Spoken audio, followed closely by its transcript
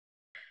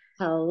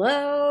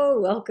Hello,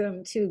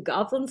 welcome to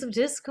Goblins of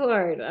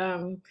Discord.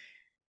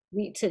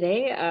 We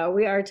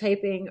are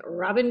typing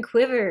Robin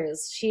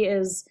Quivers. She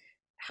is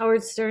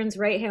Howard Stern's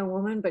right-hand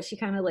woman, but she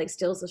kind of like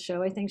steals the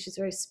show. I think she's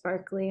very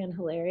sparkly and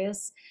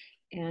hilarious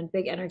and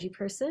big energy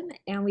person.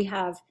 And we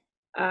have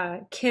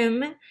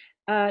Kim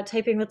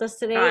typing with us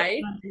today,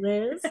 Hi. and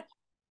Liz.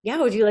 Yeah,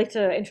 would you like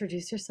to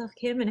introduce yourself,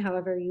 Kim, and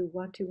however you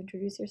want to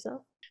introduce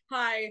yourself?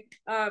 Hi.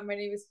 My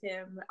name is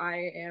Kim.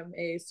 I am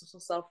a social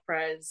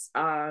self-pres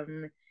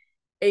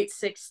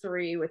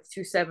 863 with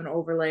 27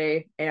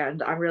 overlay,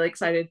 and I'm really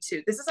excited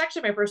to. This is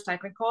actually my first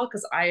typing call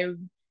because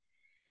I'm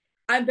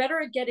better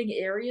at getting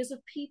areas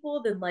of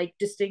people than like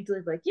distinctly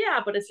like,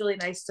 yeah, but it's really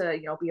nice to,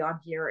 be on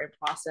here and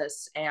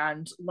process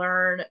and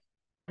learn a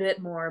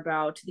bit more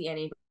about the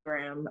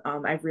Enneagram.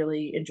 I've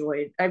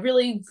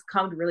really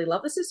come to really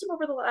love the system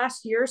over the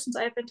last year since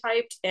I've been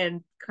typed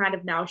and kind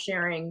of now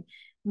sharing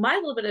my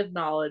little bit of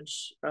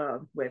knowledge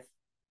with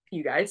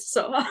you guys.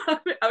 So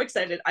I'm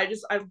excited.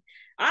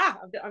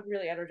 I'm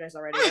really energized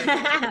already. I can't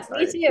wait to get Me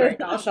started. All too.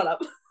 right, I'll shut up.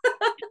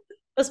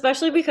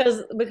 Especially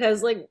because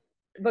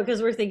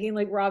we're thinking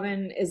like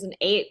Robin is an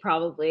eight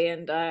probably,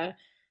 and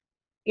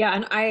yeah,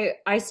 and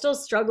I still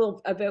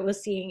struggle a bit with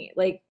seeing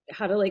like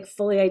how to like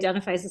fully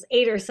identify is this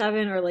eight or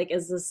seven, or like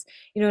is this,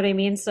 you know what I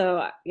mean?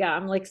 So yeah,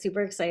 I'm like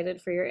super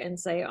excited for your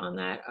insight on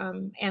that.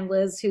 And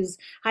Liz, who's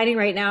hiding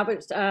right now,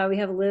 but we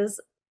have Liz,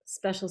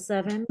 special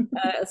seven,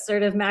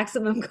 assertive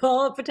maximum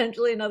call,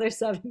 potentially another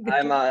seven.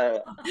 I'm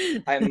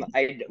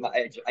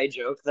I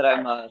joke that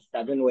I'm a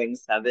seven wing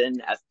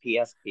seven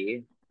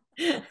SPSP.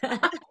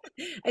 I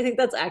think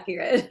that's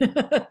accurate.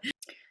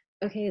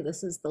 Okay,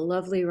 this is the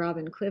lovely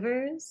Robin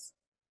Quivers.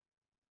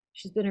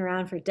 She's been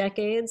around for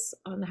decades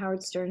on the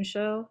Howard Stern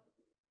show.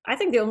 I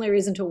think the only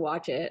reason to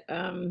watch it,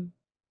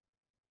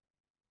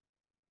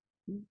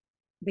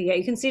 but yeah,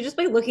 you can see just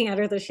by looking at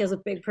her that she has a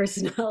big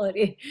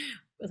personality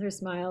with her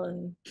smile.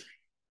 And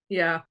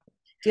Yeah.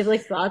 do you have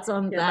like thoughts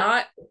on Yeah, that?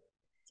 not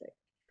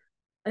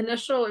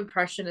initial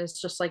impression is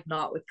just like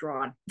not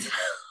withdrawn.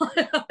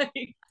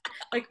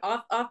 like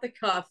off the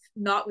cuff,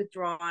 not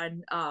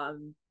withdrawn.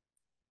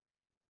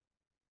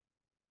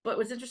 But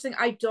what's interesting,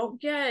 I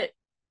don't get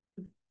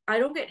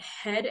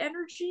head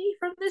energy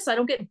from this. I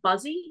don't get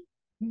buzzy.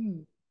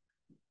 Hmm.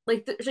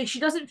 Like she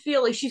doesn't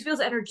feel like she feels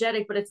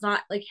energetic, but it's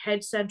not like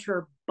head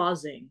center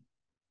buzzing,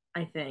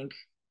 I think.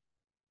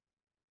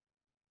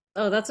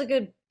 Oh, that's a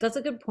good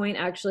point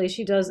actually.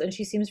 She does, and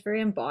she seems very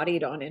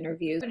embodied on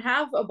interviews. You can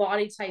have a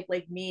body type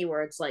like me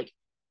where it's like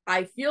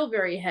I feel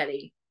very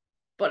heady,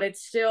 but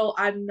it's still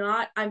I'm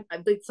not I'm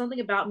like something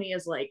about me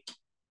is like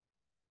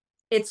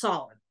it's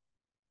solid.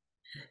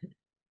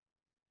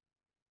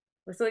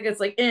 I feel like it's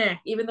like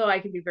even though I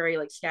can be very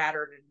like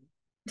scattered and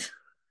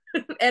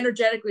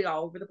energetically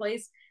all over the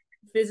place,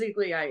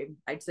 physically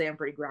I'd say I'm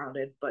pretty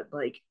grounded, but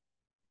like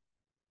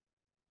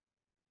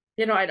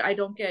I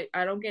don't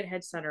get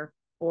head center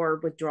or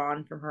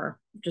withdrawn from her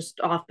just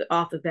off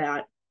the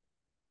bat.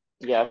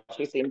 Yeah,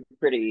 she seemed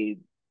pretty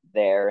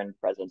there and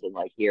present and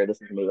like here,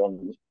 this is me.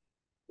 And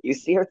you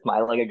see her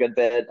smiling a good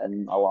bit,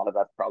 and a lot of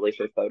that's probably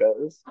for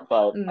photos.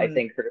 But I Mm,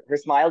 think her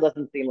smile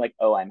doesn't seem like,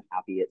 oh, I'm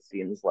happy. It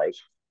seems like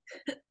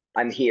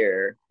I'm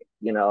here,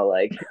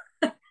 like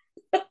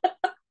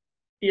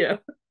yeah,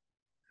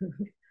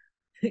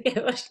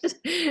 Yeah,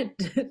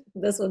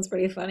 this one's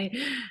pretty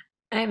funny.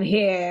 I'm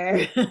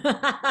here.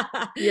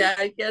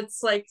 yeah. It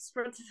gets like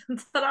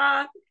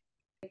ta-da.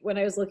 When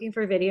I was looking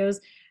for videos,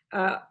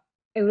 uh,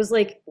 it was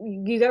like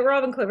you got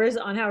Robin Quivers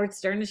on Howard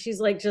Stern, and she's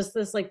like just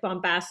this like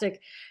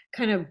bombastic,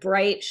 kind of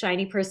bright,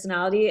 shiny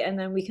personality. And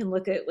then we can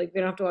look at like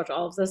we don't have to watch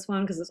all of this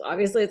one because it's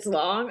obviously it's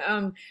long.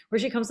 Where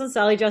she comes on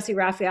Sally Jesse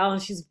Raphael,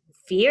 and she's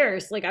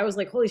fierce. Like I was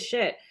like, holy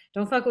shit,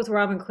 don't fuck with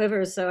Robin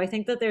Quivers. So I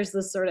think that there's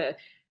this sort of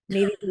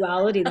maybe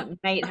duality that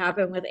might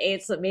happen with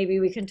eights that maybe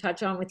we can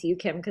touch on with you,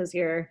 Kim, because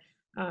you're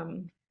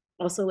um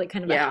also like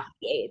kind of a Yeah,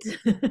 happy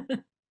eight.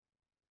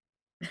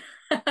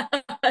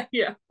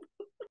 yeah.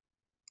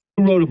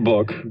 Wrote a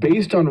book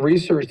based on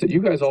research that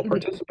you guys all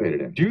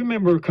participated in. Do you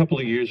remember a couple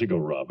of years ago,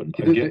 Robin?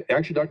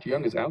 Actually, Dr.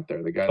 Young is out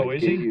there. The guy Oh, that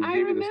is he? gave I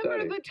you the remember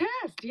study. the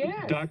test,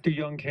 yes. Dr.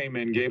 Young came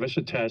in, gave us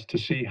a test to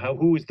see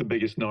who is the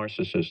biggest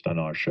narcissist on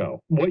our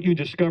show. What you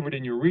discovered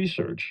in your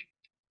research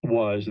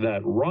was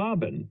that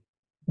Robin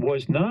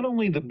was not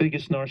only the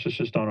biggest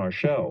narcissist on our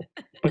show,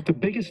 but the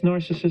biggest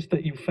narcissist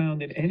that you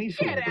found in any Get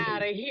celebrity.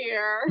 out of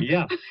here.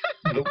 Yeah.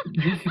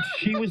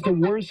 She was the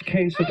worst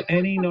case of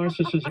any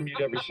narcissism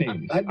you'd ever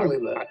seen. I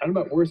believe that. I don't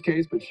know about worst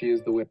case, but she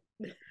is the winner.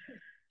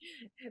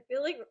 I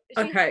feel like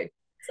she's Okay.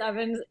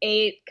 sevens,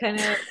 eight, kind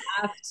of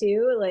half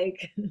too.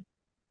 Like,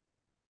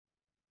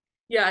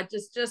 Yeah,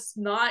 just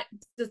not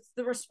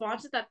the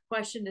response to that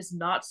question is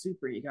not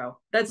super ego.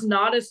 That's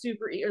not a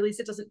super, or at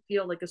least it doesn't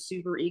feel like a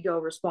super ego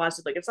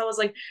response. Like if someone's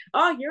like,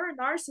 "Oh, you're a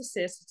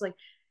narcissist," it's like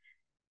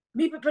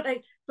me, but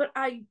I, but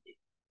I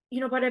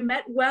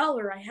meant well,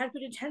 or I had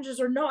good intentions,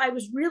 or no, I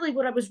was really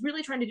what I was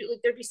really trying to do.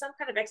 Like there'd be some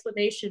kind of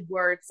explanation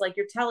where it's like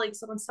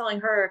someone's telling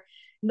her,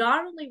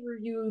 not only were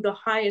you the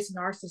highest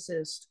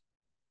narcissist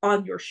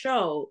on your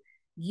show,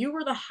 you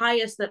were the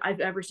highest that I've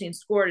ever seen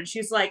scored. And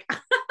she's like,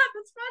 that's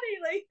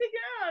funny. Like,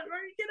 yeah,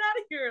 get out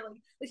of here.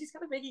 Like she's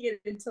kind of making it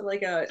into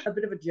like a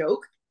bit of a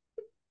joke.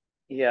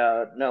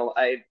 Yeah, no,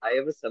 I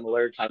have a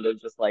similar kind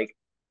of just like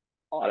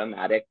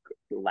automatic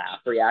laugh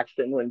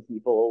reaction when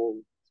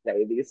people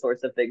say these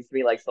sorts of things to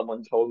me. Like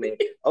someone told me,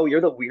 "Oh,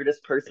 you're the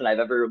weirdest person I've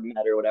ever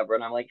met," or whatever,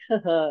 and I'm like,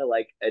 haha,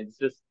 like it's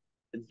just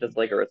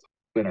like a response.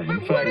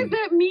 What does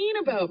that mean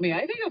about me?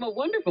 I think I'm a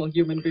wonderful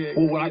human being.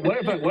 Well, what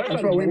if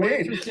what we more mean.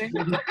 interesting?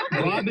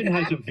 Robin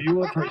has a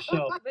view of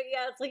herself. But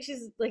yeah, it's like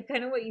she's like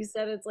kind of what you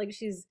said. It's like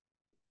she's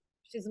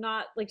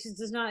not like she's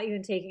just not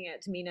even taking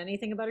it to mean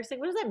anything about her. She's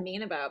like, what does that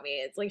mean about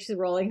me? It's like she's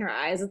rolling her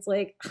eyes. It's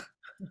like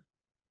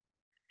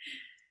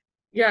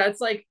yeah,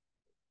 it's like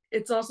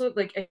it's also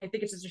like I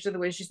think it's interesting the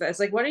way she says it's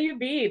like, what do you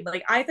mean?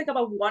 Like I think I'm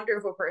a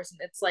wonderful person.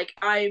 It's like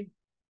I'm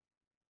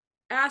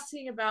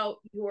asking about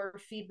your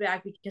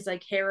feedback because I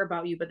care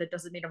about you, but that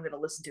doesn't mean I'm going to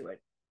listen to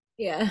it.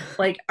 yeah.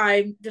 Like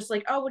I'm just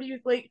like, oh, what do you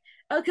like?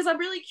 Because I'm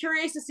really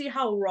curious to see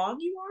how wrong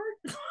you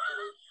are.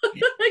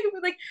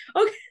 like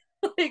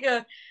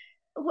okay,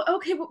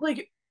 okay, but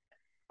like,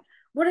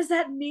 what does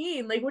that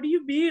mean? Like, what do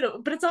you mean?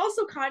 But it's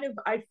also kind of,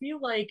 I feel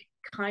like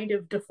kind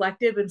of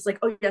deflective, and it's like,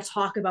 oh yeah,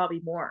 talk about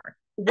me more.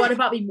 What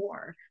about me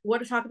more? What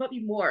to talk about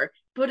me more?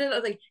 But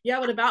it, like, yeah,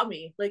 what about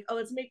me? Like, oh,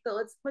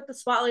 let's put the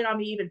spotlight on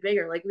me even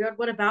bigger. Like,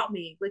 what about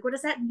me? Like, what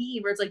does that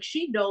mean? Where it's like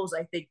she knows,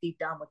 I think deep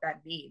down what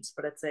that means,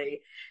 but it's a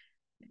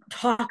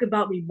talk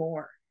about me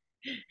more.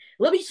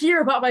 Let me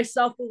hear about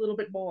myself a little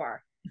bit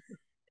more.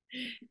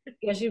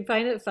 Yeah, she'd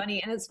find it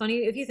funny. And it's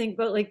funny if you think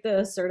about like the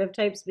assertive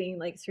types being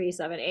like 3,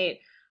 7, 8.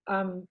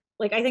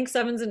 Like I think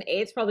 7s and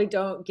 8s probably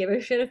don't give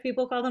a shit if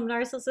people call them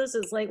narcissists.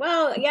 It's like,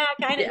 well, yeah,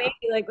 kind of Yeah.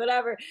 maybe, like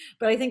whatever.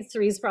 But I think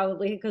 3s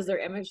probably, because their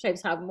image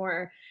types have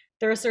more,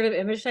 they're assertive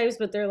image types,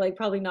 but they're like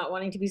probably not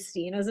wanting to be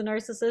seen as a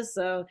narcissist.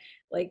 So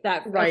like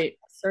that Right.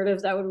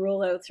 assertive, that would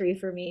rule out 3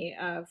 for me,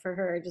 for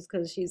her, just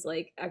because she's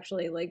like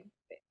actually like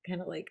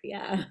kind of like,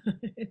 yeah,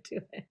 into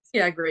it.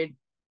 Yeah, agreed.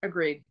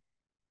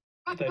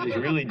 That is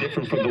really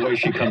different from the way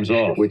she comes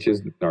off. Which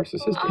is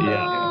narcissistic.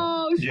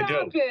 Oh, You stop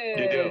do. it.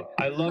 You do.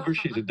 I love her.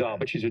 She's a doll,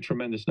 but she's a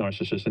tremendous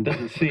narcissist and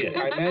doesn't see it.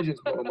 I imagine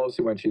it's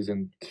mostly when she's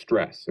in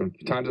stress.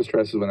 Times of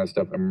stress is when that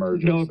stuff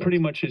emerges. No, it pretty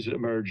much is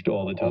emerged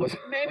all the time.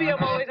 Maybe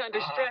I'm always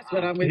under stress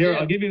when I'm with Here, you.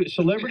 I'll give you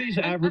celebrity's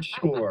average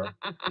score,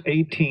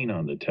 18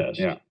 on the test.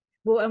 Yeah.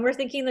 Well, and we're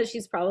thinking that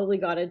she's probably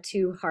got a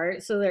 2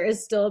 heart, so there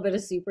is still a bit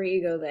of super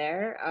ego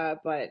there,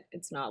 but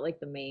it's not like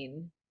the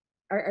main.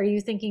 Are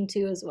you thinking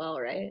 2 as well,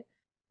 right?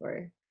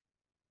 Or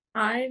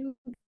I'm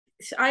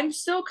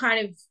still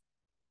kind of,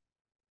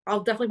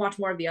 I'll definitely watch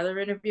more of the other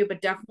interview,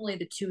 but definitely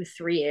the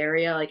 2-3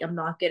 area. Like I'm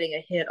not getting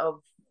a hit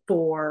of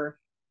 4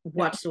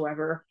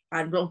 whatsoever.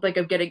 I don't think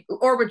I'm getting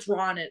or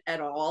withdrawn it at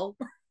all.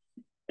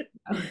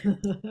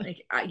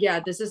 Like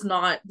yeah, this is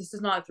not a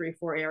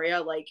 3-4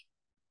 area. Like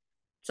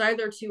it's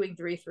either 2-3,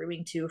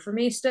 3-2 for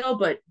me still,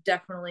 but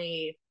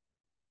definitely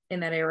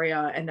in that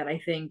area. And then I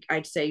think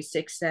I'd say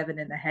 6, 7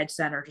 in the head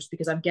center, just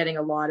because I'm getting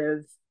a lot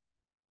of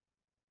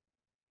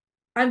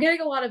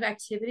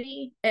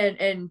activity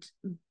and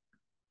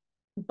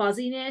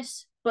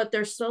buzziness, but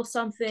there's still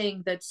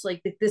something that's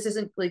like, this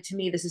isn't like, to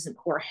me, this isn't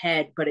core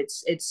head, but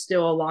it's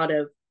still a lot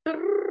of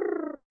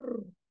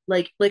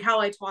like how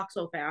I talk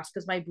so fast,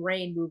 because my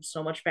brain moves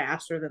so much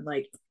faster than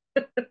like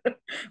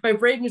my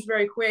brain moves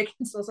very quick,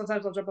 and so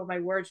sometimes I'll jump on my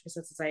words because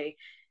it's like,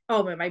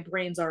 oh man, my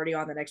brain's already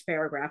on the next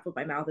paragraph, but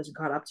my mouth isn't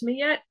caught up to me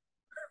yet.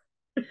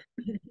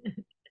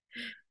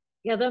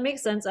 yeah, that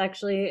makes sense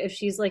actually. If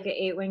she's like an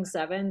 8-wing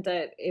 7,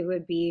 that it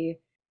would be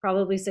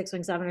probably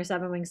 6-wing 7 or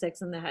 7-wing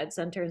 6 in the head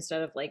center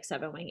instead of like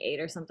 7-wing 8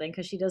 or something,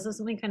 because she does have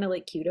something kind of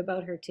like cute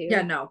about her too.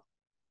 Yeah, no.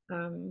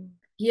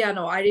 Yeah,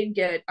 no, I didn't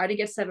get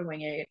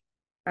 7-wing 8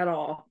 at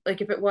all.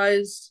 Like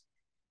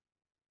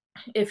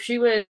if she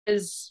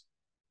was,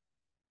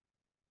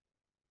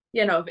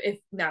 you know, if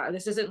no,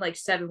 this isn't like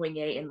 7-wing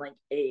 8 and like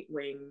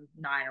 8-wing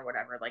 9 or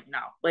whatever. Like no,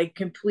 like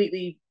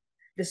completely,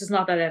 this is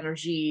not that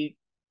energy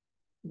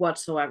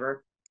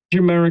whatsoever.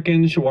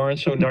 Americans who aren't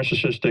so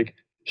narcissistic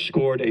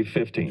scored a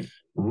 15.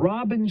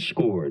 Robin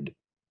scored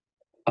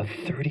a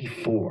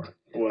 34.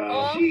 Wow.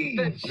 Off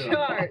the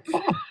charts.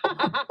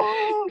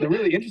 The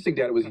really interesting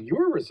data was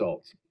your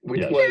results,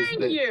 which Yes. was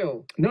Thank that,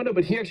 you. No,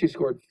 but he actually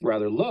scored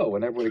rather low,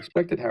 and everyone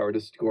expected Howard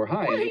to score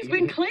high. Well, and he's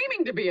been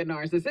claiming to be a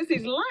narcissist.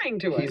 He's lying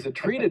to us. He's a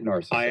treated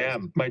narcissist. I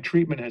am. My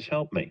treatment has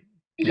helped me.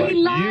 He But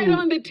lied you-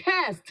 on the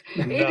test.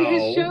 It No.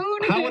 has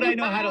shown How would him I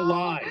know how to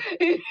lie?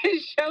 It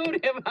has shown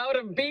him how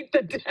to beat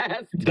the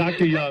test.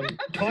 Dr. Young,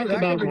 talk That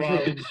about could be true.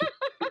 Robin's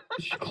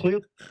clear.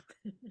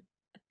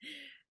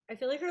 I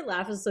feel like her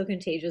laugh is so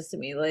contagious to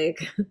me. Like,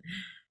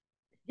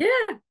 Yeah,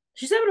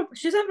 she's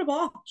having a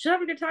ball. She's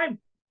having a good time.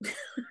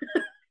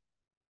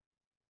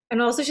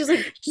 and also she's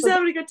like She's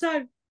having a good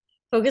time.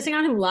 focusing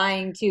on him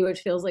lying too,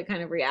 which feels like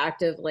kind of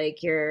reactive.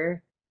 Like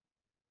you're,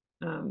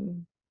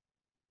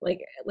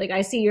 like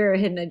I see your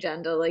hidden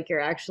agenda. Like you're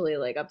actually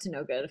like up to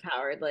no good,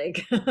 Howard.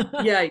 Like,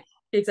 Yeah,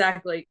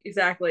 exactly.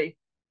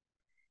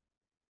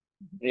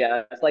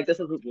 Yeah, it's like this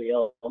isn't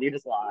real. You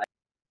just lie.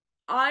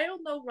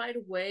 I'll know right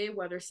away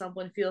whether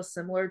someone feels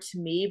similar to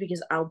me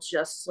because I'll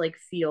just like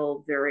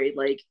feel very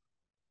like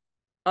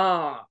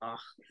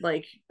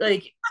like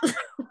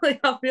like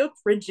I'll feel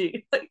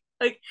cringy.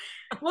 Like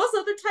most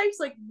other times,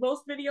 like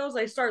most videos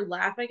I start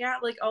laughing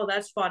at, like, oh,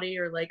 that's funny,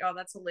 or like, oh,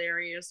 that's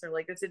hilarious, or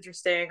like that's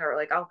interesting, or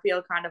like I'll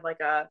feel kind of like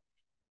a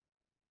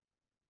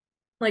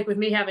like with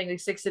me having like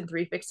 6 and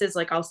 3 fixes,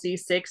 like I'll see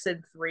 6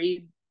 and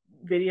 3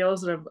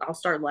 videos and I'll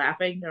start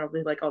laughing and I'll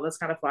be like, oh, that's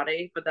kind of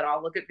funny. But then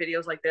I'll look at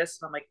videos like this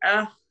and I'm like,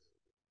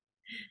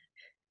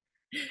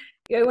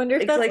 Yeah, I wonder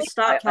if it's that's like like,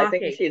 stop I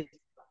think talking.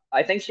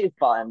 she's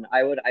fun.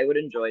 I would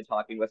enjoy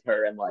talking with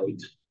her and like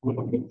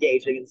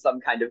engaging in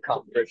some kind of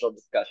controversial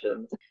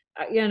discussion.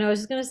 yeah, no, I was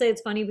just gonna say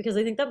it's funny because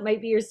I think that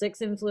might be your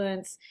six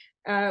influence,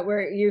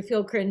 where you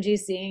feel cringy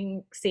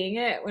seeing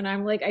it. When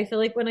I'm like, I feel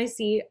like when I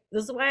see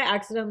this is why I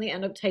accidentally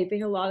end up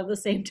typing a lot of the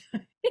same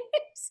times.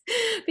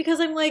 Because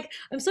I'm like,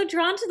 I'm so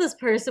drawn to this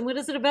person. What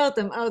is it about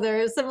them? Oh,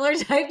 they're a similar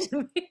type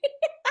to me.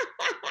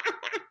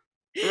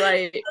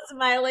 Right. That's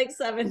my like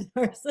 7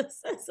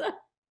 narcissism.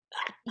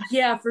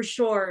 Yeah, for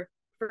sure.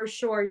 For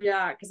sure.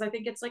 Yeah. Cause I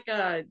think it's like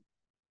I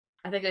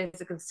think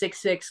it's like a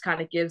 6 6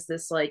 kind of gives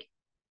this like,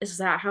 is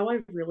that how I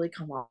really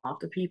come off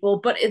to people?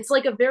 But it's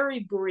like a very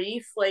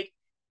brief, like,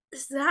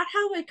 is that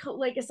how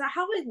like, is that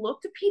how I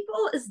look to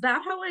people? Is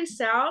that how I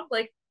sound?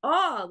 Like,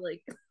 oh,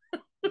 like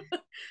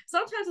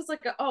sometimes it's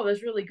like, oh,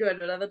 that's really good.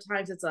 But other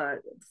times it's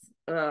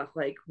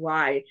like,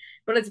 why?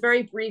 But it's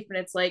very brief and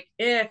it's like,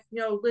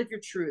 live your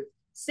truth.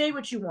 Say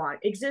what you want.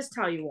 Exist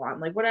how you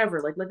want. Like,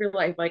 whatever. Like, live your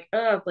life. Like,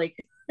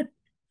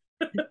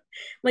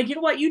 you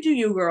know what? You do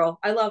you, girl.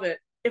 I love it.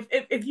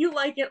 If you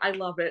like it, I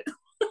love it.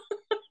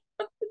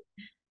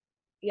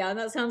 Yeah, and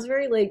that sounds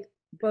very like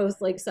both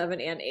like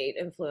 7 and 8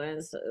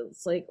 influence.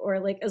 It's like,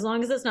 or like as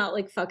long as it's not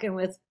like fucking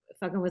with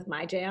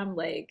my jam,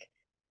 like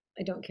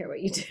I don't care what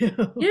you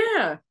do.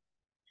 Yeah.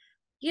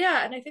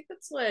 Yeah. And I think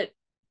that's what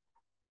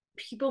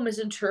people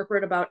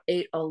misinterpret about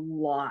 8 a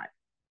lot.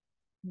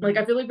 Like,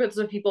 I feel like that's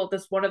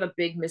one of the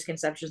big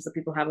misconceptions that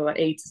people have about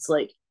 8s. It's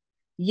like,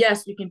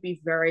 yes, you can be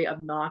very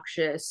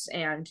obnoxious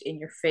and in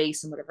your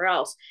face and whatever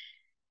else.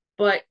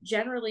 But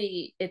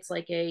generally, it's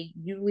like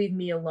you leave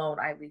me alone,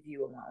 I leave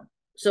you alone.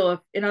 So,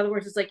 in other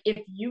words, it's like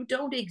if you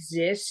don't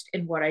exist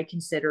in what I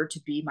consider to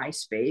be my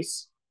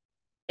space,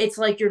 it's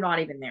like you're not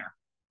even there.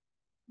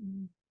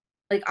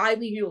 Like, I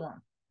leave you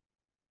alone.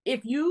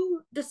 If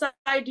you decide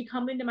to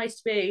come into my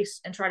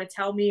space and try to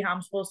tell me how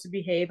I'm supposed to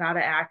behave, how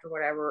to act, or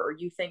whatever, or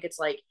you think it's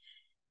like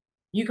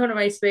you come to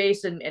my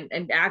space and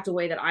act a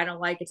way that I don't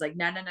like, it's like,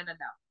 no, no, no, no, no.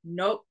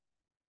 Nope.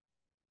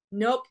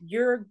 Nope.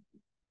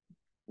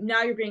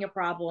 Now you're being a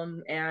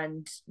problem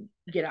and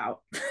get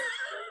out.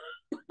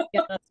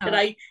 Yeah, that's And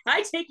I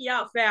take you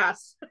out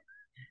fast.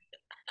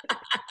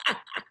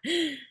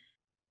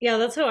 yeah,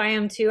 that's how I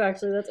am too.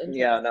 Actually, that's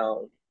interesting. Yeah,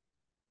 no.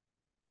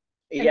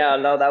 Yeah,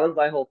 no, that was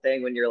my whole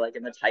thing when you're like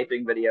in the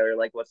typing video, you're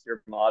like, what's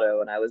your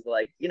motto? And I was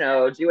like,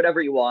 do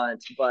whatever you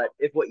want, but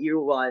if what you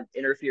want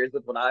interferes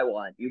with what I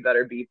want, you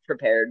better be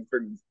prepared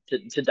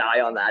to die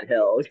on that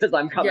hill because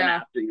I'm coming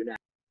after you now.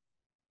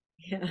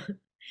 Yeah,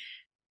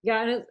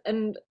 yeah,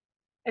 and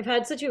I've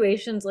had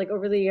situations like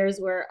over the years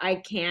where I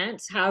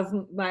can't have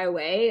my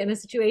way in a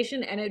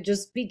situation and it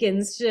just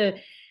begins to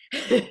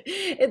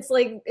it's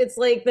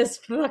like this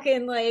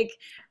fucking like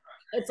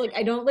it's like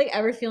I don't like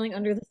ever feeling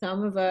under the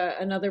thumb of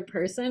another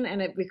person and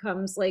it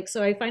becomes like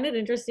so I find it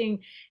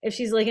interesting if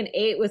she's like an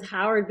 8 with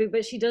Howard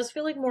but she does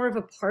feel like more of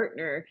a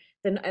partner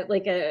than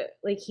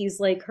like he's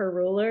like her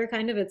ruler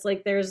kind of it's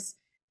like there's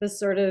this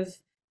sort of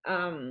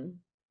um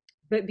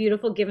but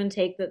beautiful give and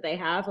take that they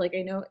have. Like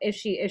I know if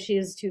she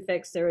is too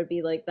fixed, there would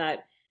be like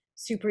that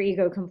super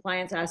ego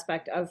compliance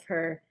aspect of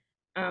her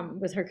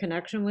with her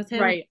connection with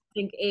him. Right. I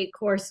think 8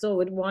 core still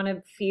would want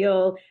to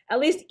feel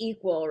at least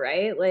equal,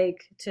 right?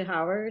 Like to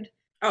Howard.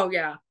 Oh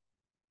yeah.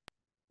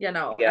 Yeah,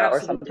 no, Yeah, or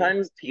absolutely.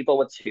 sometimes people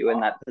with 2 in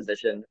that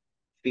position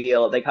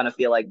they kind of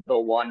feel like the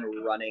one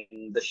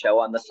running the show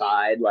on the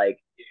side, like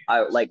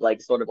I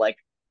like sort of like,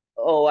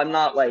 oh, I'm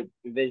not like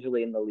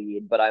visually in the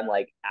lead, but I'm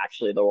like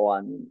actually the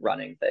one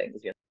running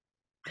things.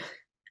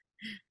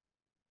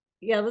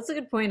 Yeah, that's a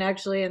good point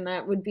actually, and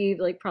that would be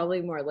like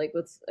probably more like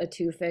with a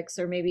 2 fix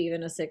or maybe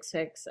even a 6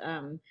 fix,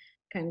 kind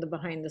of the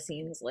behind the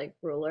scenes like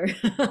ruler.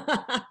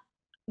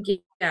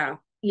 Yeah.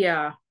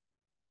 Yeah.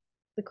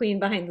 The queen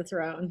behind the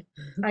throne.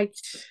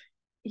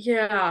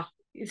 Yeah.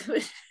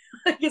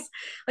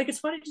 It's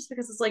funny just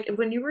because it's like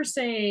when you were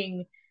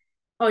saying,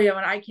 oh yeah,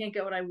 when I can't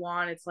get what I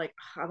want, it's like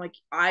I'm like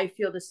I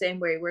feel the same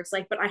way where it's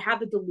like, but I have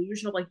the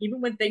delusion of like even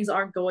when things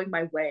aren't going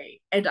my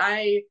way, and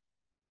I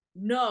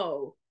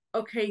know,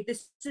 okay,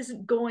 this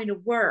isn't going to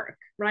work,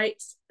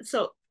 right?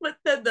 So, but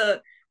then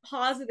the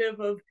positive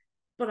of,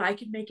 but I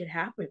can make it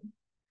happen,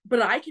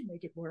 but I can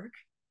make it work,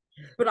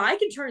 but I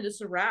can turn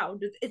this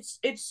around. It's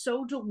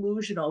so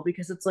delusional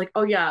because it's like,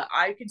 oh yeah,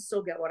 I can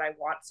still get what I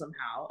want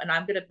somehow, and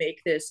I'm going to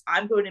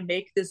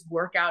make this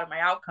work out in my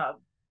outcome.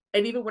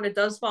 And even when it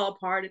does fall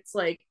apart, it's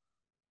like,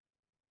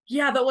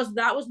 yeah, that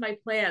was my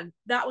plan.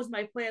 That was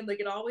my plan.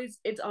 Like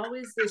it's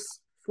always this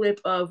flip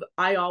of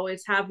I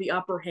always have the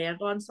upper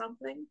hand on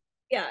something.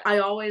 Yeah. I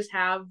always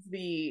have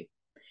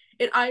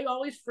I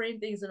always frame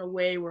things in a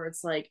way where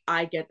it's like,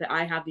 I get that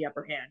I have the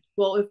upper hand.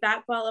 Well, if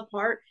that fell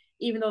apart,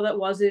 even though that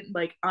wasn't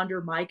like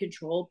under my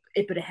control,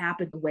 it would have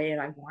happened the way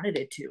I wanted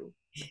it to.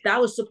 That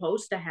was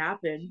supposed to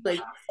happen.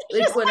 Like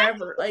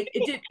whatever. Like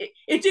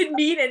it didn't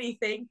mean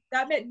anything.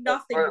 That meant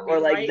nothing to me, or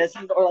like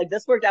right?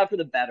 this worked out for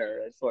the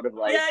better. It's sort of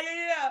like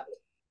yeah.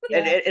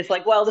 It's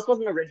like, well, this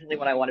wasn't originally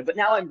what I wanted, but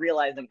now I'm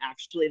realizing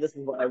actually this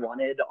is what I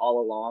wanted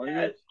all along,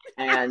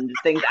 and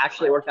things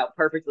actually worked out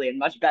perfectly and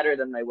much better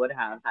than they would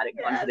have had it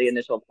gone to the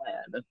initial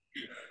plan.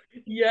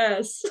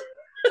 Yes.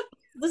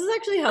 This is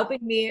actually helping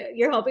me.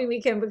 You're helping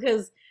me, Kim,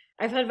 because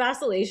I've had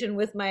vacillation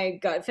with my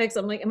gut fix.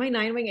 I'm like, am I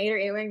 9 wing 8 or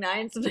 8 wing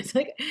 9? Sometimes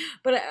like,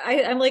 but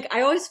I'm like,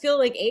 I always feel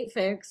like 8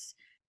 fix,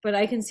 but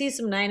I can see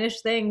some 9ish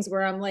things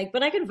where I'm like,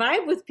 but I can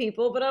vibe with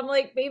people, but I'm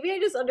like, maybe I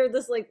just under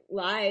this like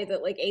lie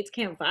that like 8s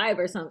can't vibe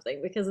or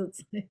something, because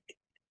it's like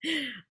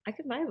I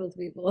can vibe with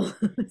people.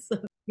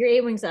 So you're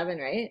 8 wing 7,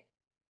 right?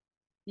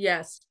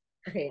 Yes.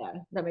 Okay,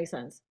 yeah, that makes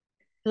sense.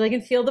 Because I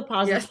can feel the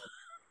positive. Yes.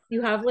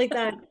 You have like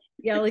that,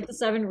 yeah, like the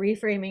 7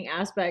 reframing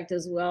aspect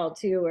as well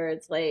too, where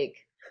it's like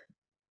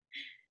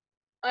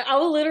I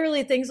will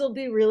literally, things will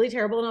be really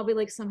terrible and I'll be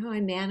like, somehow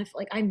I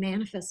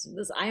manifested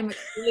this. I am a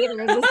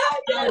creator of this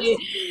reality.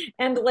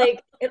 And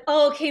like it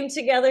all came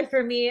together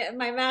for me,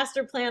 my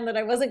master plan that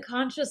I wasn't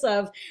conscious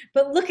of.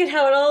 But look at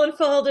how it all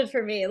unfolded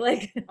for me.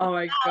 Like, oh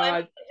my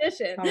god. Oh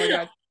my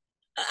god.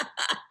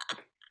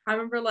 I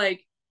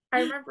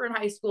remember in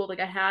high school, like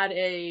I had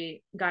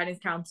a guidance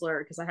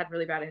counselor because I had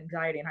really bad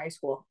anxiety in high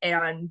school,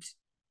 and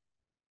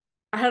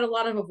I had a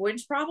lot of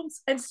avoidance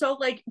problems. And so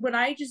like when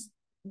I just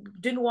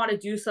didn't want to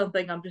do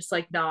something, I'm just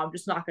like, no, I'm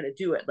just not going to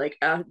do it. Like,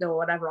 no,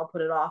 whatever, I'll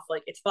put it off.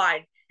 Like, it's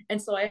fine. And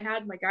so I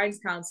had my guidance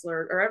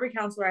counselor, or every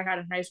counselor I had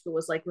in high school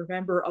was like,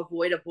 remember,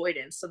 avoid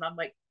avoidance. And I'm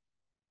like,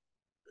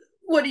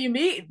 what do you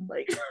mean?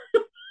 Like,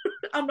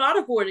 I'm not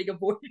avoiding.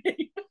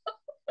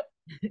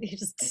 You're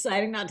just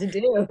deciding not to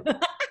do.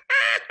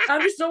 I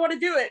just don't want to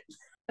do it.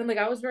 And like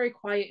I was very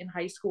quiet in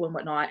high school and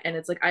whatnot, and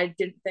it's like I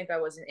didn't think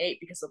I was an 8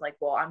 because I'm like,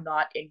 well, I'm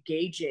not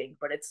engaging,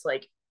 but it's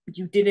like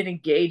you didn't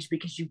engage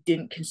because you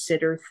didn't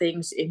consider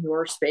things in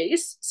your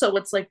space. So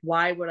it's like,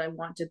 why would I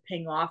want to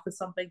ping off with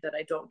something that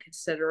I don't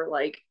consider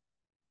like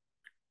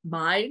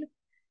mine?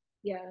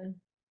 Yeah.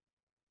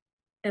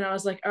 And I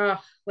was like, oh,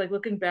 like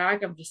looking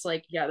back, I'm just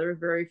like, yeah, there were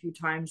very few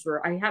times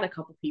where I had a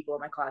couple people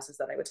in my classes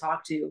that I would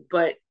talk to,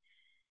 but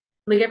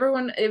like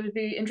everyone, it would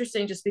be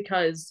interesting just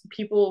because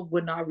people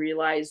would not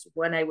realize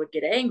when I would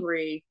get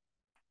angry,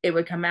 it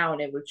would come out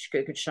and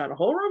it could shut a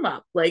whole room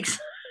up. Like,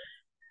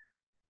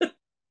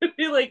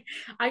 like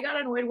I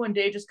got annoyed one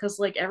day just because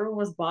like everyone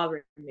was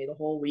bothering me the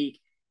whole week,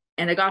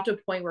 and I got to a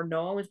point where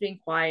no one was being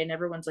quiet and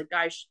everyone's like,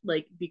 guys,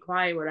 like be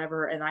quiet,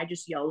 whatever, and I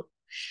just yelled,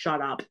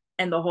 shut up,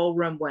 and the whole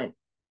room went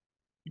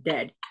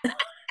dead.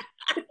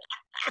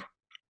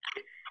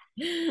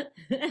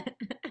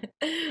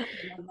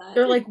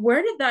 They're like,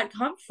 where did that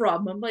come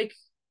from? I'm like,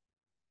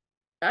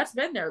 that's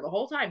been there the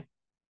whole time.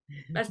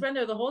 That's been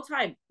there the whole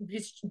time.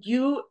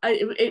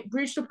 It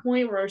reached a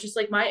point where I was just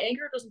like, my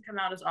anger doesn't come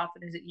out as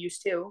often as it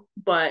used to,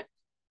 but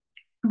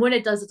when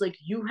it does, it's like,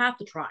 you have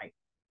to try.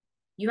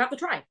 You have to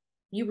try.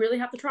 You really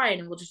have to try,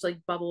 and it will just like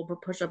bubble,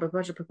 push up, and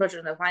push up, and push it,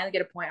 and I finally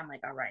get a point. I'm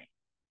like, all right,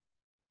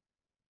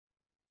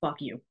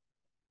 fuck you.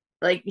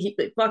 Like,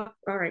 fuck,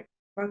 all right,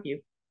 fuck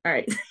you. All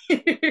right.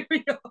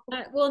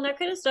 Well, and that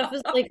kind of stuff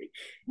is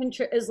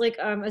like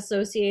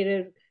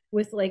associated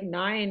with like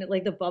 9,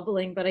 like the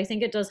bubbling, but I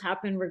think it does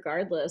happen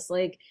regardless.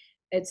 Like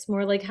it's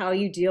more like how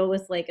you deal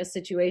with like a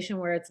situation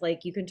where it's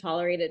like you can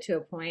tolerate it to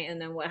a point, and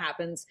then what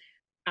happens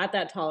at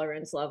that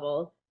tolerance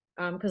level.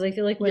 Because I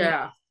feel like when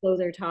they blow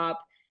their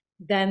top,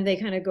 then they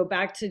kind of go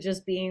back to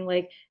just being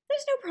like,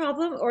 there's no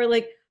problem, or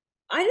like,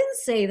 I didn't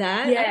say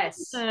that.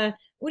 Yes.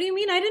 What do you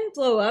mean I didn't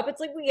blow up? It's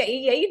like, well, yeah,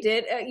 you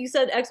did. You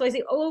said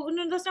XYZ. Oh,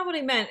 no, that's not what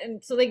I meant.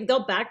 And so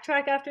they'll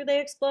backtrack after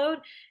they explode.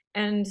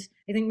 And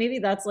I think maybe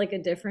that's like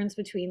a difference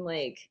between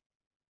like,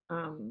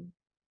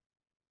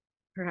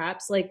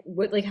 perhaps like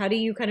what, like, how do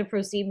you kind of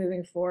proceed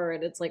moving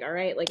forward? It's like, all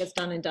right, like it's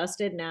done and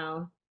dusted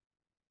now.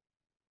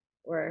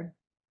 Or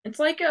it's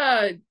like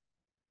it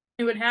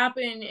would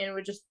happen, and it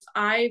would just,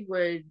 I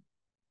would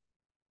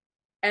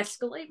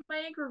escalate my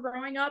anger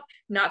growing up,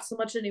 not so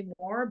much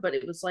anymore, but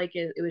it was like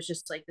it was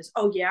just like this,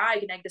 oh yeah, I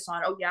can egg this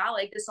on, oh yeah, I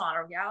like this on,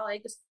 or yeah, I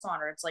like this on.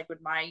 Or it's like when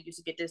I used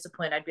to get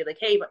disciplined, I'd be like,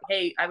 hey,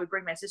 I would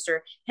bring my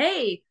sister,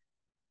 hey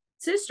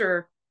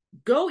sister,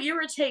 go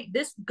irritate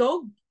this,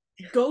 go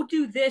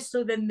do this,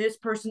 so then this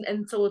person.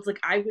 And so it's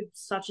like I was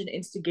such an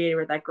instigator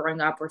with that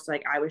growing up, where it's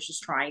like I was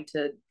just trying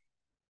to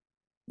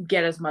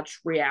get as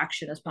much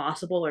reaction as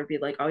possible, or be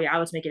like, oh yeah,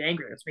 let's make it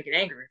angry, let's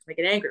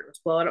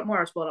blow it up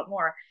more.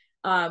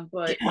 But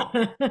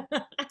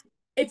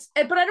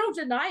but I don't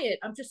deny it.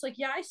 I'm just like,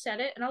 yeah, I said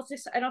it, and I'll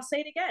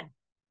say it again.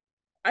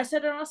 I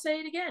said it, and I'll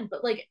say it again.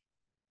 But like,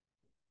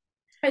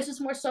 it's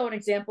just more so an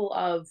example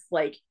of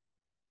like,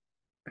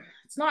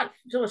 it's not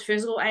so much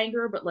physical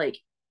anger, but like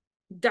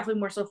definitely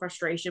more so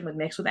frustration with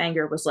mixed with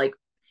anger was like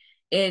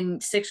in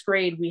 6th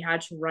grade we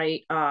had to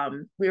write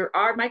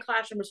my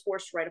classroom was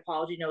forced to write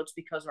apology notes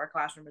because our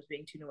classroom was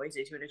being too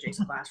noisy to an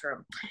adjacent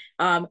classroom.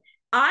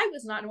 I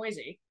was not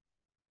noisy,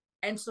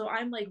 and so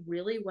I'm like,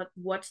 really,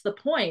 what's the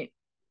point?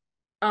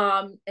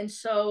 And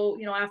so,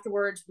 you know,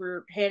 afterwards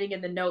we're handing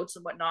in the notes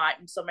and whatnot,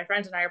 and so my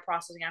friends and I are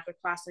processing after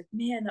class like,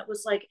 man, that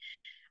was like,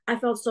 I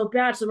felt so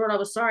bad. So I wrote I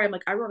was sorry. I'm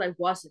like, I wrote I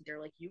wasn't. They're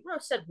like, you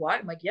wrote said what?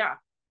 I'm like, yeah,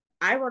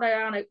 I wrote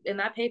I on it in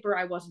that paper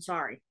I wasn't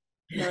sorry.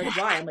 And they're like,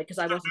 why? I'm like, because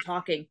I wasn't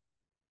talking.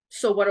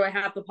 So what do I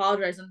have to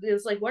apologize? And it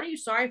was like, what are you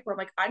sorry for? I'm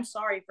like, I'm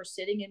sorry for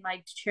sitting in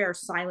my chair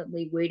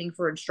silently waiting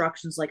for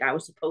instructions like I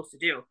was supposed to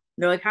do. And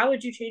they're like, how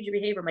would you change your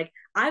behavior? I'm like,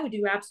 I would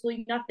do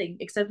absolutely nothing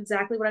except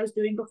exactly what I was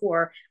doing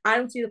before. I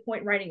don't see the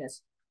point in writing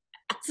this.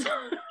 So,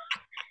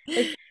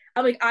 like,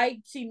 I'm like,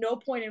 I see no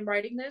point in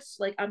writing this.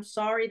 Like, I'm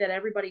sorry that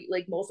everybody,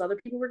 like most other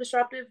people were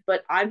disruptive,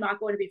 but I'm not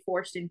going to be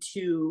forced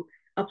into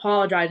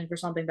apologizing for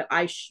something that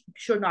I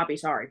should not be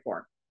sorry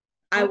for.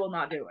 I will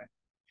not do it.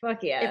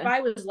 Fuck yeah. If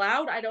I was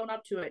loud, I'd own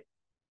up to it.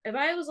 If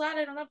I was loud,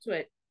 I'd own up to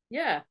it.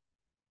 Yeah.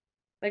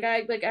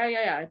 I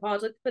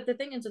apologize. But the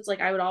thing is, it's like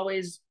I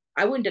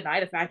wouldn't deny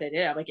the fact I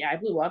did. I'm like, yeah, I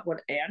blew up.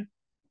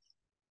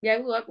 Yeah, I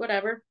blew up.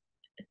 Whatever.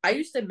 I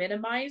used to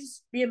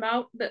minimize the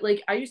amount that,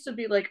 like, I used to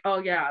be like, oh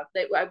yeah,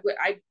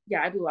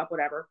 I blew up.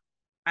 Whatever.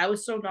 I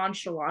was so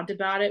nonchalant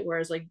about it.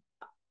 Whereas like,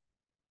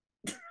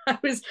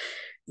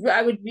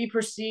 I would be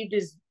perceived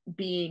as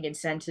being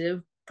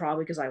insensitive,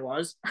 probably because I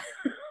was.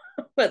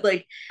 But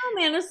like, oh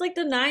man, it's like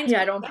the 9's.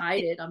 Yeah, I don't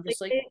hide it. I'm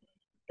just like,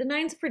 the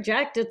 9's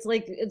project. It's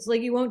like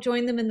you won't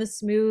join them in the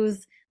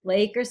smooth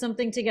lake or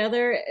something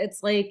together.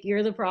 It's like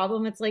you're the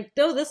problem. It's like,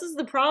 no, this is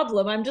the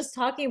problem. I'm just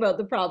talking about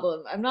the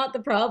problem. I'm not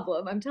the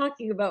problem. I'm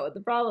talking about what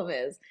the problem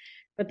is.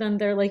 But then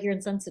they're like, you're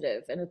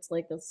insensitive, and it's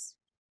like this.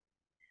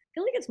 I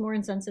feel like it's more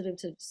insensitive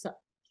to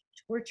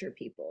torture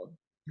people.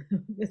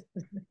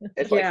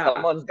 It's like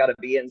someone's got to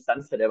be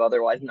insensitive,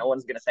 otherwise no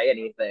one's gonna say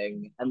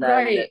anything, and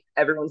then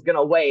everyone's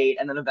gonna wait,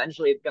 and then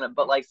eventually it's gonna.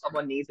 But like,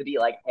 someone needs to be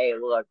like, hey,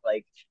 look,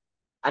 like,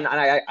 and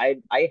I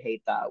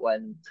hate that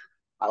when,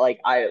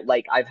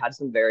 I've had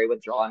some very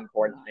withdrawn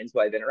core 9's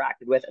who I've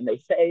interacted with, and they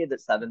say that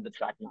 7's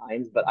attract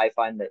 9's, but I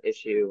find the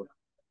issue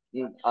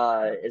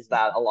is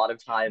that a lot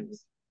of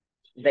times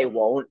they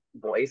won't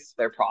voice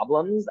their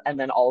problems, and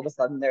then all of a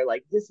sudden they're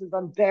like, this is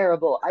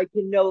unbearable, I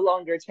can no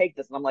longer take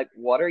this, and I'm like,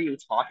 what are you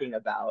talking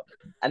about?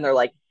 And they're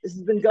like, this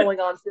has been going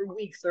on for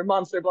weeks or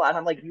months or blah, and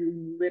I'm like,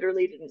 you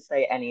literally didn't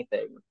say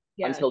anything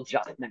until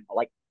just now.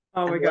 Like,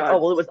 oh my god, like, oh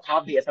well, it was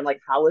obvious. I'm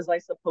like, how was I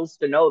supposed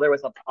to know there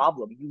was a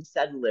problem? You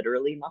said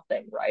literally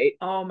nothing, right?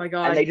 Oh my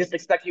god. And they just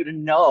expect you to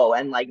know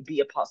and like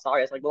be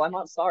sorry. It's like, well, I'm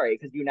not sorry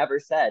because you never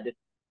said.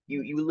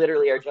 You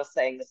literally are just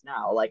saying this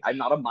now. Like, I'm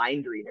not a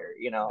mind reader,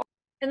 you know.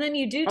 And then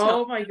you do tell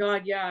oh my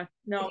god, yeah,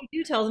 no,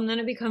 you do tell them, then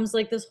it becomes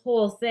like this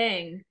whole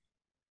thing,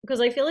 because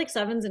I feel like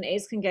 7's and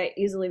 8's can get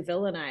easily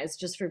villainized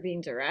just for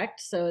being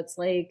direct. So it's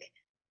like,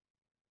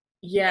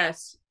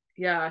 yes,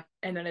 yeah,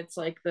 and then it's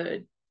like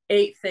the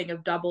 8 thing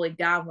of doubling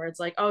down, where it's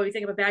like, oh, you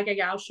think I'm a bad guy?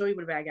 Yeah, I'll show you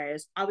what a bad guy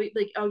is. I'll be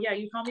like, oh yeah,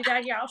 you call me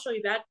bad? Yeah, I'll show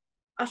you bad.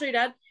 I'll show you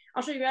bad.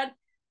 I'll show you bad.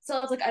 So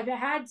it's like, I've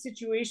had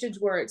situations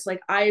where it's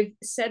like, I've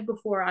said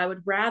before, I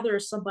would rather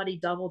somebody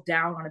double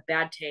down on a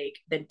bad take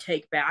than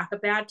take back a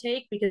bad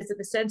take, because in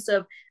the sense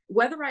of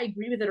whether I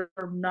agree with it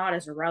or not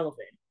is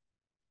irrelevant.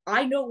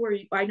 I know where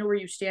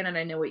you stand, and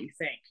I know what you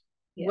think,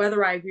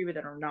 whether I agree with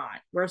it or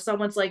not. Where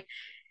someone's like,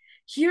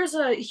 here's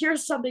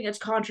something that's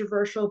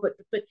controversial, but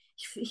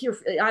here,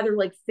 either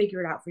like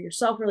figure it out for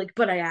yourself, or like,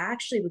 but I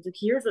actually was like,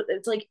 here's what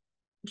it's like,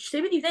 say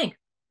what you think.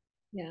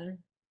 Yeah.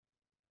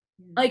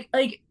 Like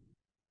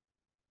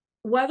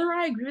whether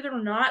I agree with it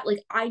or not,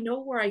 like, I know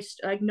where I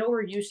know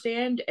where you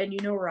stand, and you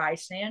know where I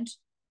stand.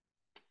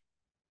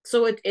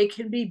 So it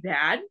can be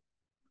bad,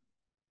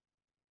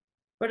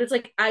 but it's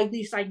like, at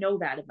least I know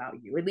that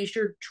about you. At least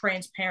you're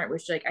transparent,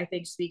 which like I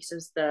think speaks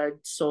as the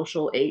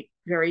social 8,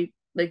 very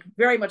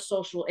much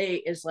social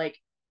 8 is like,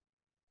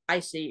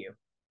 I see you.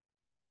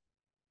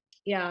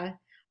 Yeah,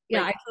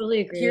 like, I totally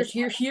agree.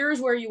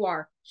 Here's where you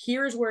are.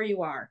 Here's where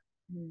you are.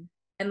 Mm-hmm.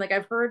 And like,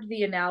 I've heard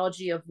the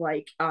analogy of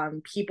like,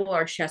 people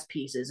are chess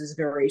pieces is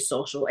very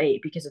social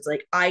 8, because it's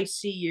like, I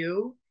see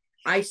you,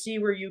 I see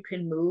where you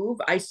can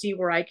move, I see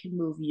where I can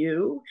move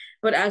you,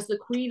 but as the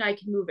queen, I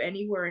can move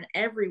anywhere and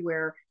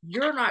everywhere.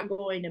 You're not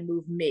going to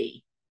move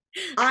me.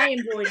 I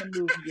am going to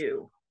move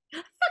you. I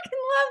fucking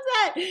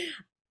love that.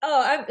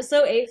 Oh, I'm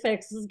so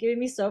 8-fix. This is giving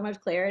me so much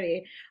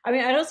clarity. I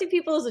mean, I don't see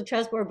people as a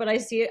chessboard, but I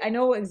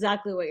know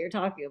exactly what you're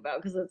talking about,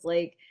 because it's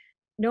like,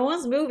 no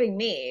one's moving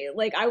me.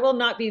 Like, I will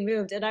not be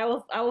moved, and I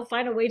will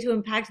find a way to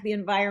impact the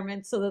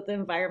environment so that the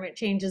environment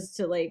changes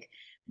to like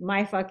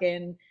my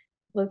fucking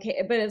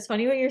location. But it's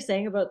funny what you're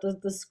saying about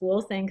the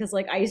school thing, because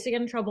like, I used to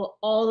get in trouble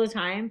all the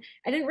time.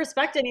 I didn't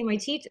respect any of my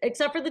teachers,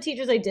 except for the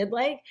teachers I did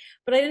like,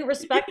 but I didn't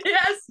respect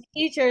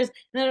teachers.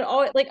 And then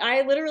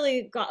I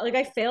literally got like,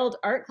 I failed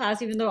art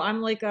class, even though I'm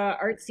like a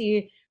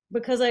artsy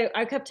because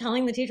I kept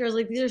telling the teacher, I was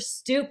like, these are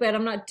stupid.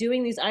 I'm not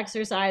doing these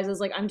exercises.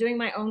 Like I'm doing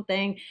my own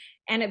thing.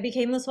 And it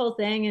became this whole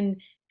thing.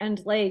 And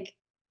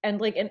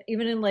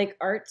even in like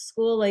art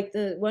school, like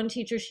the one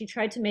teacher, she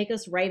tried to make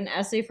us write an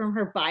essay from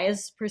her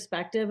biased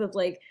perspective of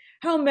like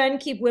how men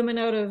keep women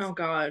out of Oh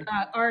God.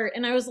 art.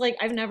 And I was like,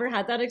 I've never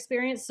had that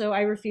experience. So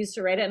I refused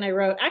to write it. And I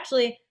wrote,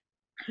 actually,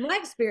 my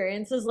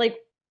experience is like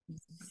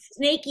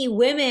snaky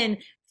women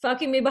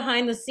fucking me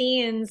behind the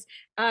scenes,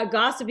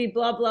 gossipy,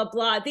 blah, blah,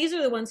 blah. These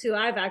are the ones who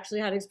I've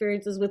actually had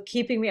experiences with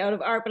keeping me out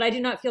of art, but I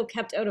do not feel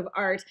kept out of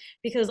art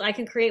because I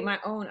can create my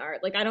own art.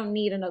 Like I don't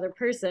need another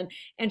person.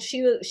 And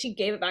she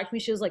gave it back to me.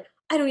 She was like,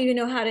 I don't even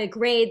know how to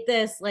grade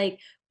this. Like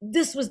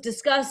this was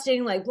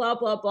disgusting, like blah,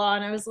 blah, blah.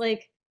 And I was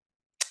like,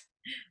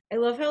 I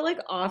love how like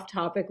off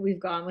topic we've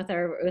gone with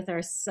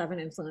our 7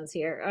 influence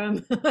here.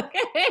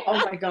 Okay.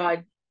 Oh my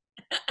God.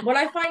 What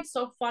I find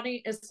so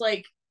funny is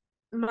like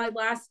my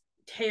last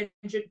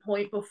tangent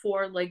point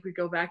before like we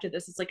go back to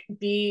this, it's like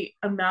the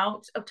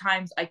amount of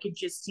times I could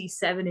just see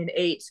 7 and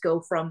 8's go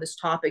from this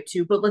topic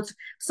too, but let's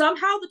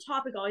somehow the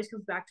topic always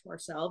comes back to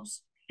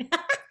ourselves.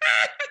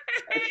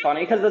 It's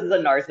funny because this is a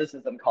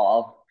narcissism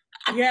call.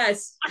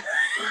 Yes.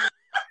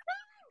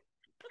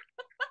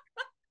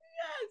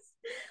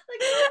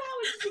 Like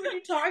somehow when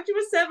you talk to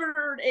a 7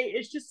 or an 8,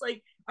 it's just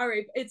like, all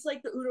right, it's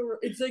like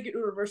it's like an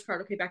reverse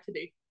card. Okay, back to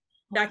me.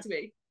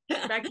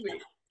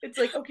 It's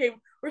like, okay,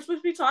 we're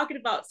supposed to be talking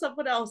about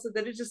someone else, and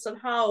then it just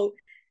somehow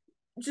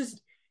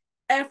just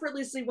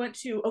effortlessly went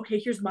to,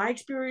 okay, here's my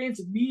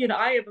experience, me and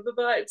I, blah, blah,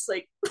 blah. It's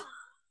like,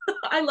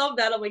 I love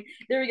that. I'm like,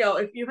 there we go.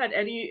 If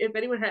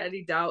anyone had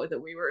any doubt that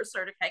we were a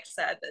sort of hex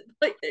set, then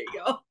like, there you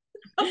go.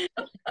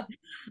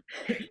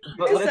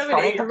 But it's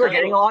funny because we're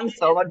getting along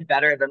so much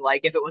better than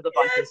like if it was a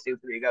bunch of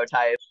super ego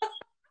types.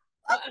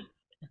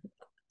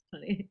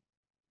 Funny.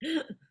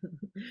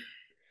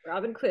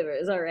 Robin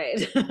Quivers, all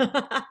right.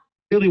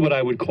 Really what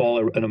I would call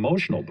an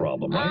emotional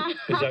problem, right?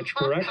 Is that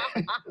correct?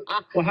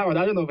 Well, Howard,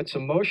 I don't know if it's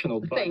emotional,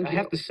 but I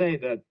have to say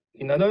that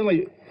not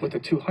only with the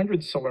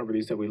 200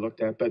 celebrities that we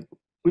looked at, but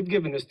we've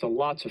given this to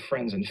lots of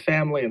friends and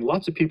family and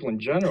lots of people in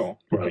general.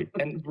 Right.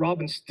 And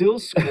Robin still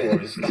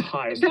scores the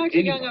highest. Dr.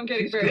 Young, I'm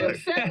getting very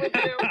upset with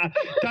you.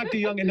 Dr.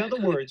 Young, in other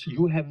words,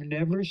 you have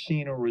never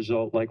seen a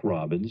result like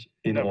Robin's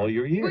in all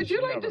your years. Would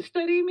you like to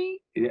study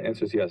me? The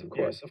answer is yes, of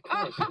course. Of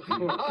course. Of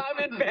course. I'm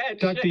in bad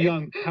Dr. shape.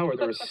 Young, Howard,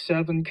 there are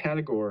 7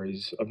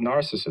 categories of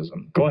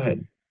narcissism. go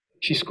ahead.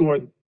 She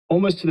scored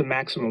almost to the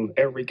maximum of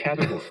every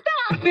category.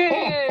 Stop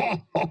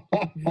it!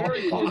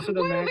 Very close to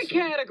the What are the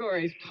maximum.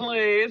 categories,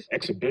 please?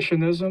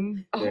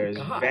 Exhibitionism, Oh, there's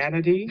God.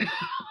 vanity,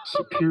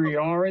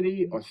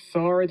 superiority,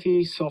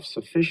 authority,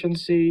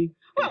 self-sufficiency,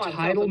 Well, I'm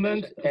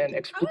entitlement,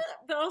 and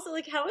But also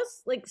like how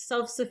is like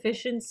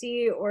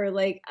self-sufficiency or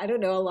like I don't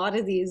know, a lot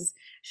of these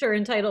sure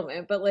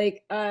entitlement, but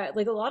like a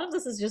lot of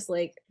this is just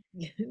like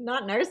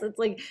not narcissist, it's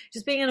like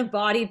just being an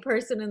embodied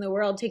person in the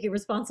world, taking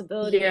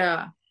responsibility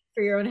Yeah.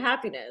 for your own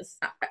happiness.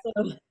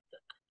 So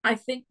I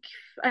think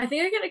I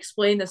can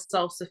explain the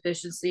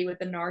self-sufficiency with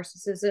the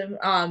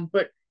narcissism.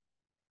 But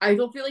I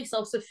don't feel like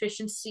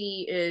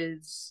self-sufficiency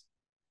is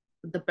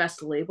the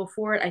best label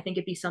for it. I think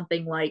it'd be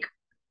something like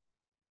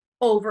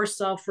over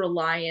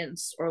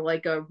self-reliance or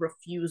like a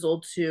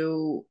refusal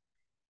to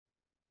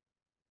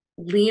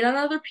lean on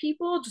other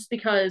people, just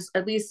because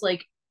at least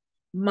like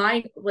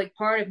my like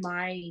part of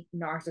my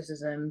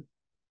narcissism,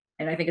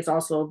 and I think it's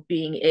also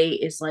being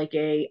 8, is like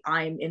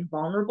I'm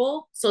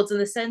invulnerable. So it's in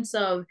the sense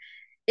of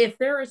if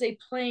there is a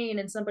plane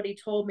and somebody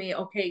told me,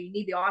 okay, you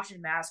need the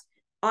oxygen mask,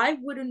 I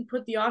wouldn't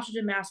put the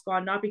oxygen mask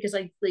on, not because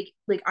I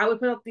like I would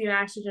put up the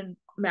oxygen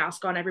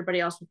mask on everybody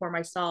else before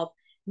myself,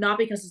 not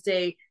because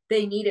it's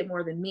they need it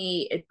more than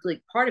me. It's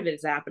like part of it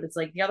is that, but it's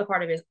like the other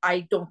part of it is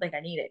I don't think I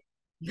need it.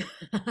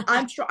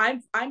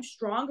 I'm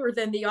stronger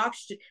than the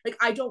oxygen. Like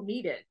I don't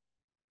need it.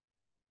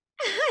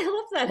 I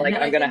love that. Like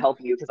I'm gonna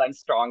help you because I'm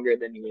stronger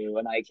than you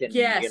and I can,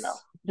 Yes, you know.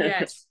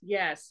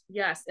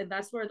 yes, and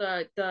that's where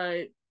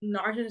the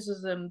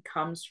narcissism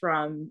comes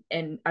from,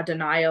 and a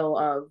denial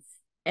of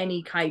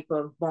any type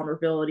of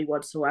vulnerability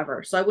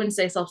whatsoever. So I wouldn't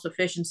say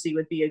self-sufficiency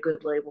would be a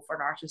good label for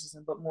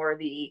narcissism, but more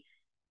the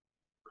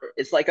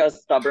It's like a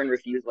stubborn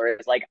refusal.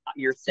 It's like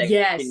you're sick,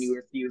 Yes. and you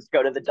refuse to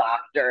go to the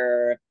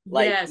doctor.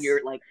 Like Yes.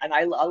 you're like, and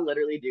I'll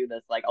literally do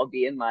this. Like I'll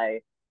be in my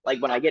like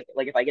when I get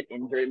like if I get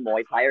injured in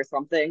Muay Thai or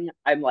something,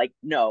 I'm like,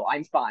 no,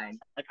 I'm fine.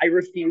 Like I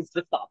refuse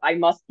to stop. I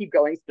must keep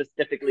going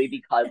specifically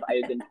because I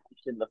have been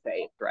punched in the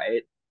face,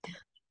 right?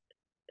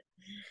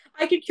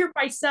 I can cure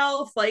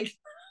myself. Like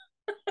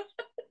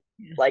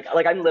Like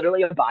I'm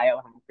literally a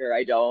biohacker.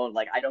 I don't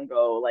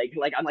go like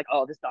I'm like,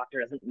 oh, this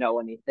doctor doesn't know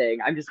anything.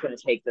 I'm just gonna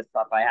take the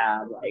stuff I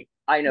have. Like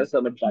I know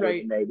so much better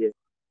Right. than they do.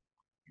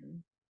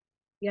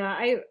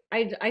 Yeah,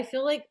 I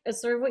feel like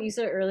as sort of what you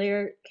said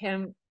earlier,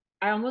 Kim,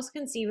 I almost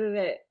conceive of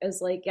it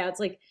as like, yeah, it's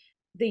like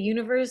the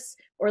universe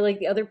or like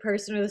the other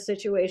person or the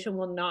situation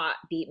will not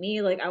beat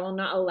me. Like I will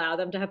not allow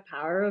them to have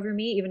power over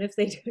me, even if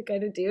they do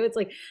kind of do. It's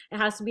like it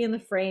has to be in the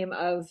frame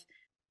of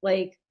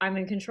like I'm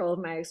in control of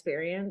my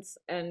experience,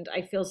 and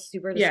I feel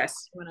super distracted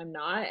Yes. when I'm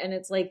not. And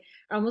it's like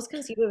I almost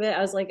conceive of it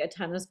as like a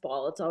tennis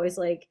ball. It's always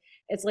like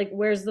it's like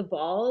where's the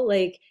ball?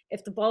 Like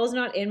if the ball is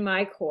not in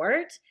my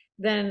court,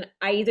 then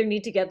I either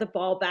need to get the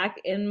ball back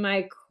in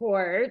my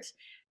court,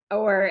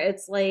 or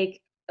it's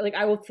like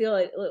I will feel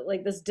it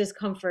like this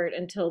discomfort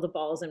until the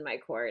ball's in my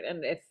court.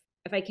 And if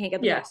I can't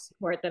get the ball in Yes. the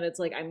court, then it's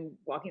like I'm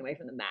walking away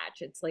from the match.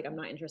 It's like I'm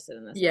not interested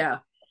in this. Yeah.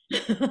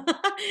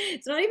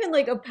 It's not even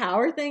like a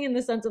power thing in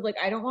the sense of like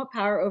I don't want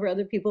power over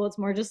other people. It's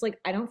more just like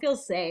I don't feel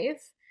safe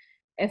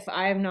if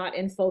I'm not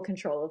in full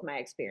control of my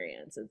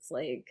experience. It's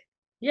like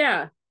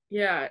Yeah.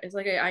 Yeah. It's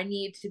like I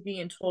need to be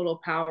in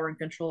total power and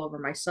control over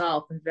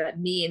myself. And that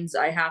means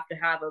I have to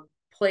have a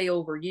play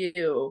over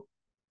you.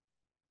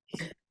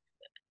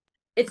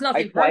 It's I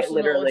nothing quite personal.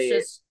 literally,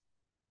 It's just,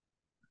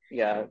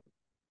 yeah.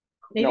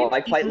 maybe No,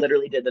 I quite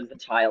literally did as a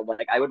child.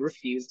 Like I would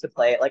refuse to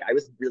play. Like I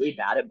was really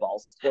bad at ball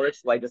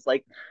sports, so I just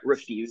like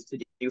refused to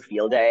do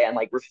field day and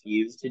like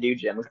refused to do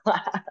gym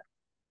class.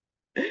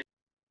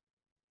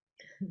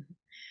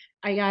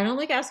 I don't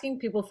like asking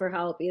people for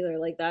help either.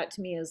 Like that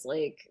to me is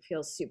like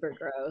feels super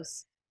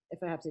gross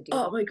if I have to do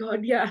oh that. my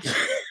God, yeah.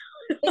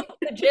 Like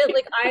legit,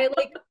 like I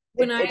like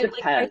when I It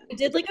like I depends.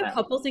 did It like a depends.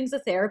 couple things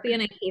of therapy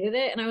and I hated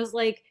it, and I was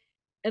like,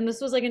 and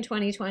this was like in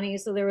 2020,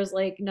 so there was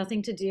like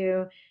nothing to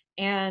do,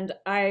 and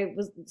I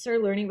was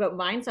started learning about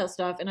mindset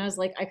stuff, and I was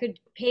like I could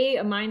pay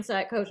a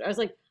mindset coach. I was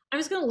like I'm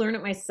just gonna learn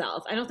it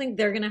myself. I don't think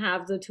they're gonna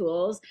have the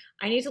tools.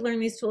 I need to learn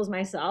these tools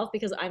myself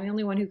because I'm the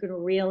only one who can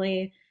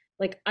really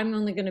like I'm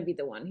only gonna be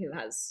the one who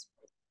has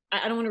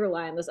I don't want to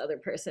rely on this other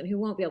person who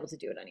won't be able to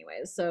do it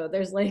anyways. So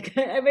there's like,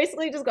 I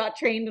basically just got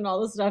trained in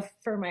all this stuff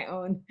for my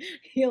own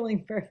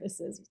healing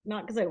purposes,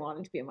 not because I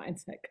wanted to be a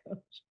mindset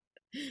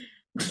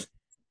coach.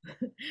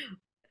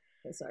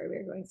 Sorry,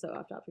 we're going so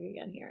off topic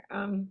again here.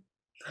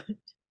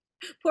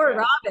 Poor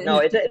Yeah.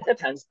 No, Robin. it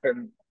depends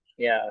from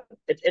yeah.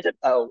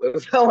 Oh, it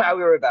was so how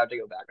we were about to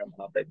go back on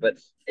topic, but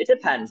it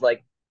depends.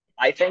 Like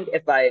I think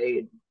if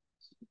I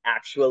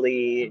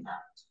actually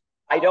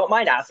I don't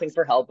mind asking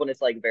for help when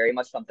it's like very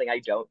much something I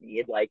don't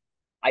need. Like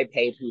I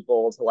pay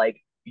people to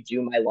like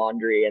do my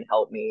laundry and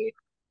help me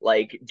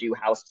like do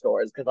house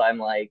chores because I'm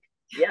like,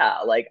 yeah,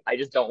 like I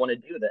just don't want to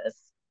do this.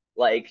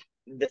 Like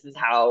this is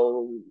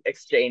how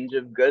exchange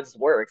of goods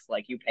works.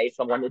 Like you pay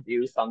someone to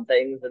do some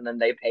things and then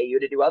they pay you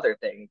to do other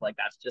things. Like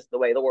that's just the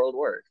way the world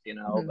works, you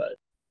know? Mhm. But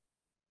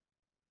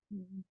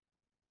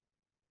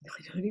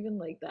I don't even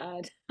like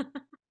that.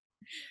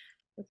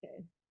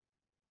 Okay.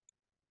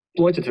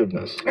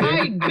 Exploitativeness.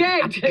 I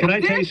beg to Can I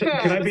tell you differ.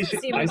 something? Can I be?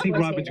 Seem I think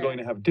Robin's exploitative. going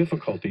to have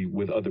difficulty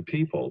with other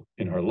people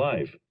in her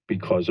life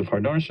because of her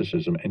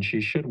narcissism, and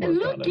she should work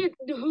on Look it.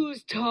 at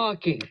who's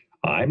talking.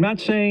 I'm not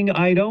saying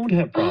I don't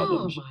have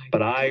problems, Oh, my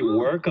but I God.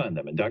 work on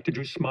them. And Dr.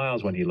 Drew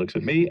smiles when he looks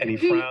at me, and he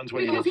See, frowns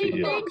when he because looks he at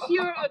you. thinks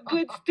you're a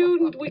good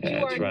student, which you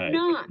That's are right.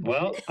 not.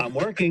 Well, I'm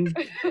working.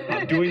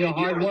 I'm doing the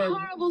hard You're a work.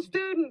 horrible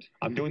student.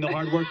 I'm doing the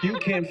hard work you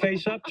can't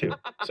face up to.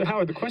 So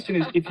Howard, the question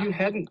is, if you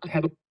hadn't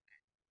had a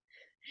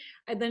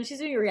And then she's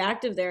being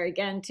reactive there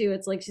again too.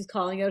 It's like she's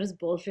calling out his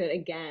bullshit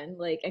again,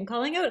 like and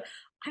calling out.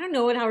 I don't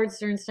know what Howard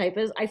Stern's type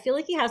is. I feel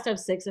like he has to have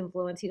 6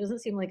 influence. He doesn't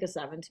seem like a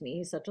 7 to me.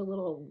 He's such a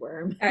little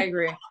worm. I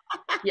agree.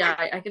 Yeah,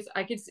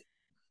 I could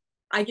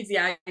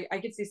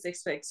see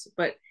 6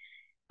 but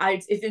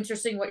it's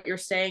interesting what you're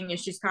saying is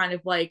she's kind of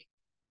like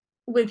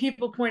when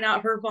people point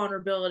out her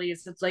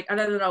vulnerabilities, it's like I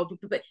don't know,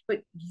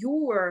 but you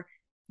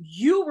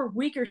were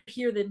weaker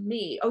here than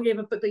me. Oh yeah,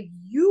 but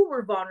you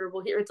were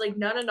vulnerable here. It's like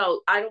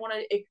no. I don't want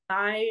to.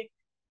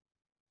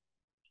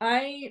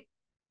 I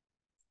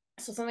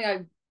so something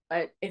I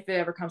if it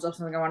ever comes up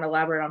something I want to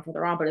elaborate on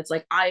further on, but it's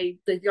like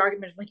the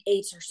argument of like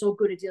 8's are so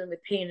good at dealing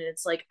with pain, and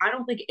it's like I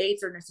don't think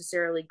 8's are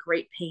necessarily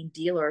great pain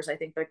dealers. I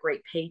think they're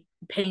great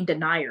pain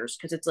deniers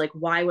because it's like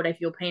why would I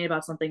feel pain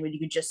about something when you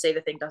can just say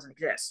the thing doesn't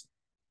exist?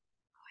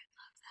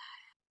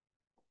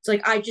 It's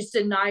like I just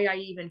deny I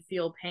even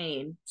feel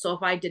pain. So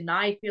if I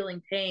deny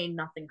feeling pain,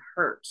 nothing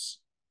hurts.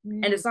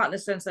 And it's not in the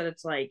sense that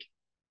it's like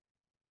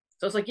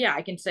so it's like, yeah,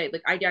 I can say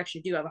like I actually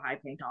do have a high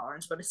pain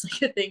tolerance, but it's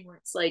like a thing where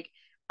it's like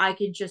I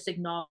can just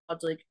acknowledge,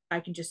 like I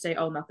can just say,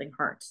 oh, nothing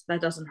hurts.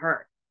 That doesn't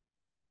hurt.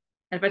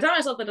 And if I tell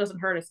myself that doesn't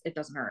hurt, it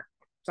doesn't hurt.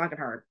 It's not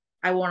gonna hurt.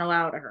 I won't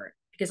allow it to hurt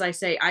because I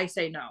say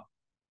no.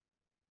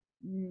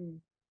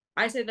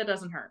 I say that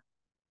doesn't hurt.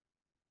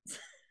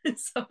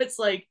 So it's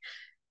like,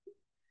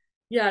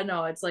 yeah,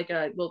 no, it's like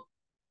yeah,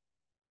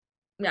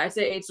 I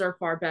say 8's are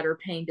far better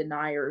pain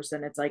deniers,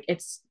 and it's like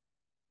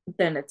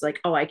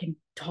oh, I can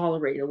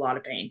tolerate a lot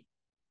of pain.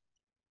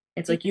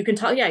 It's like you can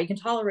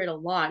tolerate a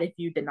lot if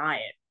you deny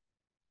it.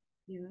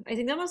 Yeah, I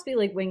think that must be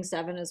like wing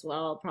 7 as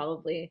well,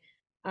 probably.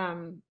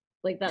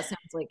 Like that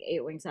sounds like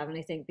 8 wing 7,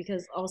 I think,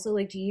 because also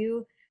like, do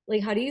you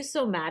like how do you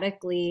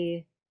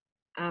somatically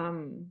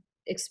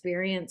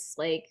experience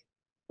like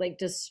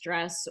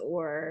distress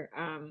or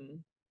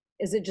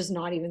is it just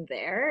not even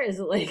there? Is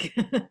it like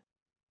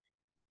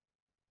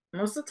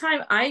Most of the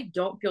time I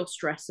don't feel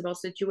stressed about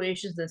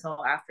situations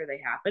until after they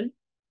happen.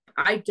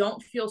 I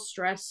don't feel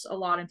stress a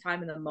lot in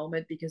time in the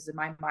moment, because in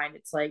my mind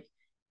it's like,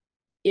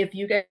 if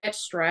you get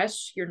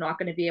stressed, you're not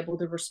going to be able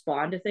to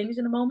respond to things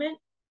in the moment.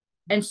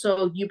 And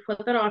so you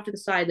put that off to the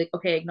side, like,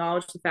 okay,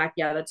 acknowledge the fact,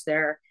 yeah, that's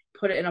there,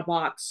 put it in a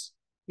box.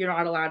 You're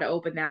not allowed to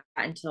open that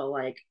until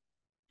like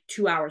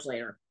 2 hours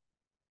later.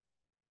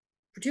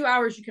 For 2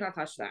 hours, you cannot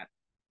touch that.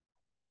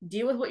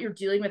 Deal with what you're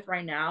dealing with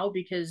right now,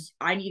 because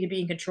I need to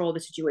be in control of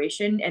the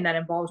situation, and that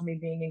involves me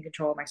being in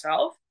control of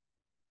myself.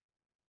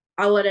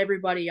 I'll let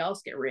everybody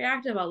else get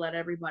reactive. I'll let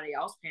everybody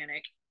else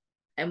panic.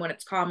 And when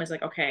it's calm, it's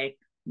like, okay,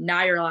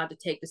 now you're allowed to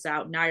take this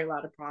out. Now you're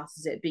allowed to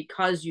process it,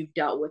 because you've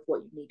dealt with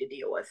what you need to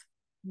deal with.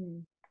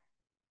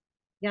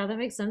 Yeah, that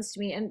makes sense to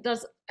me. And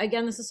does,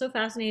 again, this is so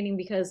fascinating,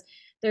 because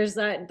there's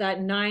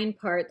that 9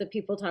 part that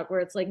people talk,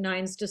 where it's like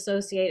 9s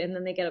dissociate and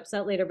then they get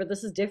upset later. But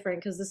this is different,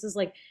 because this is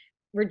like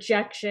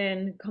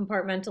rejection,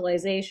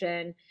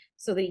 compartmentalization,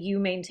 so that you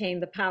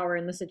maintain the power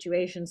in the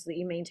situation, so that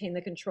you maintain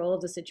the control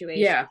of the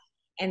situation. Yeah.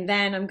 And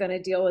then I'm going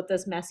to deal with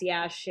this messy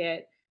ass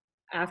shit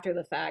after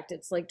the fact.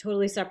 It's like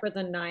totally separate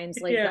than 9s,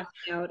 like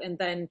out and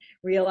then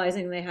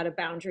realizing they had a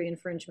boundary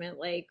infringement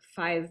like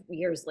 5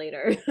 years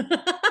later.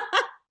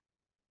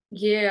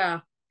 Yeah.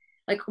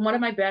 Like, one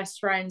of my best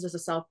friends is a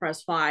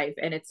self-press 5,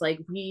 and it's like,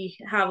 we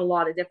have a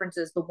lot of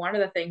differences, but one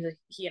of the things that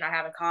he and I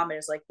have in common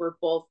is like, we're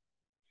both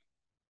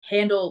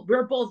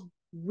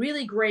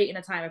really great in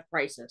a time of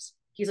crisis.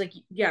 He's like,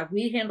 yeah,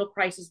 we handle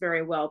crisis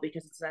very well,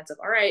 because it's a sense of,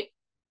 all right,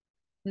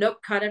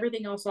 nope, cut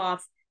everything else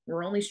off.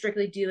 We're only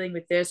strictly dealing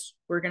with this.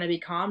 We're going to be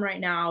calm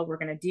right now. We're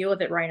going to deal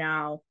with it right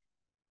now.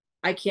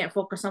 I can't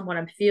focus on what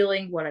I'm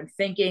feeling, what I'm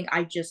thinking.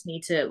 I just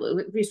need to, at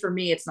least for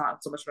me, it's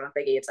not so much what I'm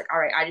thinking. It's like, all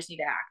right, I just need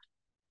to act.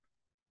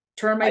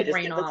 Turn my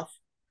brain off.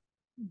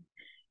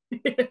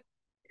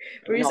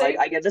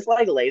 I get this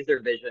like laser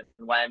vision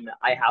when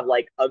I have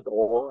like a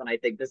goal, and I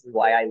think this is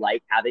why I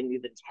like having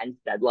these intense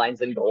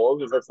deadlines and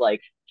goals. Is it's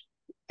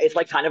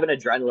like kind of an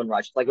adrenaline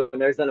rush. It's like when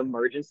there's an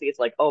emergency, it's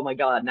like, oh my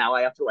god, now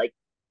I have to like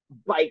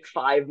bike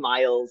 5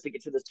 miles to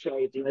get to this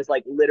place, and there's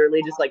like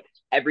literally just like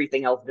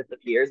everything else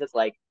disappears. It's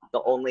like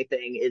the only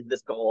thing is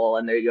this goal,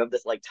 and there you have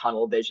this like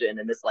tunnel vision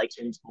and this like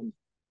intense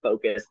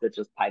focus that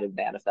just kind of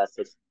manifests.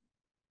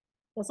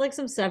 That's like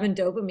some 7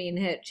 dopamine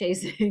hit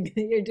chasing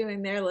that you're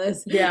doing there,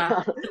 Liz.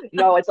 Yeah.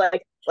 No, it's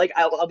like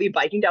I'll be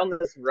biking down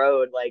this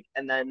road, like,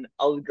 and then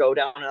I'll go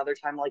down another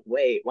time, like,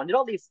 wait, when did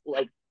all these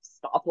like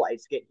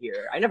stoplights get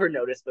here? I never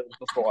noticed those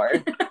before.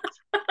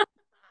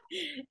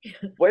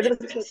 Where did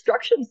this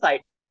construction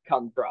site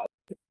come from?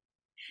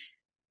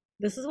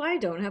 This is why I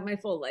don't have my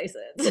full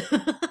license.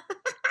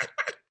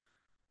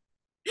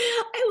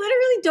 I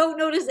literally don't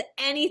notice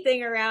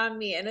anything around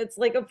me, and it's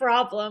like a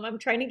problem. I'm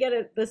trying to get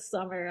it this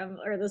summer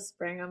or this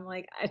spring. I'm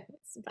like,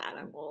 it's bad.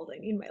 I'm old. I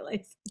need my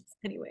license.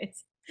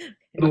 Anyways.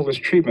 All this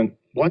treatment,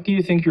 what do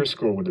you think your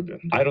score would have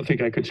been? I don't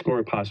think I could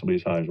score possibly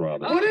as high as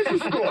Robin. What is your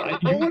score?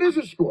 What is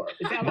your score?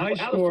 It's My out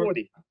score- of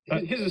 40.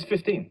 His is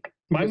 15.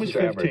 Mine This was is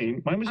 15.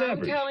 average. Mine was I'm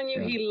average. telling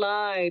you, Yeah. he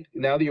lied.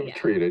 Now that you've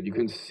treated, you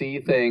can see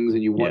things,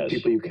 and you want Yes.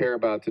 people you care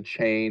about to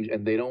change,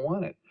 and they don't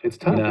want it. It's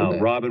tough. No, isn't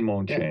it? Robin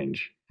won't Yeah.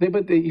 change.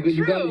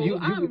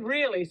 I'm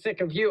really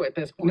sick of you at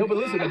this point. No, but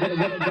listen, I'm gonna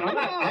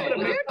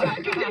You're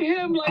talking to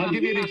him like I'll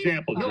give you an he's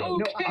example, Joe.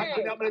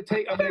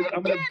 okay. I'm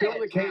gonna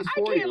build a case I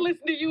for can't you.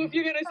 listen to you if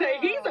you're gonna say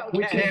he's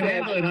We okay. can't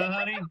handle it, huh,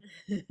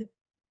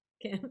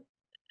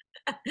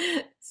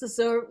 honey?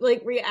 So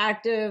like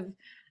reactive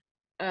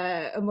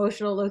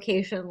emotional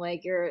location,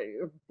 like you're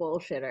a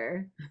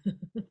bullshitter.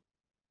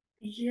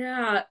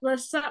 Yeah,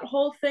 that's that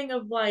whole thing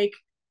of like,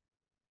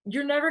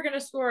 I'm never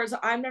gonna score as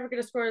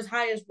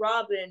high as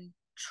Robin.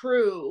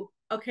 True.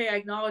 Okay, I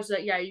acknowledge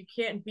that. Yeah, you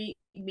can't beat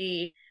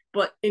me,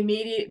 but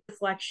immediate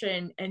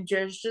reflection and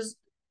just this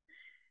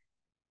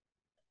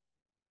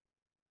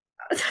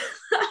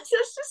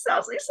just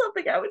sounds like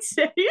something I would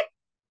say.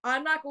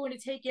 I'm not going to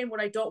take in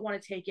what I don't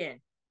want to take in.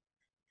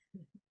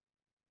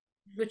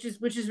 Which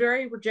is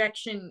very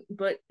rejection,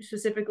 but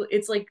specifically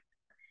it's like,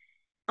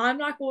 I'm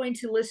not going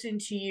to listen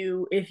to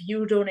you if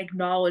you don't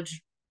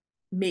acknowledge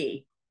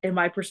me and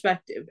my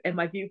perspective and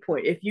my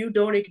viewpoint. If you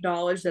don't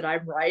acknowledge that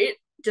I'm right,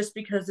 just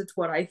because it's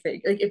what I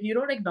think. Like, if you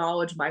don't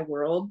acknowledge my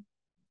world,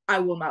 I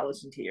will not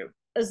listen to you.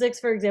 A 6,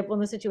 for example, in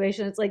the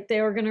situation, it's like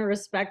they were gonna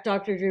respect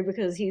Dr. Drew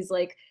because he's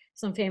like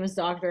some famous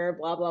doctor,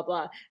 blah blah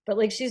blah. But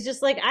like she's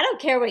just like, I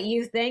don't care what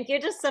you think. You're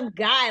just some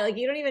guy. Like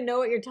you don't even know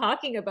what you're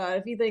talking about.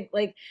 If you think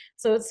like,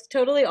 so it's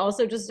totally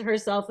also just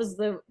herself as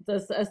the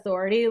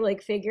authority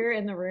like figure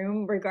in the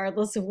room,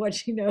 regardless of what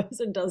she knows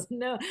and doesn't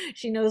know.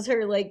 She knows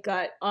her like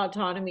gut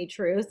autonomy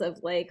truth of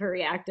like her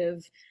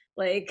reactive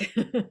like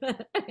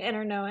and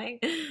her knowing.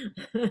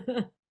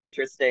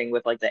 Interesting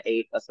with like the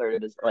 8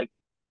 assertive is like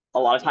a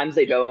lot of times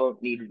they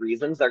don't need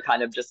reasons. They're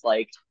kind of just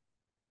like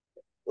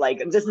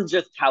this is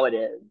just how it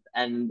is,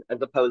 and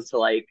as opposed to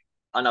like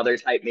another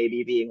type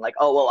maybe being like,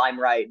 oh well, I'm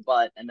right,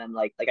 but, and then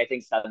like I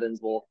think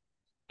 7s will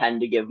tend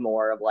to give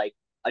more of like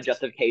a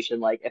justification.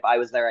 Like if I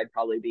was there, I'd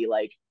probably be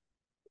like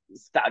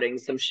spouting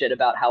some shit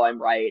about how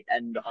I'm right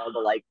and all the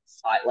like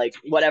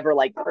whatever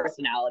like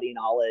personality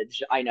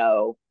knowledge I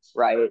know,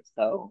 right?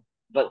 So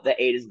but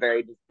the 8 is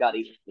very just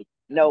gutty.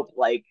 Nope,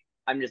 like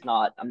I'm just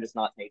not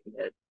taking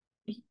it.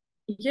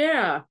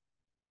 Yeah.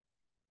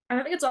 And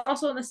I think it's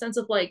also in the sense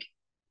of like,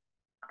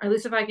 at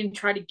least if I can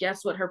try to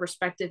guess what her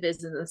perspective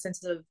is, in the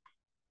sense of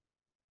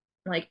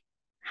like,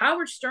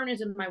 Howard Stern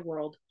is in my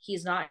world,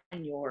 he's not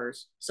in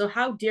yours. So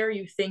how dare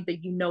you think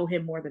that you know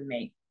him more than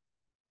me?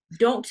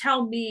 Don't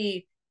tell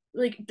me,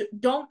 like,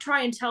 don't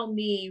try and tell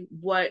me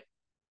what's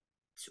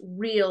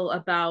real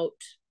about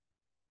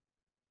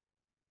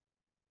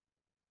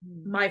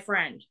my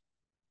friend.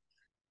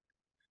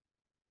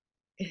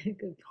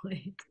 Good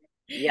point.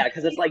 Yeah,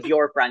 because it's like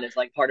your friend. It's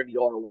like part of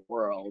your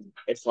world.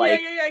 It's like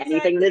exactly.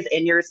 anything that's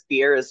in your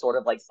sphere is sort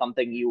of like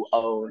something you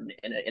own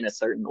in a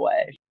certain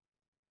way.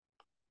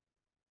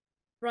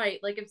 Right.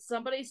 Like if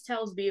somebody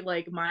tells me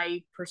like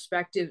my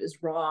perspective is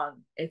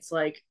wrong, it's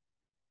like,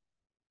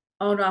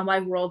 oh no, my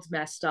world's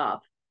messed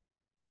up.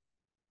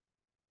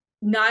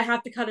 Now I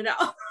have to cut it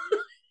out.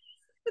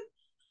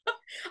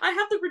 I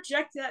have to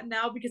reject that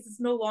now because it's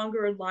no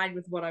longer in line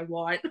with what I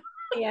want.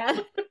 Yeah.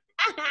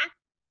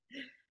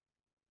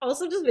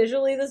 Also, just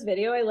visually, this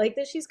video, I like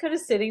that she's kind of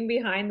sitting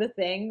behind the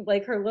thing,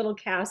 like her little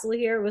castle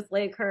here with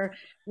like her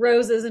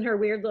roses and her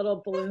weird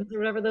little balloons or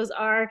whatever those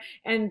are.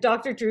 And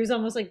Dr. Drew's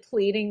almost like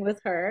pleading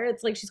with her.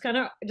 It's like she's kind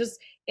of just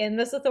in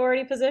this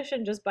authority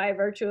position just by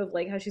virtue of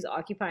like how she's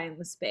occupying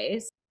the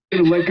space.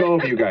 Let go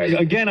of you guys.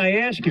 Again, I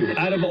ask you,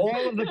 out of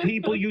all of the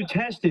people you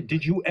tested,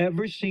 did you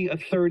ever see a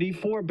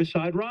 34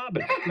 beside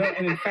Robin? No,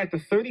 and in fact, the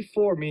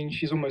 34 means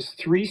she's almost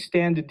 3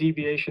 standard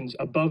deviations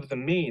above the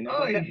mean.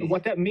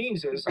 What that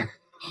means is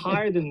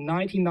higher than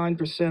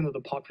 99% of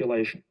the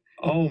population.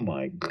 Oh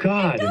my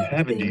God! In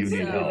heaven, do you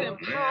need help?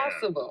 It's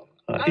impossible.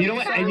 You know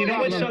what? And you know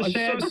what's so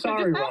sad? I'm so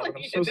sorry, Robin.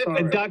 I'm so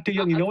sorry. Dr.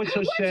 Young, you know what's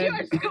so sad?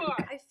 What's your score?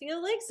 I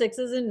feel like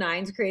 6's and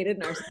 9's created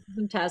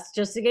narcissism tests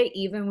just to get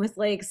even with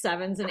like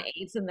 7's and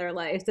 8's in their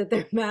life, that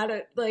they're mad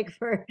at like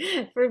for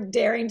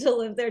daring to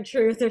live their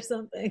truth or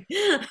something.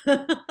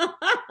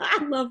 I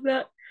love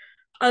that.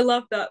 I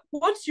love that.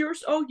 What's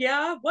yours? Oh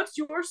yeah, what's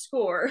your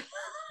score?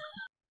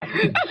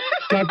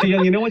 Dr.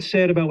 Young, you know what's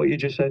sad about what you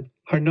just said?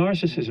 Her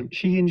narcissism,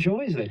 she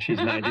enjoys that she's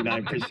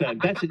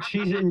 99%. That's it.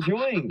 She's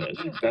enjoying this.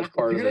 That's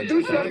part of it.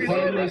 That's part of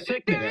the There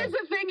sickness. is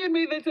a thing in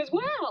me that says,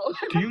 wow.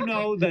 Do you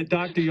know that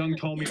Dr. Young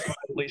told me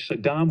privately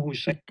Saddam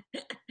Hussein?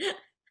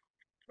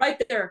 Right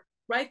there,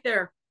 right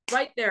there,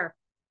 right there.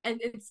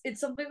 And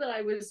it's something that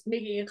I was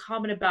making a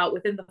comment about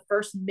within the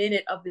first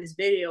minute of this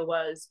video.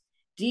 Was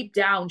deep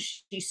down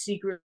she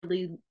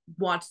secretly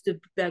wants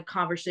the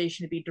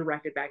conversation to be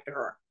directed back to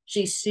her.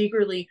 She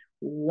secretly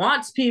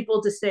wants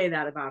people to say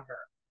that about her.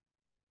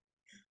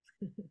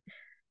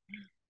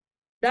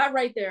 That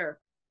right there.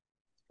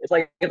 It's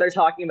like if they're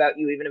talking about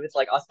you, even if it's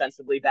like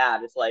ostensibly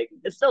bad, it's like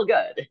it's still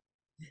good.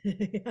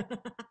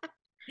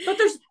 But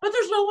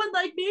there's no one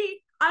like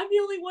me. I'm the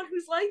only one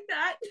who's like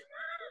that.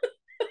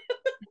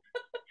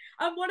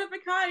 I'm one of a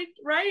kind,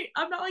 right?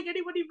 I'm not like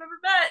anyone you've ever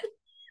met.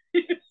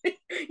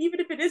 Even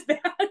if it is bad.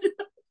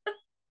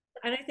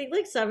 And I think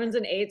like 7's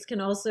and 8's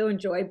can also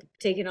enjoy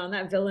taking on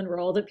that villain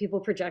role that people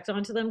project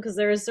onto them, because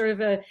there is sort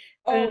of a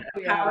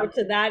power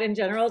to that in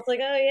general. It's like,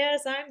 oh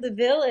yes, I'm the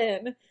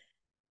villain.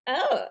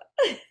 Oh,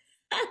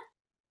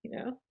 you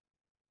know,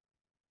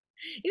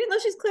 even though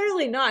she's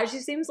clearly not, she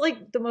seems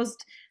like the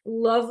most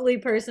lovely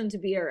person to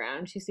be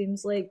around. She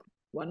seems like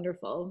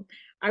wonderful.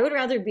 I would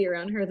rather be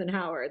around her than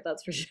Howard,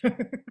 that's for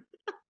sure.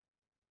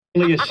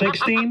 Only a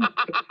 16?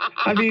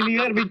 I mean, you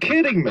got to be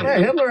kidding me.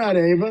 Hey, Hitler out,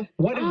 Ava.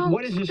 What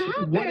does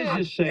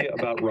this say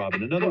about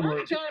Robin? In other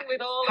words,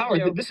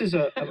 Howard, this is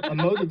a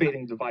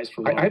motivating device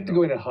for Robin. I have to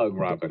go in and hug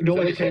Robin.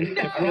 No, Is that okay?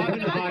 if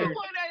Robin hired,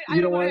 I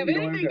don't want to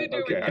have anything to do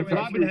with Okay, it. if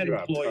Robin had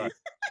employees,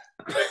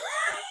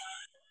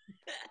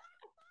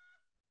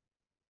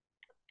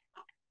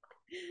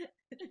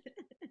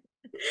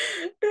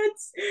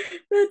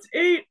 that's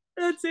 8.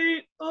 That's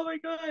 8. Oh my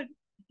God.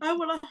 I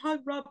want to hug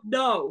Rob.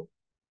 No.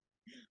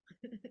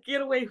 Get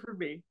away from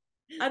me.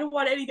 I don't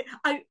want anything.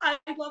 I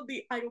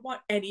don't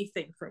want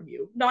anything from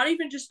you. Not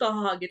even just a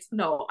hug. It's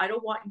no, I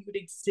don't want you to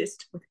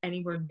exist with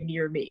anywhere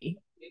near me.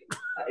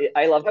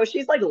 I love how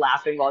she's like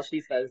laughing while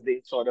she says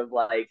these sort of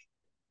like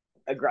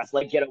aggressive,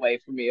 like get away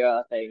from me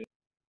thing.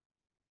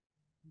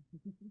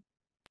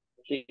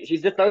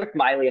 She's just so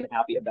smiley and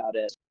happy about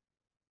it.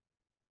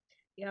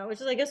 Yeah,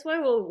 which is I guess why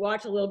we'll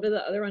watch a little bit of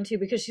the other one too,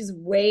 because she's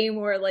way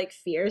more like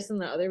fierce in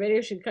the other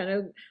video. She kind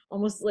of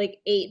almost like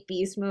 8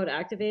 beast mode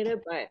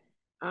activated, but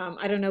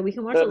I don't know. We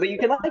can watch. But you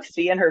can like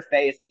see in her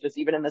face, just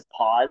even in this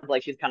pause,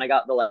 like she's kind of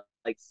got the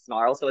like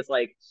snarl. So it's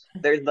like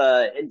there's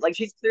like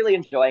she's clearly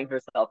enjoying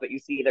herself, but you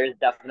see there's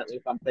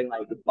definitely something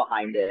like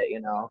behind it,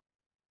 you know.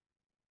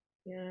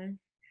 Yeah.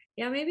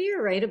 Yeah, maybe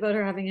you're right about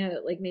her having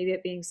a like maybe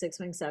it being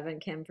 6.7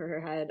 Kim for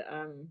her head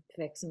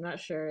fix. I'm not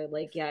sure.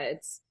 Like, yeah,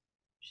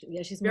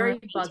 she's very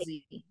more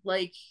fuzzy.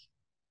 Like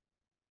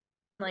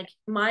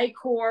my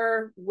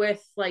core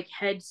with like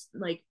heads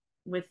like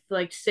with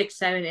like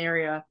 6-7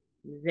 area,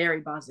 very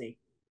buzzy.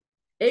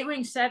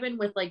 8-7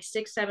 with like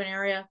 6-7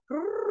 area,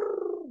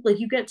 like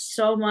you get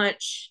so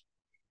much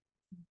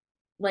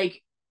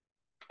like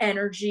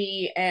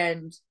energy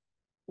and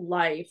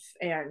life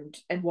and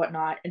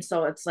whatnot. And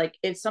so it's like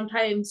it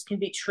sometimes can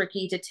be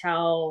tricky to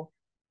tell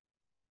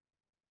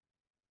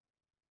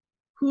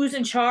who's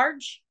in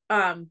charge.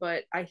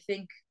 But I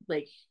think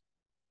like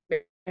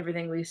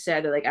everything we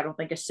said, like I don't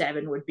think a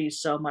 7 would be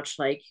so much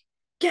like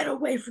get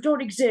away from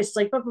don't exist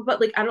like but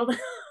like I don't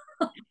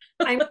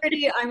I'm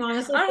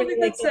honestly I don't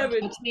pretty think like that's don't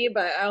 7. touch me,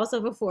 but I also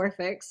have a 4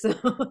 fix, so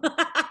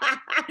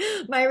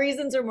my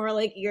reasons are more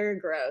like you're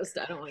gross.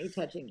 I don't want you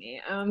touching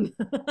me.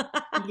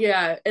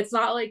 Yeah, it's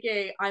not like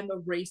a I'm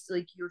erased,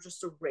 like you're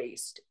just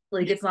erased.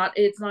 Like it's not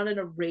an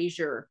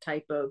erasure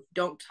type of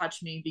don't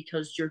touch me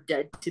because you're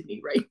dead to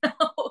me right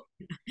now.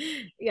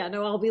 Yeah,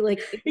 no, I'll be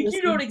like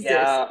You don't exist.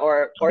 Yeah,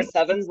 or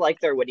 7's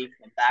like their witty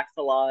comebacks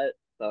a lot.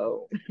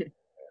 So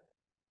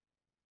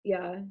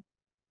yeah.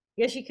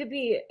 Yeah, she could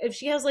be if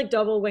she has like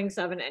double wing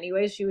 7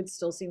 anyway, she would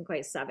still seem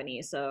quite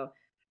 7-y. So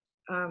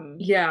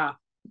Yeah.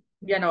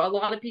 Yeah, no, a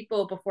lot of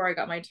people before I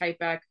got my type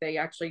back, they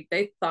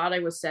thought I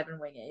was 7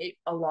 wing 8.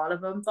 A lot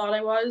of them thought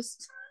I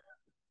was.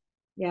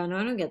 yeah, no,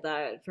 I don't get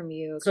that from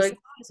you. So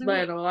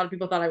but a lot of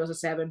people thought I was a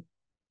 7,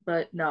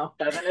 but no.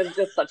 7 is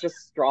just such a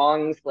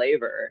strong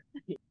flavor.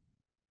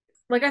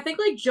 Like I think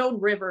like Joan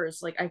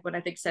Rivers, like when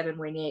I think 7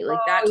 wing 8, like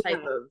that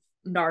type of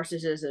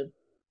narcissism.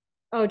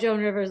 Oh,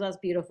 Joan Rivers, that's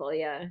beautiful.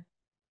 Yeah.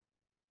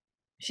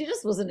 She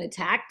just was an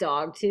attack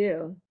dog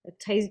too. A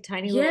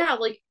tiny Yeah,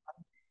 little.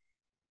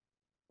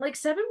 like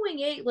 7 wing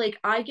 8, like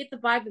I get the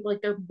vibe that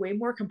like they're way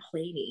more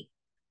complainy.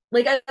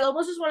 Like I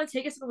almost just want to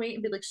take a 7 wing 8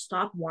 and be like,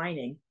 stop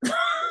whining.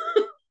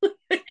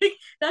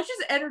 That's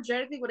just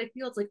energetically what I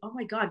feel. It's like, oh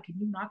my god, can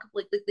you not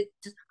like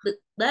just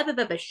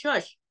blah,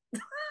 shush.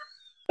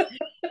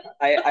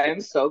 I am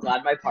so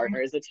glad my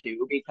partner is a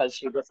 2 because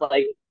she just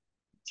like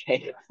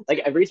like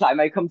every time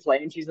I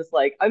complain, she's just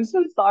like, I'm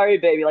so sorry,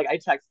 baby. Like I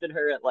texted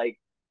her at like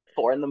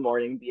 4 in the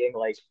morning being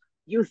like,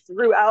 you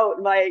threw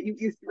out my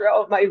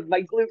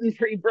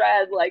gluten-free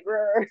bread, like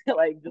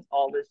like just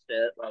all this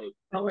shit. Like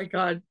oh my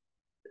god.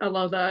 I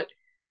love that.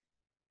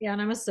 Yeah,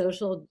 and I'm a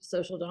social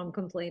dom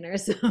complainer,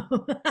 so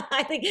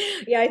I think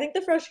I think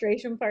the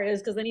frustration part is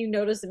because then you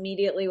notice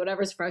immediately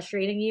whatever's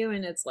frustrating you,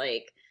 and it's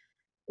like,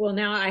 well,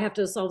 now I have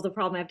to solve the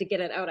problem. I have to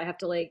get it out. I have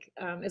to like,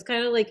 it's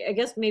kind of like I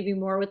guess maybe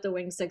more with the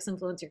wing 6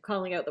 influence, you're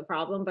calling out the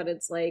problem, but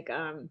it's like,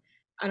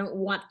 I don't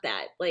want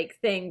that like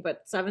thing.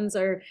 But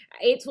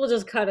 8's will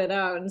just cut it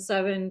out, and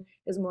 7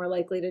 is more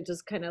likely to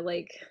just kind of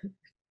like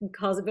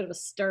cause a bit of a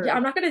stir. Yeah,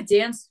 I'm not gonna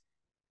dance.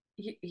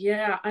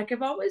 Yeah, like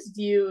I've always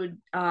viewed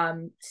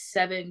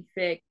 7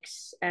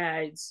 fix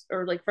as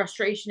or like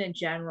frustration in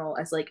general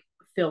as like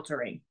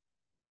filtering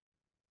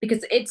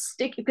because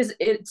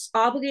it's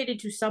obligated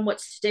to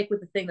somewhat stick with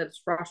the thing that it's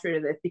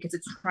frustrated with because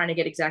it's trying to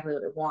get exactly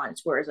what it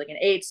wants. Whereas like an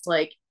 8's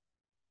like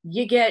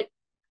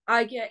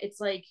it's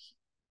like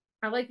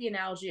I like the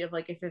analogy of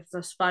like if it's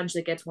a sponge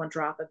that gets one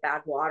drop of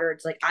bad water,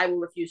 it's like I will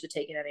refuse to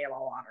take in any of my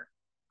water.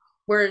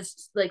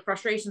 Whereas like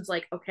frustration's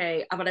like,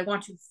 okay, but I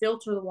want to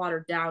filter the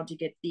water down to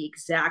get the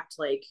exact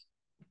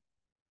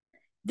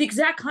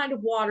kind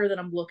of water that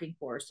I'm looking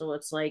for. So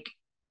it's like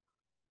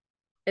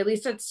at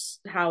least that's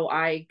how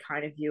I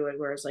kind of view it.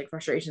 Whereas like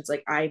frustration's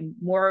like I'm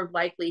more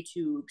likely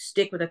to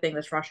stick with the thing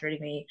that's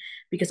frustrating me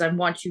because I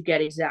want to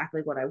get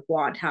exactly what I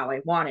want, how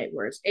I want it.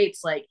 Whereas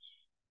 8's like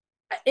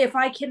if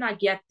I cannot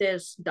get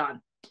this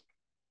done.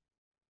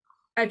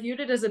 I viewed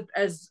it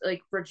as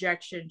like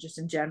rejection just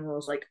in general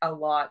is like a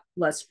lot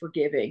less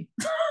forgiving.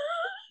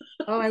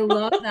 Oh, I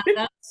love that.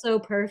 That's so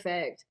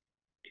perfect.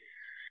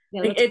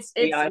 Yeah, like it's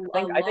I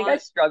think I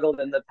struggled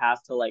in the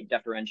past to like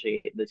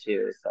differentiate the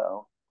two.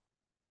 So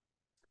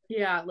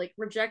yeah, like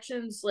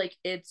rejections, like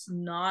it's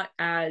not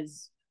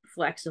as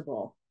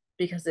flexible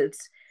because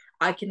it's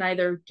I can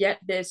either get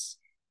this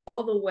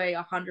all the way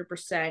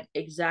 100%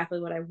 exactly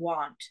what I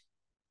want,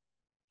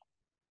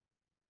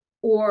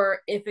 or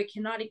if it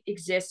cannot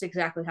exist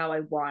exactly how I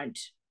want,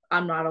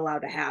 I'm not allowed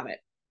to have it.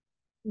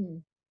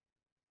 Mm.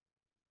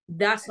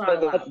 That's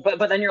not allowed.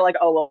 But then you're like,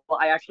 oh well,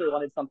 I actually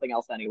wanted something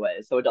else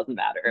anyway, so it doesn't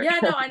matter. Yeah,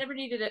 no, I never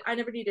needed it.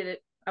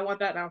 I want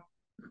that now.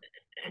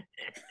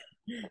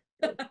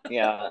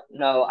 Yeah,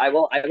 no, I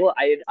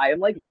am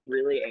like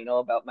really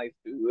anal about my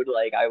food.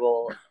 Like I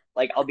will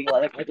like I'll be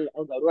like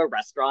I'll go to a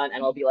restaurant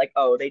and I'll be like,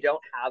 oh, they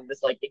don't have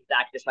this like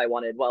exact dish I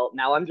wanted. Well,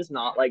 now I'm just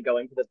not like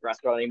going to this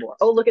restaurant anymore.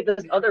 Oh, look at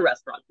this other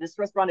restaurant. This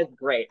restaurant is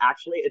great.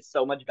 Actually, it's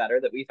so much better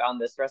that we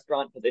found this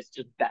restaurant because it's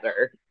just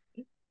better.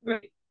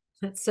 Right.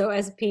 That's so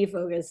SP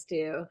focused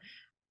too.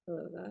 I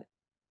love that.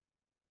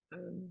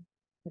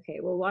 Okay,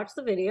 we'll watch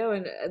the video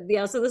and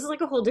yeah, so this is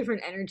like a whole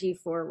different energy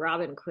for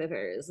Robin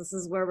Quivers. This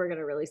is where we're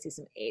gonna really see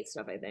some 8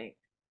 stuff, I think.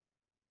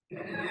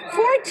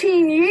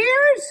 14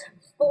 years?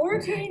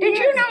 14 years. Did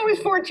you know it was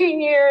 14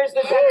 years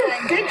that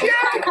thing? Did you?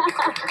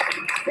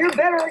 You're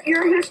better at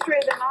your history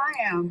than I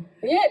am.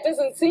 Yeah, it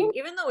doesn't seem.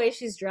 Even the way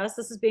she's dressed,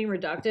 this is being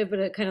reductive, but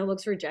it kind of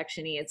looks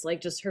rejection-y. It's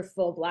like just her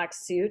full black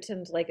suit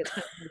and like it's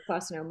kind of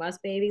fuss no muss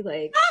baby,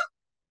 like.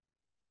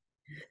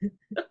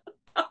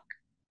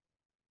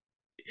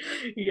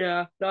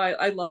 Yeah, no,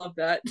 I love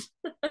that.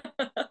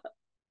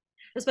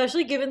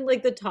 especially given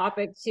like the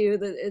topic too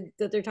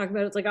that they're talking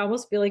about. It's like I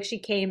almost feel like she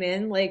came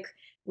in like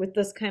with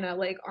this kind of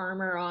like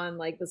armor on,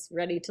 like this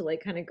ready to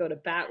like kind of go to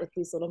bat with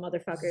these little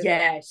motherfuckers.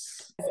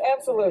 Yes.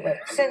 Absolutely.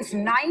 Since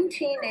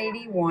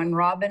 1981,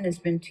 Robin has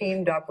been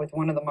teamed up with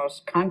one of the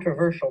most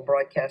controversial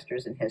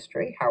broadcasters in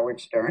history,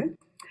 Howard Stern.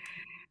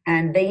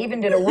 And they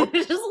even did a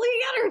just looking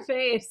at her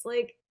face,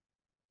 like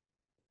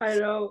I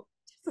know.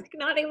 She's like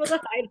not able to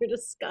hide her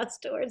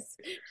disgust towards.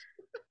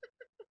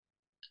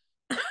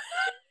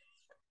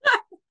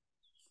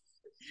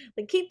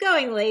 Like, keep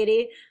going,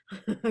 lady.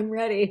 I'm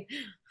ready.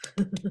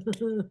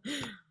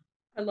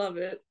 I love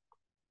it.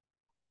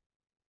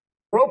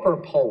 Roper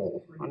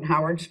poll on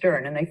Howard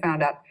Stern, and they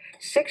found out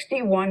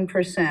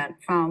 61%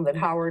 found that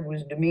Howard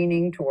was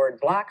demeaning toward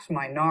blacks,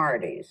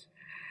 minorities.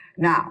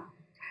 Now,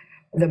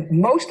 the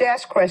most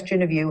asked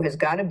question of you has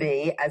got to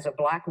be, as a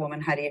black woman,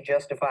 how do you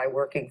justify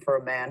working for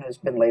a man who's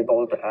been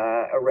labeled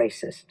a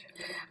racist?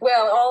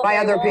 Well, all by day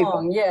other long,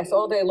 people. Yes,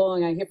 all day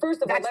long. I hear.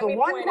 First of all, that's the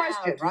one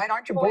question, right?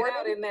 Aren't you bored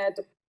out in that?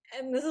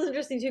 And this is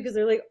interesting too because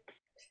they're like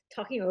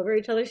talking over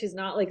each other. She's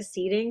not like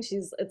seating.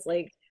 It's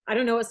like I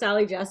don't know what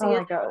Sally Jesse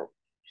is. God.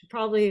 She's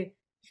probably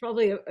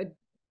a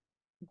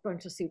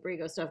bunch of super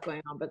ego stuff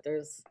going on, but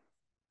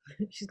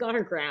she's got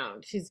her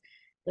ground. She's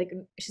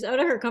out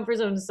of her comfort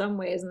zone in some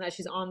ways, and that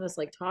she's on this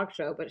like talk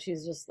show, but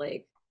she's just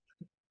like,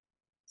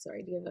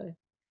 sorry, do you have a?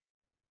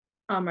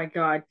 Oh my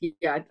God.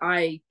 Yeah.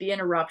 The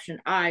interruption,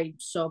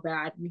 so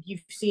bad.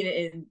 You've seen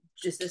it in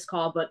just this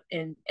call, but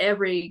in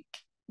every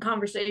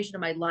conversation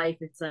of my life,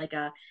 it's like,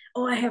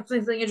 oh, I have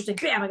something interesting.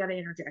 Bam, I got to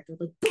interject. Or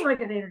like, boom, I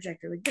got to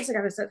interject. Or like, this I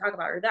got to talk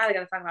about, or that I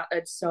got to talk about.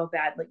 It's so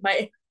bad.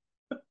 Like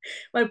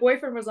my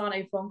boyfriend was on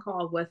a phone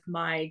call with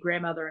my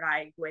grandmother and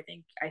I, who I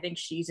think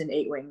she's an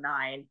 8-wing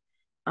 9.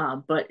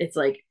 But it's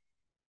like,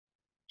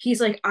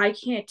 he's like, I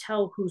can't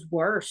tell who's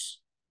worse.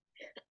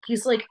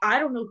 He's like, I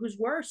don't know who's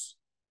worse.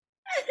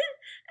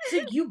 He's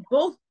like, you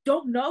both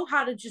don't know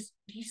how to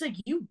he's like,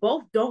 you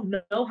both don't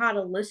know how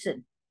to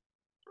listen.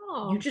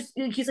 Oh.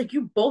 He's like,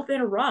 you both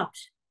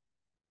interrupt.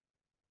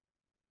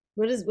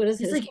 What is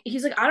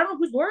he's like, I don't know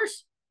who's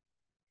worse.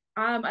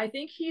 I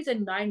think he's a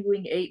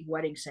 9-wing 8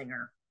 wedding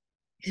singer.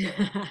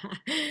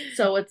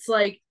 So it's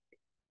like,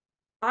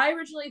 I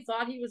originally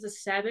thought he was a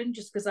 7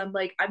 just because I'm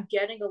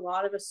getting a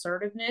lot of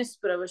assertiveness,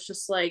 but it was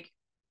just like,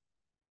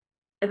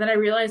 and then I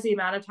realized the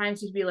amount of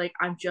times he'd be like,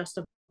 I'm just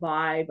a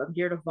vibe. I'm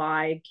here to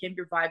vibe. Kim,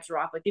 your vibes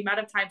rock. Like the amount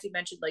of times he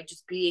mentioned like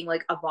just being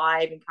like a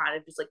vibe and kind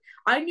of just like,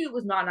 I knew it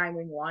was not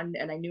 9-wing 1,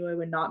 and I knew I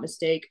would not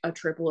mistake a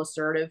triple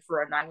assertive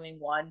for a 9-wing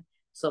 1.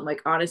 So I'm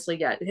like, honestly,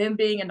 yeah, him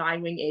being a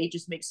 9-wing 8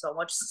 just makes so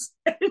much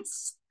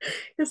sense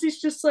because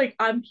he's just like,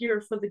 I'm here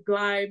for the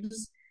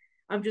vibes.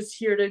 I'm just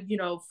here to,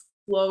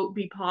 float,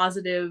 be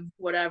positive,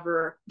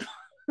 whatever.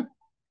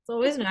 It's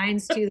always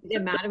 9s too that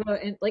get mad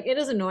about, and like it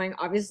is annoying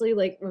obviously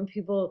like when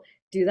people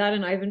do that,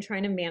 and I've been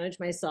trying to manage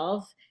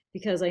myself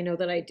because I know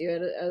that I do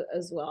it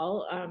as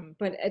well,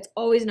 but it's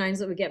always 9s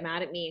that would get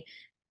mad at me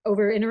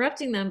over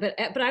interrupting them, but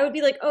I would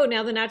be like, oh,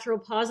 now the natural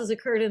pause has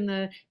occurred in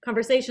the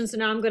conversation, so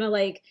now I'm gonna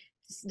like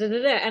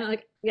and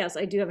like, yes,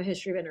 I do have a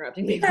history of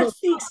interrupting people. That's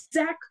the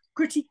exact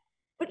critique.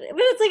 But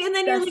it's like, and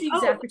then that's you're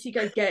like, the exact critique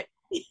I get.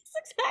 Yes,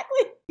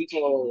 exactly.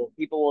 People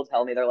will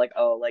tell me, they're like,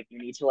 oh, like you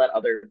need to let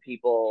other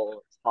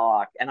people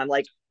talk, and I'm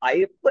like,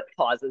 I put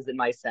pauses in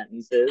my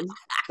sentences.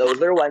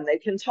 Those are when they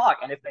can talk,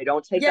 and if they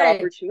don't take that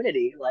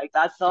opportunity, like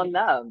that's on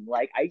them.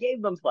 Like I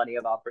gave them plenty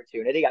of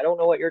opportunity. I don't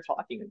know what you're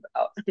talking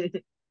about.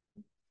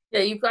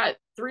 Yeah, you've got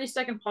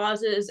 3-second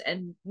pauses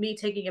and me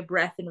taking a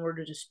breath in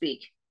order to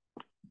speak.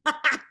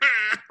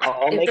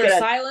 If there's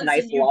silence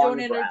nice and you don't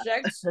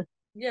interject,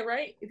 yeah,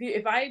 right.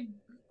 If I'm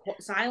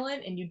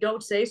silent and you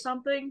don't say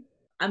something,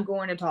 I'm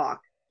going to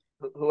talk.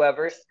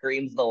 Whoever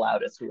screams the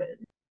loudest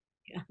wins.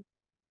 Yeah.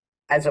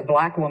 As a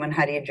black woman,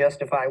 how do you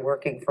justify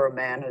working for a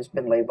man who's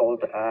been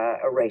labeled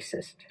a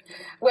racist?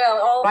 Well,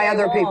 all by day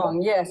other long, people.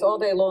 Yes, all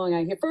day long.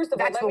 I hear. First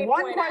of all, that's the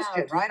one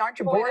question, right? Aren't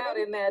you bored? Out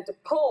in that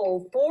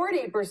poll,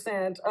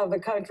 40% of the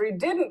country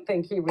didn't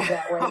think he was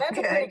that way. That's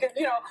a pretty good,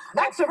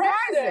 that's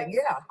surprising.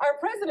 Yeah, our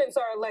presidents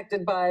are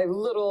elected by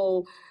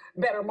little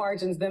better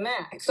margins than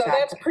that, so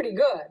that's pretty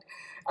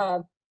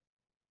good.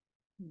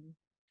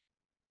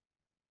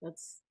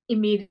 That's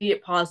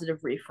immediate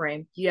positive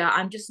reframe. Yeah,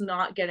 I'm just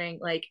not getting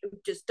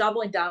just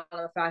doubling down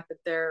on the fact that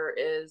there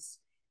is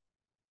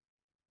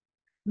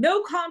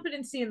no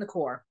competency in the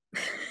core.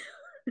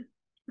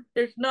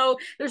 there's no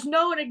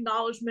an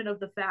acknowledgement of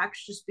the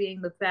facts just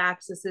being the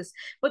facts.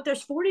 But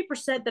there's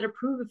 40% that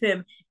approve of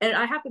him, and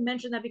I have to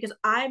mention that because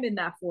I'm in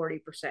that 40%.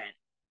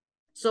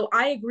 So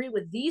I agree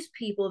with these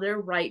people. They're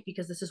right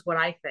because this is what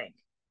I think.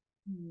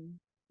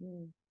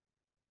 Mm-hmm.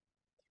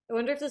 I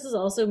wonder if this is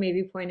also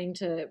maybe pointing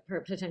to her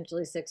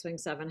potentially 6-wing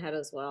 7 head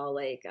as well,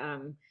 like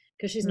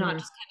because she's not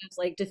just kind of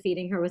like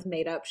defeating her with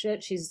made up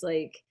shit. She's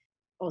like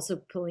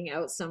also pulling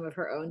out some of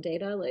her own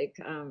data, like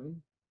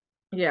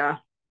yeah.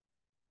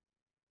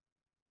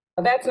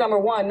 That's number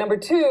one. Number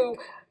two,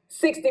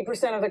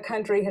 60% of the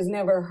country has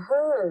never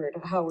heard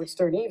Howard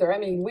Stern either. I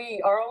mean,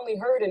 we are only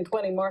heard in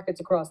 20 markets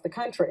across the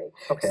country.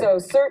 Okay. So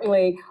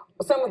certainly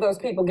some of those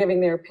people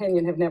giving their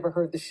opinion have never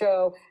heard the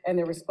show, and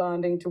they're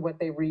responding to what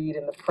they read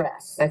in the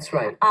press. That's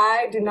right.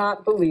 I do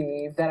not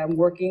believe that I'm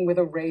working with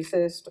a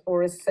racist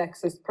or a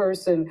sexist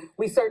person.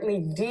 We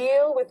certainly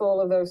deal with all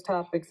of those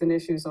topics and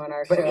issues on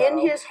our show. But in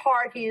his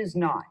heart, he is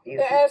not.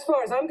 As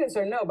far as I'm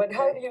concerned, no. But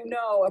how do you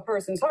know a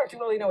person's heart? You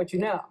only know what you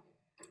know.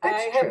 That's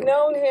I have true.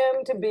 known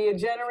him to be a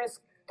generous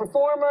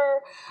performer,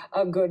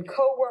 a good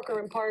co-worker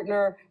and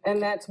partner,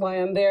 and that's why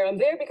I'm there. I'm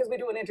there because we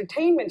do an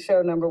entertainment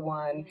show, number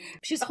one.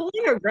 She's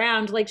holding her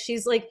ground. Like she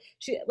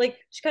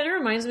kind of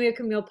reminds me of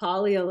Camille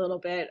Paglia a little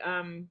bit.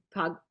 Camille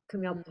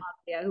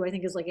Paglia, who I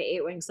think is like an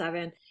 8-wing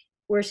 7,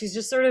 where she's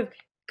just sort of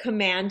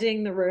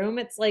commanding the room.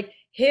 It's like,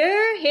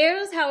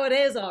 here's how it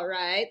is, all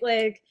right.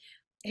 Like,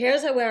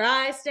 here's where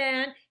I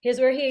stand. Here's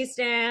where he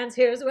stands.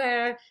 Here's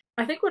where.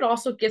 I think what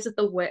also gives it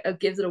away a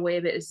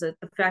bit is that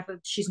the fact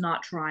that she's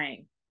not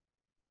trying.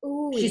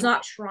 Ooh, She's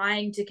not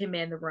trying to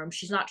command the room.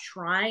 She's not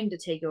trying to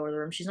take over the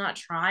room. She's not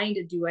trying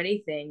to do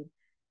anything.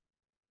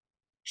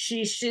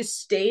 She's just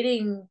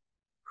stating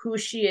who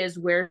she is,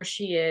 where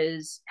she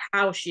is,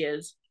 how she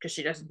is, because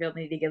she doesn't feel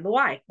the need to give the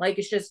why. Like,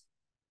 it's just,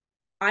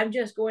 I'm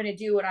just going to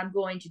do what I'm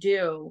going to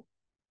do.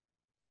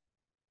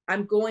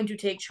 I'm going to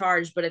take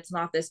charge, but it's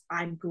not this,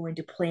 I'm going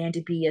to plan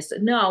to be a...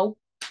 No,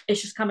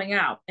 it's just coming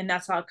out, and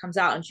that's how it comes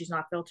out, and she's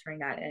not filtering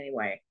that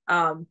anyway.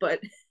 But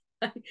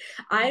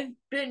I've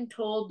been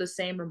told the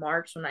same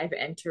remarks when I've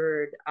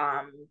entered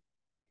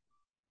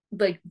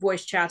like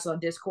voice chats on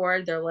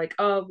Discord. They're like,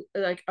 oh,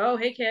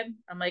 hey Kim.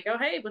 I'm like, oh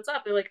hey, what's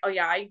up? They're like, oh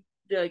yeah,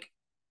 they're like,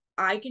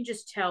 I can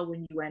just tell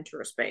when you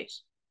enter a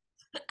space.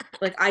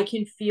 Like, I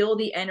can feel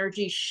the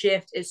energy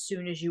shift as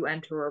soon as you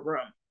enter a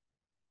room.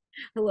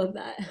 I love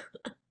that.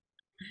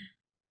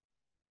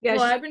 Yeah,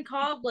 well, I've been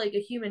called like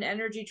a human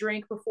energy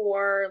drink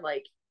before,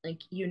 like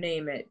you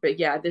name it. But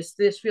yeah, this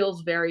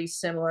feels very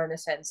similar in the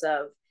sense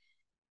of,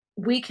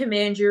 we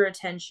command your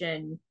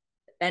attention,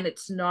 and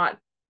it's not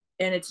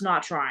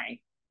trying.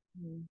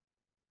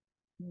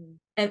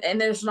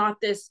 And there's not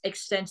this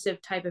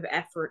extensive type of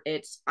effort.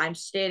 It's, I'm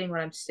stating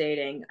what I'm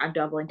stating. I'm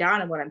doubling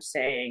down on what I'm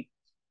saying.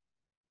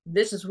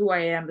 This is who I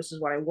am. This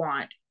is what I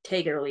want.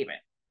 Take it or leave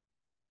it.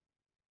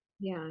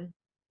 Yeah.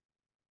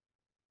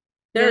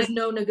 There's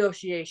no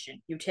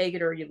negotiation. You take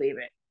it or you leave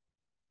it.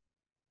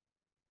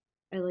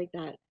 I like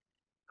that.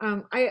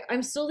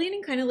 I'm still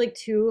leaning kind of like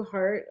too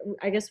heart.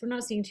 I guess we're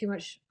not seeing too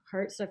much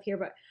heart stuff here,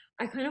 but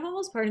I kind of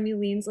almost, part of me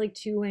leans like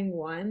 2-wing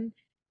 1.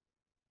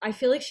 I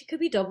feel like she could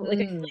be double. Like,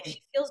 I feel like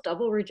she feels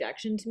double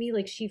rejection to me.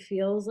 Like, she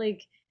feels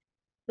like,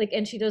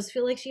 and she does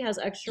feel like she has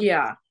extra.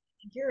 Yeah. I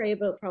think you're right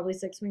about probably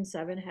 6-wing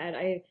 7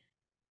 head.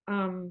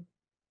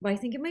 But I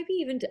think it might be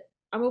even.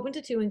 I'm open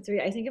to 2-wing 3.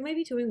 I think it might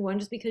be 2-wing 1,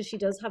 just because she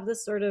does have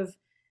this sort of,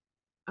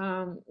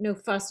 no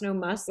fuss, no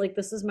muss. Like,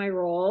 this is my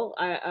role.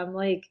 I'm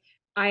like,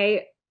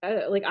 I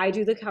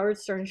do the Howard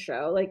Stern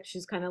show. Like,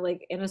 she's kind of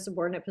like in a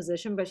subordinate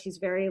position, but she's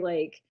very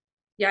like.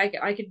 Yeah,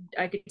 I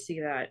could see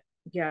that.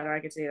 Yeah, I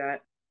could see that.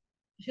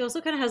 She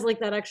also kind of has like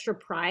that extra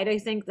pride. I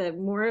think that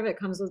more of it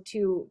comes with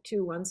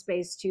 2-1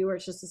 space too, where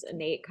it's just this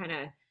innate kind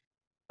of,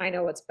 I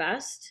know what's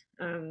best.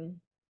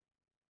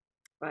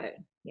 But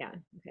yeah,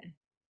 okay.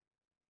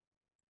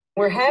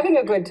 We're having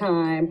a good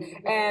time,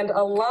 and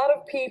a lot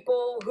of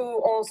people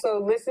who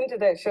also listen to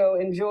that show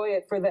enjoy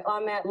it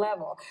on that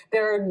level.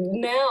 There's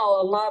now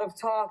a lot of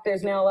talk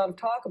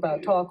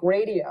about talk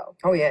radio.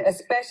 Oh, yes.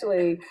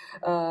 Especially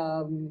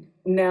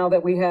now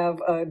that we have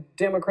a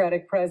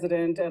Democratic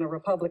president and a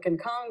Republican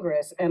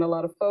Congress, and a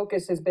lot of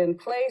focus has been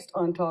placed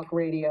on talk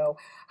radio.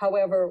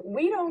 However,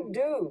 we don't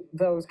do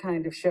those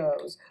kind of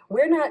shows.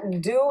 We're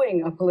not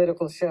doing a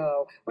political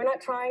show. We're not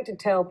trying to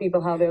tell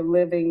people how to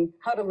live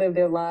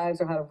their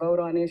lives or how to vote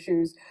on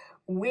issues.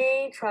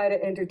 We try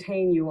to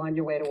entertain you on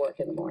your way to work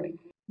in the morning.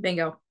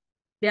 Bingo.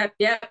 Yep.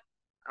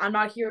 I'm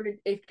not here to,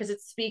 because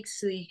it speaks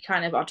to the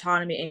kind of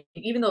autonomy,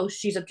 and even though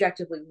she's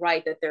objectively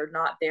right that they're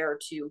not there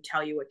to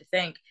tell you what to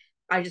think,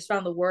 I just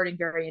found the wording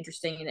very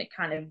interesting, and it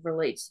kind of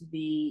relates to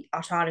the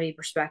autonomy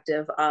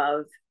perspective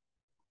of,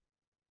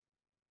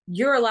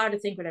 you're allowed to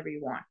think whatever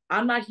you want.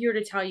 I'm not here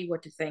to tell you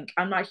what to think.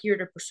 I'm not here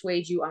to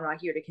persuade you. I'm not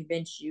here to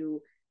convince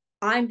you.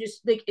 I'm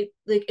just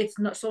it's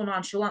not so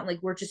nonchalant.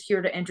 Like, we're just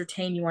here to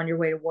entertain you on your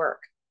way to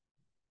work.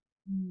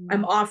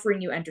 I'm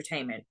offering you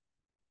entertainment.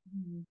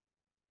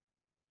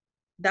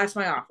 That's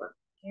my offer.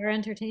 You're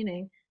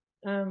entertaining.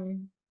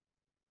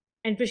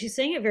 But she's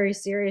saying it very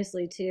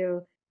seriously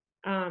too.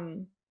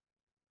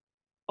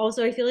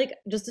 Also, I feel like,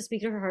 just to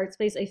speak to her heart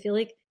space, I feel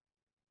like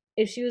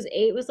if she was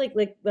 8, was like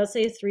let's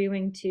say a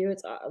 3-wing 2,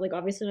 it's like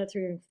obviously not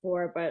 3-wing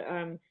 4, but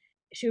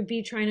she would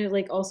be trying to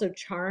like also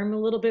charm a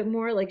little bit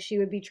more. Like, she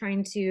would be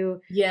trying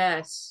to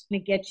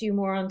like get you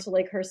more onto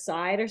like her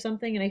side or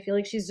something. And I feel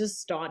like she's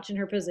just staunch in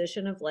her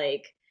position of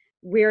like,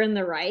 we're in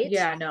the right.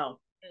 Yeah, no.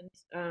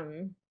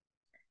 And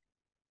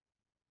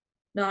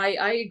No,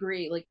 I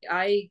agree. Like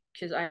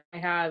because I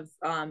have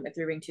a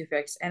 3-wing 2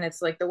 fix, and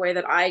it's like the way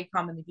that I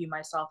commonly view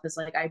myself is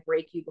like I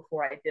break you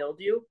before I build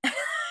you.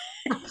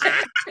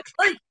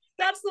 Like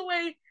that's the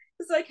way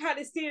it's like kind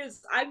of see it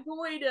is I'm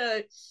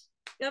gonna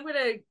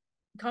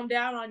come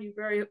down on you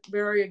very,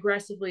 very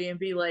aggressively and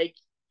be like,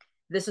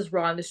 this is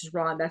wrong,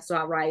 that's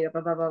not right,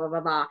 blah blah blah blah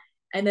blah blah.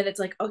 And then it's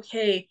like,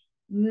 okay,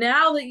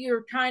 now that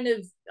you're kind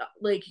of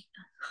like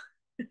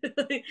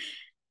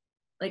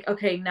like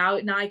okay, now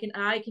I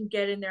can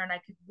get in there and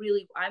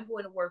I'm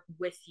going to work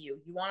with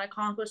you. You want to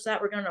accomplish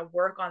that? We're going to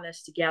work on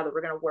this together.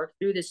 We're going to work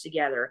through this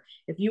together.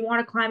 If you want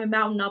to climb a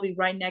mountain, I'll be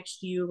right next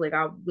to you. Like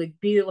I'll like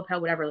be the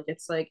lapel, whatever. Like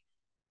it's like,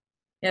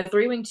 yeah,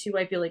 3-wing 2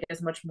 I feel like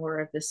is much more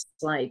of this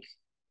like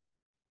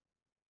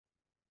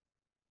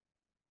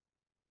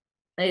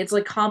it's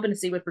like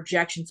competency with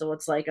projection. So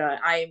it's like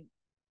I'm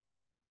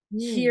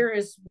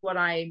here's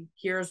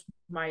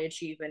my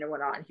achievement and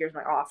whatnot, and here's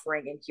my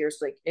offering, and here's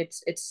like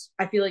it's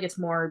I feel like it's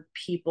more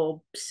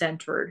people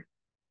centered.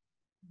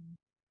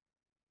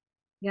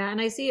 Yeah,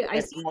 and I see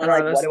It's more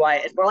like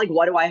it's more like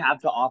what do I have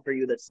to offer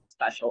you that's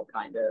special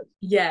kind of.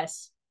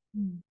 Yes.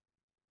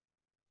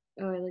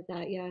 Oh, I like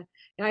that. Yeah.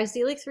 Yeah, I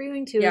see like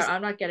 3-wing 2 Yeah,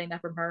 I'm not getting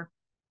that from her.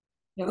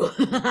 No.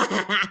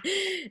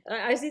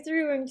 I see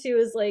 3-wing 2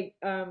 as like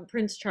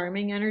Prince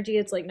Charming energy.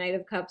 It's like Knight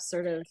of Cups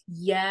sort of.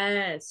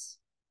 Yes.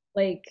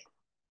 Like,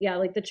 yeah,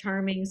 like the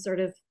charming sort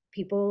of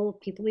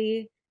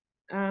peoply,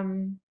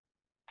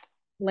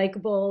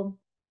 likable,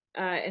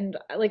 and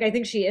like I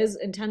think she is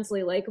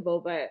intensely likable,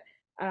 but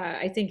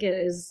I think it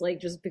is like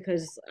just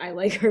because I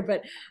like her,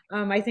 but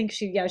I think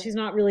she's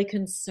not really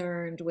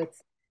concerned with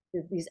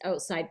these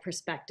outside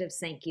perspectives.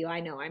 Thank you. I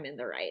know I'm in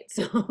the right.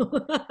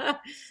 So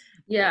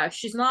yeah,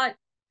 she's not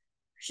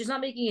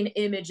making an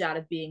image out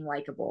of being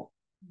likable.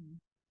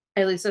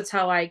 At least that's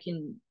how I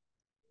can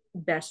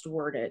best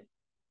word it.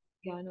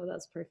 Yeah, I know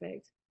that's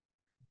perfect.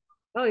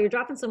 Oh, you're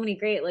dropping so many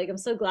great. Like, I'm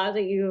so glad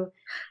that you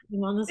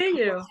on this. Thank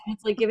you.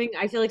 It's like giving,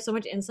 I feel like so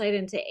much insight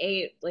into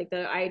 8, like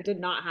that I did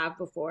not have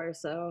before.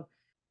 So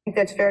I think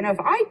that's fair enough.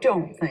 I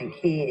don't think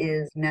he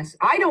is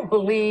I don't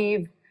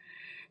believe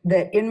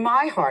that in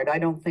my heart, I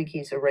don't think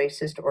he's a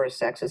racist or a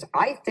sexist.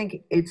 I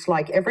think it's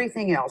like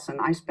everything else. And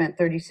I spent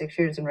 36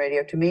 years in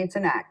radio. To me, it's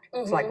an act.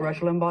 It's like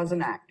Rush Limbaugh's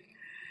an act.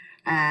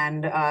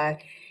 And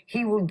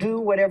he will do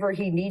whatever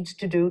he needs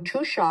to do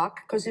to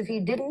shock, because if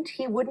he didn't,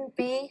 he wouldn't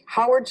be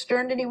Howard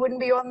Stern and he wouldn't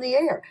be on the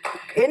air.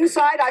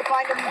 Inside, I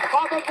find him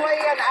probably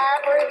an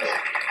average.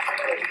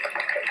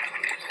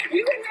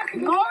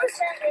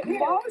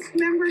 Most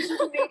members of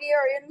the media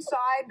are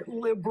inside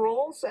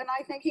liberals, and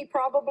I think he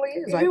probably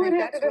is. You would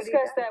have to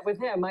discuss that with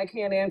him. I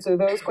can't answer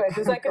those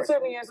questions. I can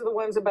certainly answer the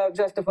ones about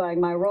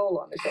justifying my role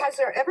on the show. Has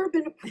there ever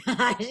been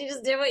a... She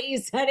just did what you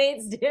said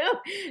 8's do.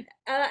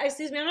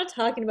 Excuse me, I'm not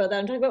talking about that.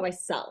 I'm talking about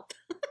myself.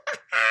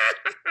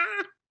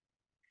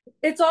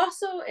 It's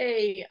also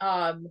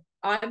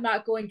I'm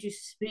not going to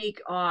speak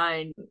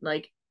on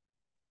like,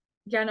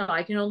 yeah, no,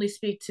 I can only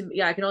speak to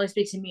me. I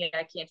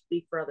can't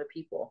speak for other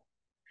people.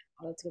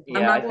 That's good. Yeah,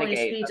 I'm not going to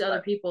speak to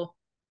other people.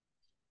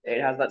 It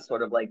has that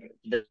sort of like,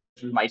 this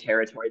is my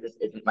territory, this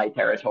isn't my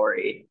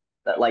territory.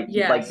 That like,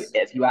 Yes. like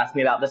if you ask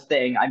me about this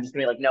thing, I'm just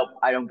gonna be like, nope,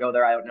 I don't go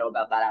there, I don't know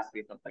about that, ask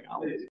me something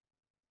else.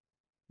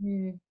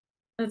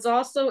 It's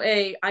also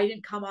I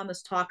didn't come on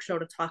this talk show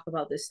to talk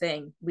about this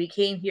thing. We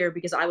came here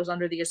because I was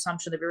under the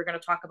assumption that we were going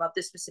to talk about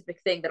this specific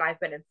thing that I've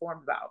been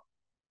informed about.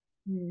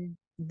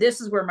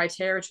 This is where my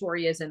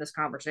territory is in this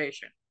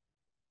conversation.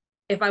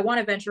 If I want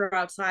to venture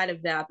outside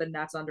of that, then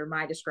that's under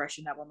my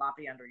discretion. That will not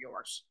be under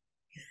yours.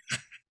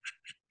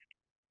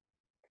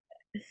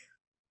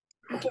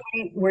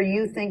 Where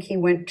you think he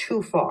went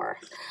too far?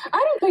 I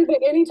don't think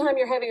that anytime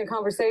you're having a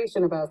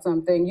conversation about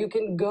something, you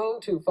can go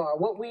too far.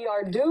 What we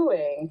are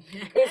doing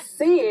is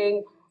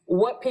seeing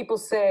what people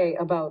say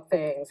about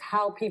things,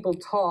 how people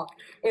talk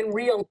in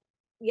real.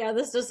 Yeah,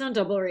 this does sound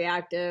double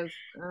reactive.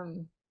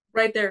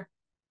 Right there.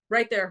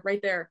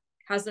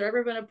 Has there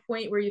ever been a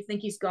point where you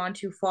think he's gone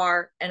too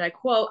far? And I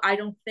quote, I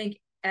don't think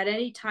at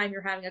any time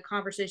you're having a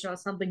conversation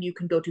about something you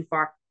can go too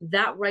far.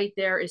 That right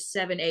there is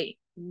 7-8.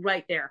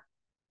 Right there.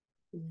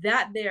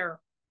 That there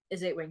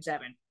is 8-wing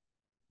 7.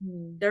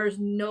 There is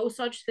no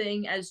such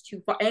thing as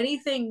too far.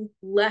 Anything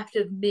left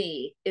of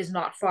me is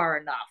not far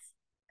enough.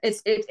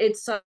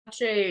 It's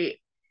such a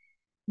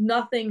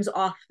nothing's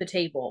off the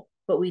table,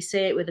 but we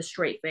say it with a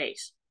straight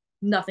face.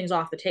 Nothing's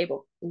off the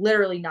table.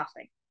 Literally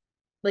nothing.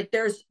 Like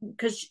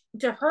because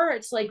to her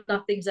it's like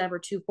nothing's ever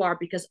too far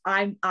because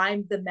I'm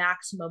the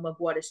maximum of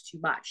what is too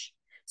much.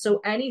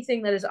 So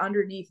anything that is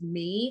underneath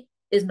me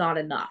is not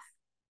enough.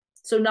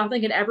 So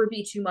nothing can ever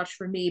be too much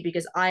for me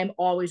because I'm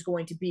always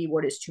going to be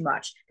what is too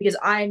much because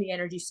I am the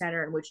energy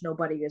center in which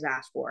nobody is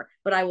asked for,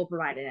 but I will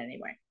provide it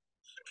anyway.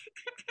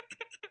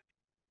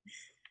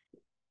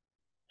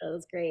 That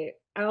was great.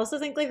 I also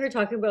think like we're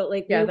talking about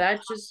like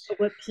that's just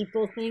what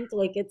people think.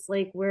 Like it's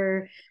like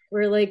we're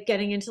like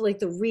getting into like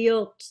the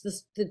real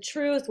the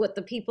truth, what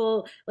the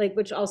people like,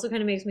 which also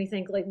kind of makes me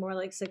think like more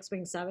like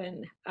 6-wing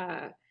 7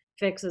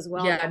 fix as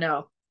well. Yeah,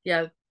 no.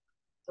 Yeah.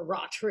 the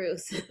raw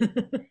truth.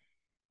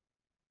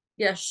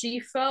 Yeah, she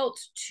felt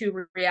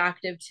too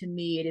reactive to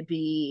me to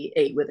be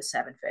 8 with a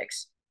 7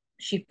 fix.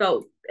 She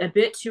felt a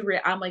bit too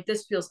I'm like,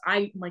 this feels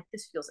 8-6.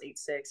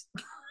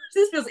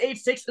 This feels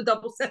 8-6 with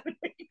double 7.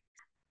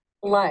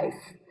 Life.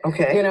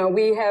 Okay. You know,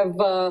 we have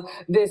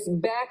this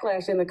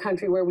backlash in the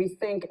country where we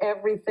think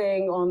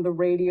everything on the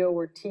radio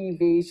or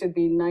TV should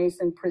be nice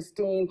and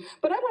pristine.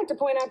 But I'd like to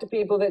point out to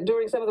people that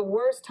during some of the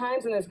worst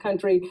times in this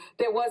country,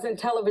 there wasn't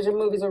television,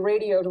 movies, or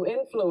radio to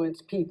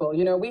influence people.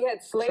 You know, we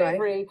had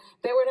slavery. Right.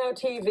 There were no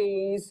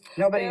TVs.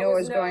 Nobody knew what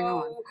was going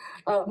on.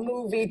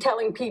 Movie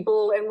telling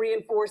people and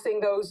reinforcing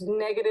those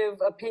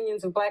negative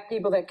opinions of black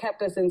people that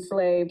kept us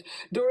enslaved.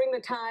 During the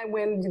time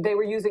when they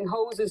were using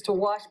hoses to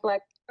wash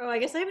black. Oh, I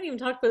guess I haven't even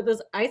talked about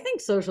this. I think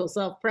social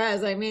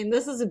self-pres. I mean,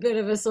 this is a bit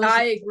of a social.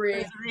 I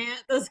agree.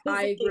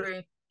 I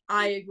agree.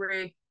 I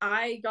agree.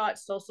 I got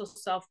social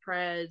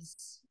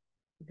self-pres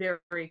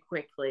very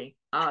quickly.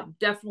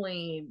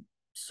 Definitely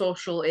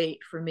social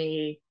 8 for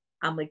me.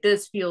 I'm like,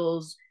 this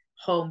feels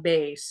home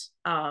base.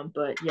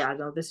 But yeah,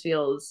 no, this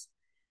feels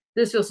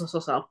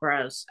social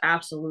self-pres.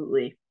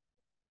 Absolutely.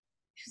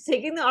 She's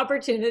taking the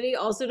opportunity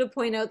also to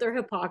point out their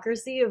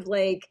hypocrisy of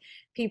like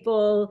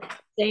people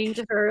saying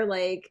to her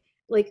like,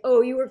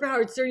 oh, you work for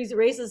Howard Stern, he's a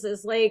racist.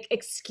 It's like,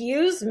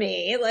 excuse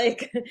me,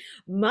 like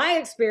my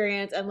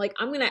experience. I'm like,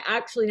 I'm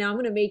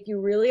gonna make you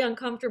really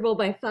uncomfortable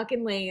by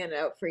fucking laying it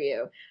out for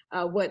you,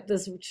 what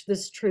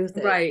this truth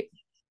is. Right.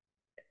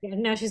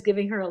 And now she's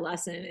giving her a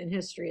lesson in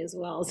history as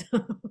well.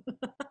 So.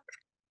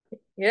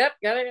 Yep,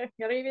 gotta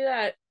give you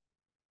that.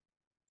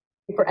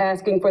 For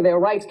asking for their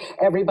rights.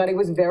 Everybody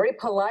was very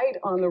polite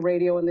on the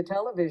radio and the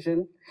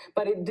television,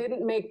 but it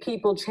didn't make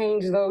people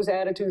change those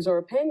attitudes or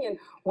opinion.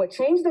 What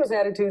changed those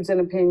attitudes and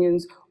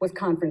opinions was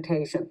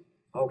confrontation.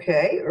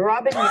 Okay,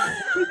 Robin. Fucking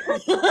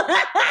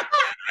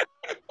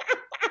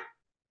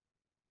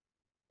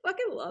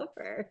love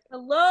her.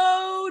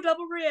 Hello,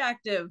 double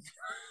reactive.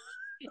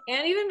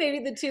 And even maybe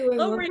the two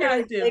Hello,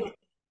 reactive.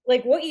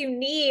 Like what you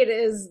need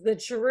is the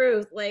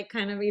truth, like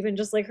kind of even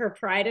just like her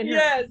pride in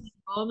her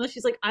almost.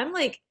 She's like,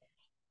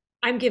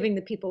 I'm giving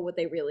the people what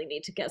they really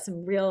need to get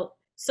some real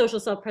social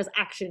self-pres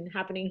action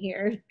happening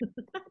here.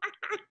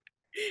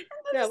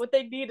 Yeah, what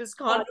they need is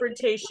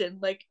confrontation.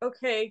 Like,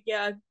 okay,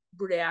 yeah,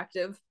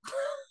 reactive.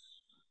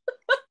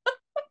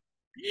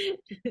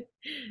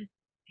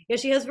 Yeah,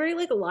 she has very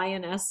like a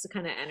lioness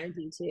kind of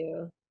energy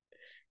too.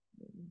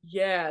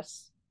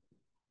 Yes.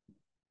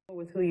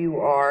 With who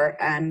you are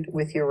and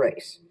with your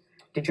race.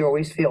 Did you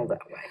always feel that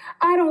way?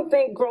 I don't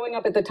think growing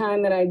up at the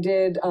time that I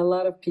did, a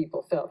lot of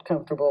people felt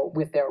comfortable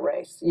with their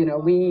race. You know,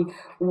 we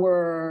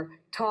were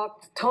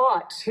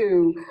taught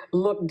to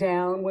look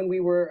down when we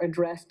were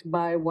addressed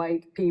by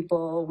white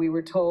people. We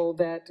were told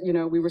that, you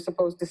know, we were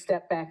supposed to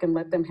step back and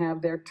let them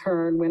have their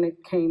turn when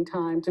it came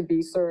time to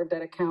be served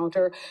at a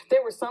counter.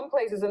 There were some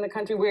places in the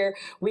country where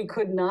we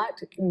could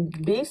not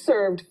be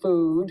served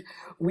food.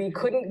 We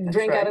couldn't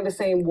drink out of the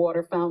same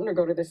water fountain or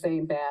go to the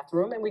same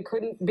bathroom, and we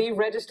couldn't be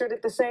registered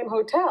at the same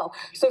hotel.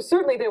 So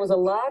certainly there was a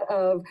lot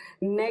of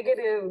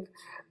negative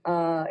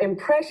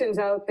impressions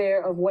out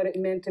there of what it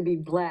meant to be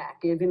black,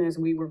 even as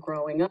we were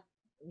growing up.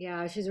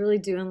 Yeah, she's really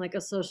doing like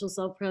a social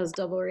self-pres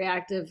double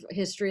reactive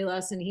history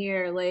lesson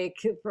here, like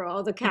for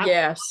all the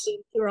Catholics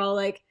who are all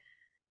like,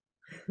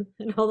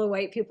 and all the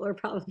white people are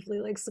probably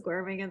like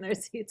squirming in their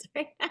seats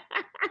right now.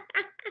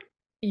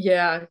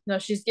 Yeah, no,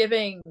 she's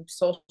giving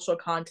social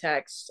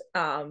context,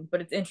 but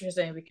it's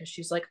interesting because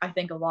she's like, I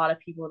think a lot of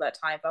people at that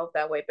time felt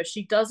that way, but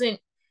she doesn't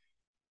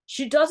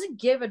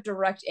give a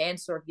direct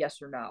answer of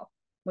yes or no,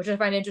 which I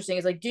find interesting.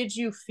 Is like, did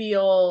you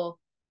feel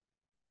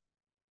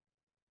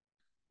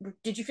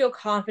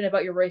confident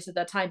about your race at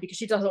that time? Because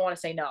she doesn't want to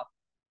say no.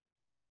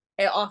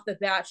 And off the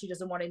bat, she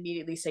doesn't want to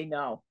immediately say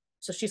no.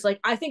 So she's like,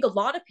 I think a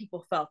lot of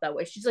people felt that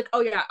way. She's like,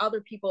 oh yeah,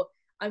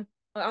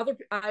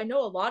 I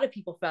know a lot of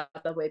people felt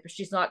that way, but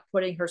she's not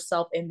putting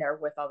herself in there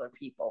with other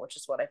people, which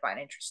is what I find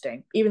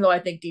interesting. Even though I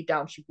think deep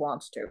down she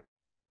wants to.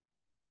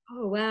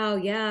 Oh wow,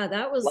 yeah,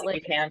 that was like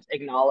you can't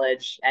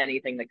acknowledge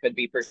anything that could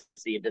be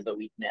perceived as a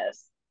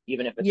weakness,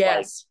 even if it's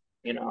like,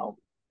 you know.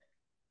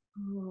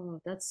 Oh,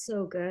 that's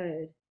so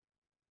good.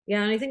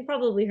 Yeah, and I think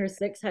probably her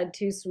 6 had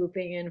 2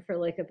 swooping in for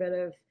like a bit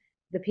of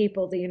the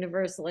people, the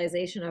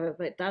universalization of it.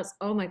 But that's,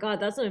 oh my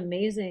God, that's an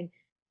amazing.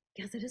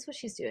 Yeah, that is what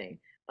she's doing.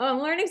 Oh,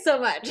 I'm learning so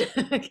much.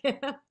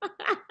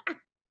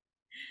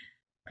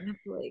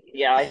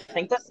 Yeah, I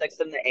think the 6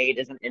 and the 8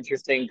 is an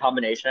interesting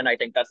combination. I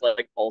think that's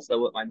like also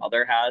what my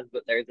mother has,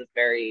 but there's this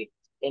very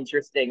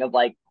interesting of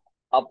like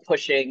a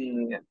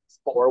pushing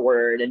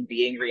forward and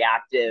being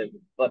reactive,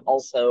 but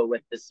also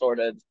with this sort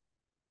of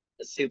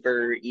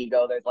super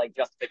ego. There's like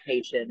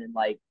justification and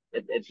like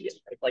it's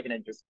like an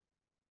interesting.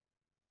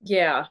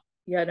 Yeah,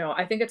 no,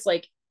 I think it's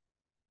like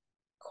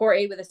core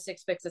 8 with a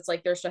 6 fix. It's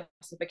like there's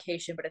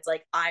justification, but it's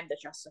like I'm the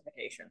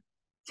justification.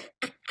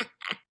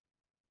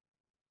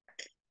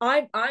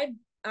 I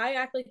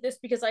act like this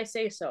because I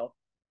say so.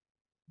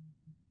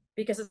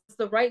 Because it's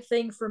the right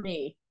thing for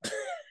me.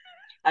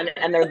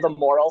 and there's the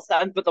moral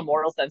sense, but the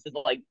moral sense is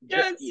like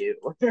just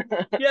you.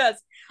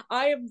 Yes,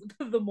 I am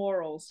the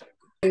morals.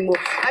 I mean,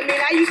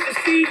 I used to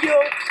see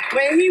you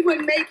when he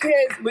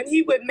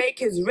would make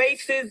his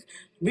racist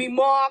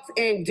remarks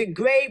and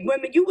degrade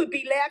women. You would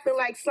be laughing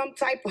like some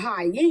type of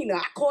hyena.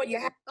 I call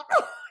you.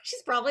 Oh,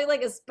 she's probably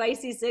like a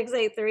spicy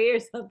 683 or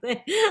something.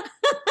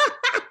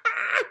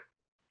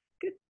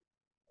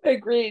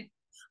 Agreed.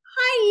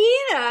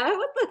 Hyena?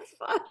 What the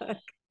fuck?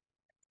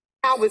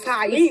 I was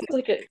hyena. It's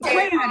like a,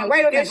 Wait a minute.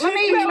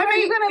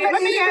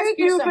 Let me ask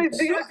you something.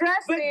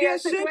 But there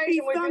should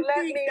be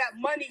something that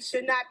money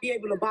should not be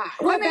able to buy.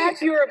 Well, that's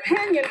your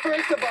opinion,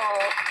 first of all.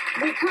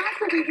 We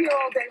constantly hear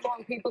all day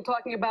long people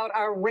talking about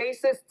our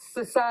racist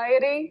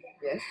society.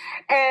 Yes.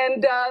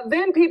 And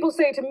then people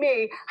say to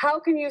me, how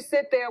can you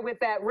sit there with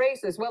that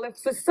racist? Well, if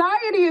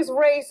society is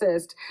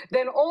racist,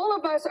 then all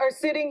of us are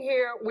sitting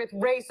here with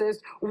racist.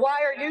 Why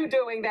are you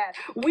doing that?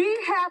 We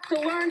have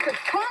to learn to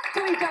talk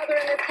to each other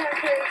in this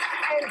country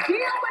and deal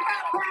with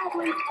our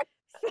problems.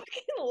 I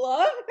fucking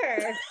love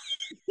her.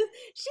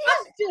 She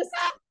has just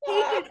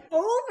taken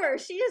over.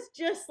 She is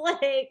just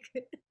like,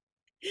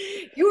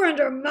 you're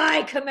under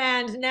my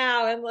command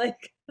now. And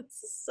like,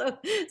 so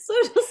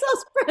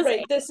self-present.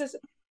 right, this is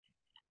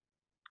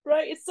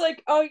right. It's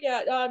like, oh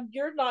yeah,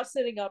 you're not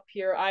sitting up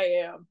here. I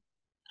am.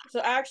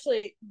 So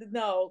actually,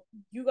 no,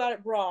 you got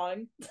it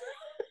wrong.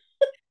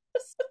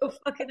 So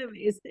fucking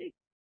amazing.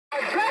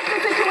 Address the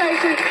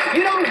situation.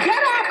 You don't get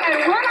up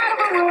and run out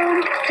of a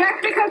room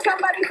just because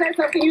somebody says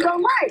something you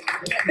don't like.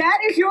 That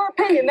is your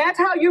opinion. That's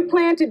how you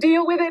plan to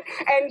deal with it.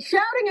 And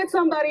shouting at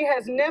somebody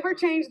has never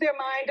changed their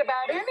mind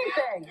about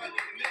anything.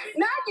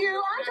 Not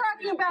you. I'm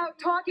talking about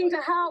talking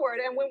to Howard.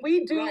 And when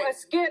we do a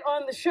skit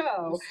on the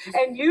show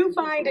and you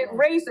find it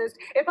racist,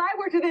 if I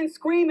were to then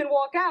scream and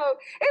walk out,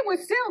 it would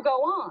still go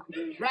on.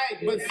 Right,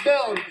 but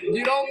still,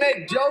 you don't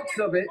make jokes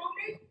of it.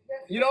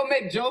 You don't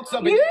make jokes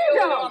of it. You do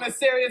don't. it on a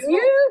serious note.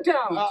 You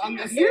don't. On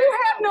a serious You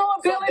have note.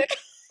 no ability.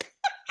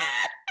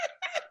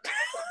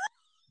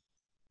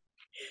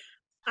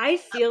 I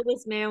feel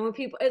this, man, when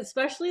people,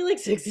 especially like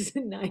 6's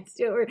and 9's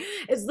do, or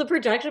it's the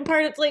projection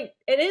part. It's like,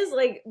 it is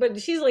like,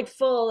 but she's like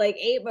full like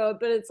 8 mode,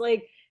 but it's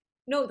like,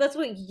 no, that's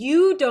what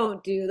you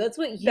don't do. That's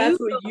what you That's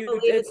don't what you.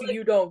 believe. That's It's what like,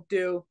 you don't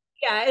do.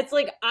 yeah, it's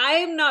like,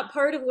 I'm not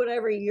part of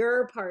whatever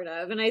you're part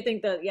of. And I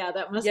think that, yeah,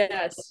 that must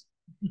Yes.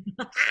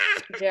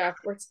 Yeah,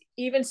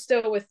 even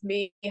still with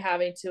me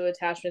having to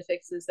attachment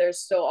fixes, there's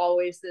still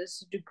always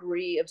this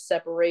degree of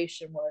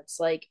separation where it's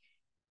like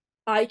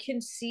I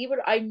see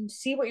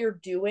what you're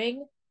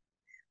doing,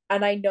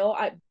 and I know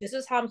this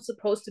is how I'm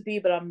supposed to be,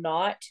 but I'm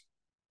not.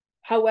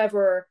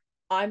 However,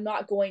 I'm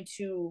not going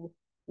to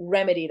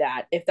remedy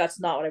that if that's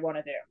not what I want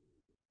to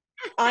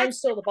do. I'm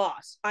still the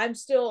boss. I'm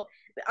still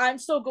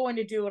going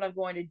to do what I'm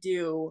going to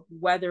do,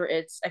 whether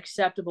it's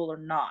acceptable or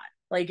not.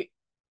 Like,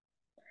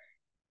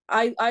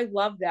 I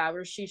love that,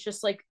 where she's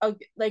just like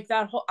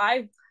that whole,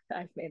 I've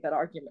made that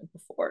argument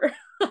before.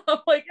 I'm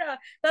like, yeah,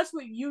 that's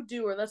what you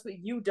do, or that's what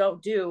you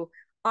don't do.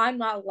 I'm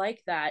not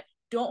like that.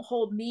 Don't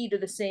hold me to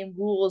the same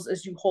rules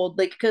as you hold,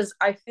 like, because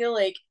I feel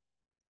like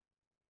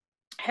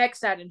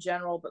Hexad in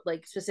general, but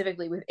like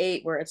specifically with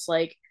 8, where it's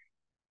like,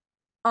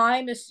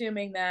 I'm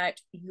assuming that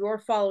you're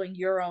following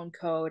your own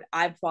code.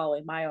 I'm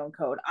following my own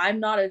code. I'm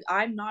not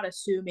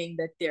assuming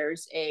that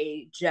there's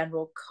a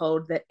general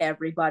code that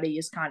everybody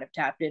is kind of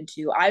tapped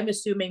into. I'm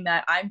assuming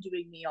that I'm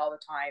doing me all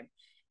the time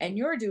and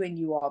you're doing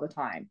you all the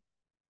time.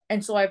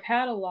 And so I've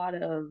had a lot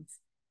of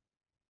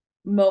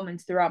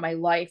moments throughout my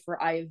life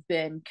where I've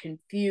been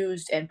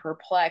confused and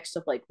perplexed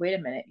of like, wait a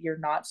minute, you're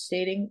not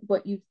stating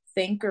what you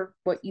think or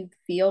what you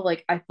feel.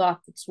 Like, I thought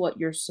that's what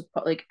you're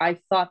supposed, like, I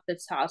thought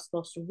that's how it's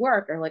supposed to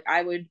work. Or like,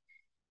 I would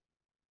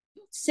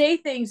say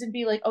things and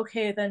be like,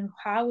 okay, then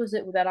how is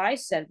it that I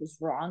said was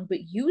wrong,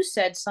 but you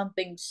said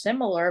something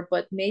similar,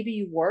 but maybe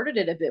you worded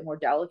it a bit more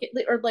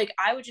delicately? Or like,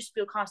 I would just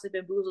feel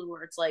constantly bamboozled,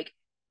 where it's like,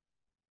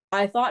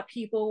 I thought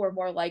people were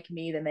more like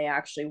me than they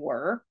actually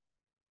were.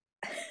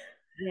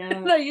 Yeah.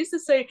 And I used to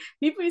say,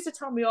 people used to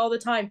tell me all the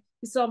time,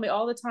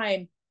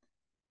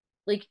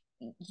 like,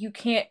 you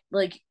can't,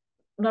 like,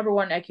 number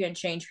one, I can't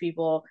change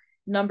people.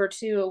 Number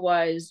two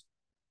was,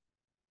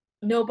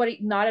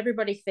 not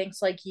everybody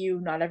thinks like you,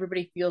 not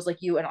everybody feels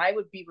like you. And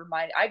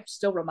I'm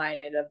still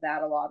reminded of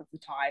that a lot of the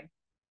time,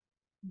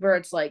 where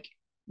it's like,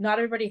 not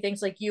everybody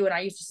thinks like you. And I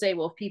used to say,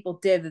 well, if people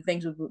did, then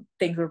things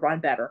would run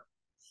better.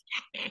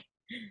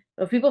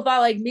 If people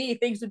thought like me,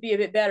 things would be a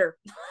bit better.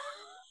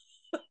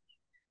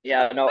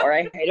 Yeah, no, or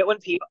I hate it when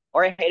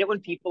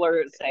people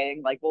are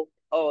saying like, well,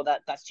 oh,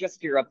 that's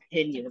just your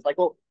opinion. It's like,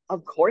 well,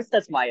 of course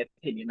that's my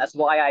opinion. That's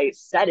why I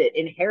said it.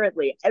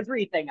 Inherently,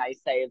 everything I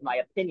say is my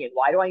opinion.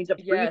 Why do I need to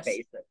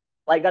preface it?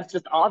 Like, that's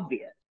just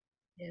obvious.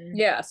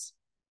 Yes.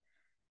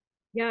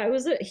 Yeah, it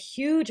was a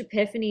huge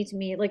epiphany to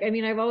me. Like, I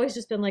mean, I've always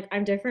just been like,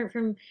 I'm different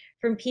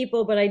from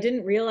people, but I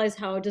didn't realize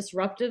how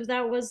disruptive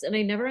that was. And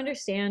I never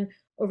understand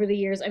over the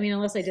years. I mean,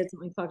 unless I did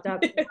something fucked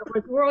up.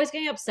 We're always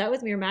getting upset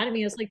with me or mad at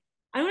me. It's like,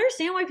 I don't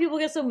understand why people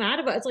get so mad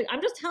about it. It's like,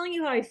 I'm just telling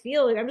you how I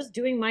feel. Like, I'm just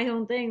doing my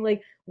own thing.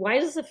 Like, why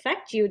does this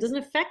affect you? It doesn't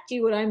affect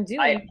you what I'm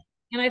doing.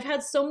 And I've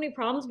had so many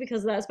problems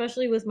because of that,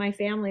 especially with my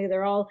family.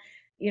 They're all,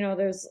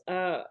 there's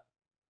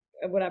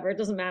whatever, it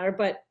doesn't matter.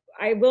 But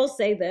I will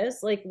say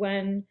this, like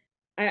when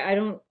I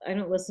don't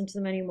listen to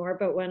them anymore,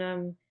 but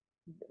when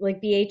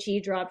like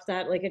BHE dropped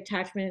that like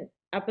attachment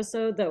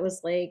episode that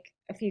was like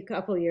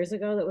couple years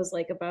ago that was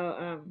like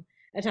about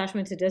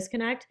attachment to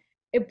disconnect,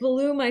 it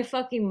blew my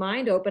fucking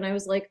mind open. I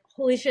was like,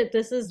 holy shit,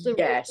 this is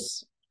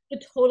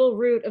the total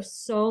root of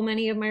so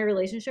many of my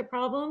relationship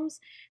problems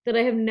that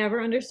I have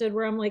never understood,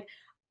 where I'm like,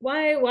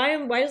 why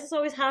does this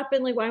always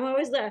happen? Like, why am I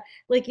always that?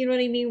 Like, you know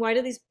what I mean? Why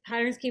do these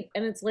patterns keep,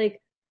 and it's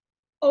like,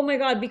 oh my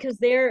God, because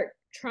they're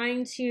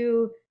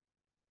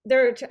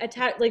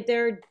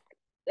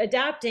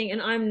adapting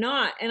and I'm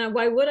not. And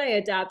why would I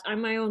adapt?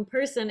 I'm my own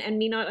person, and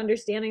me not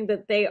understanding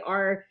that they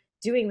are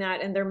doing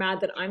that and they're mad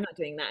that I'm not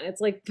doing that. And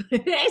it's like,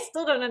 I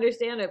still don't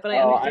understand it, but I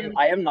understand.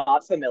 I am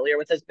not familiar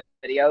with this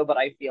video, but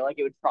I feel like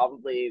it would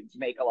probably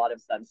make a lot of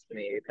sense to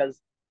me,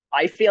 because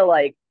I feel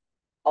like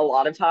a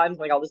lot of times,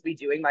 like, I'll just be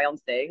doing my own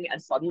thing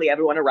and suddenly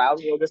everyone around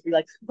me will just be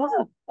like,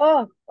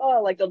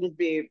 like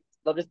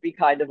they'll just be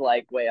kind of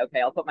like, wait,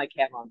 okay, I'll put my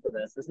camera on for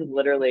this. This is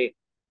literally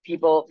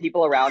people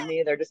around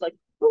me. They're just like,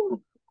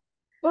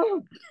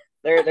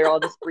 they're all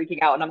just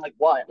freaking out, and I'm like,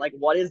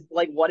 what is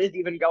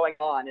even going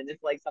on? And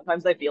it's like,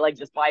 sometimes I feel like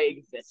just by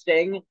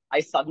existing, I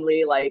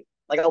suddenly like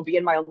I'll be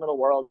in my own little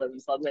world,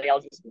 and suddenly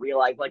I'll just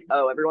realize like,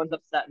 oh, everyone's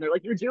upset, and they're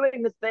like, you're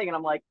doing this thing, and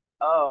I'm like,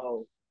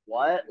 oh,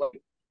 what?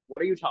 Like,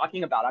 what are you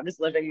talking about? I'm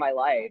just living my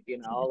life,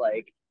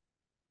 like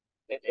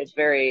it's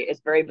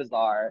very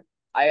bizarre.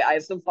 I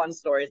have some fun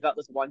stories about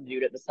this one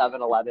dude at the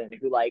 7-Eleven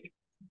who like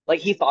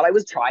he thought I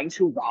was trying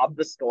to rob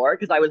the store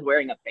because I was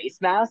wearing a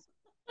face mask.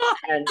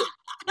 And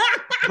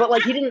but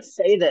like, he didn't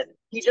say this.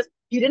 He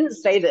didn't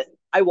say this.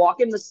 I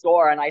walk in the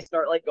store and I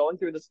start like going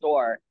through the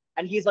store,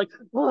 and he's like,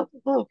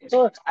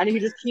 and he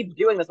just keeps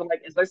doing this. I'm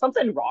like, is there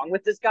something wrong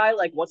with this guy?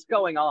 Like, what's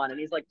going on? And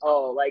he's like,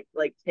 oh,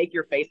 like take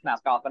your face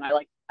mask off. And I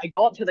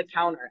go up to the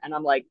counter and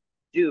I'm like,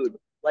 dude,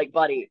 like,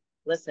 buddy,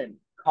 listen,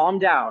 calm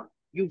down.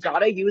 You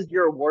gotta use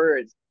your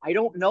words. I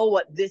don't know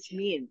what this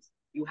means.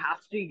 You have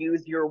to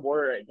use your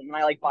words. And then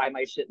I like buy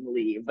my shit and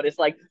leave. But it's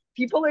like,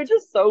 people are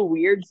just so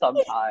weird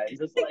sometimes.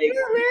 It's like, you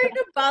were wearing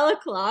a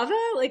balaclava,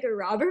 like a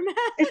robber mask.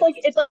 It's like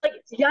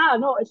yeah,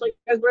 no, it's like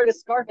I was wearing a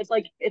scarf. It's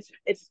like it's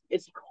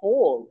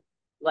cold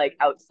like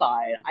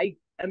outside. I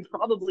am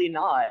probably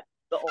not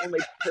the only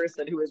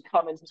person who has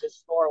come into this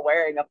store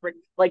wearing a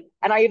like,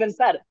 and I even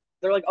said,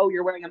 they're like, oh,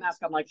 you're wearing a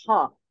mask. I'm like,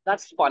 huh,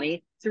 that's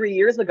funny. 3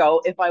 years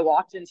ago, if I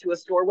walked into a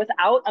store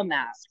without a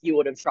mask, you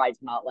would have tried to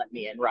not let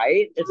me in,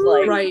 right? It's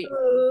like, right.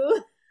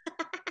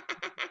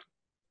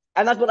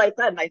 And that's what I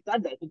said. And I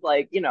said this. It's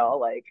like,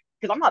 like,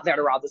 because I'm not there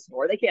to rob the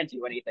store. They can't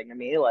do anything to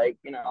me. Like,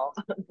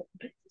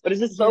 but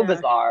it's just so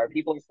bizarre.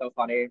 People are so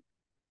funny.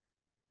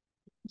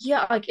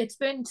 Yeah, like, it's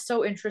been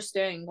so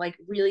interesting, like,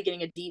 really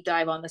getting a deep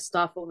dive on this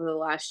stuff over the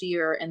last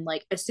year. And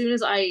like, as soon as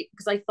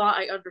because I thought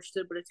I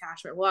understood what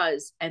attachment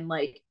was, and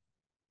like,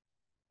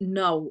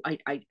 no, I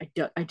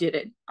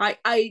didn't.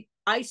 I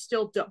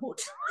still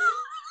don't.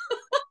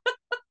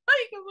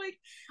 I'm like,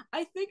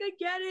 I think I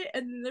get it,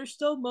 and then there's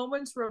still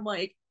moments where I'm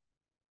like,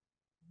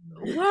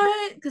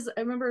 what? Because I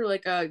remember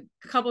like a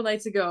couple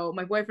nights ago,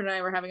 my boyfriend and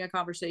I were having a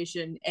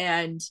conversation,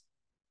 and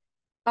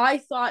I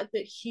thought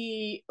that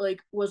he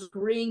like was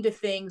agreeing to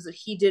things that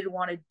he didn't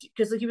want to do,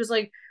 because like, he was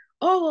like,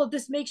 oh, well,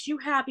 this makes you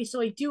happy, so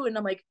I do it. And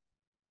I'm like,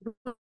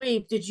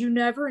 wait, did you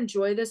never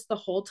enjoy this the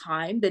whole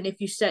time? Then if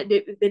you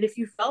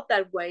felt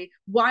that way,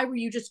 why were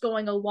you just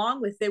going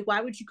along with it?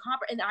 Why would you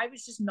and I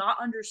was just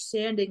not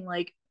understanding.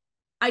 Like,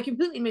 I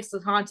completely mixed the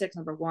context,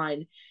 number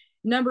one.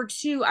 Number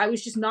two, I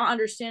was just not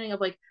understanding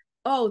of like,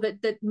 oh,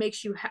 that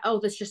makes you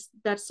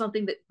that's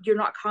something that you're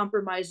not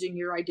compromising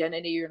your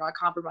identity, you're not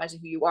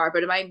compromising who you are.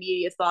 But my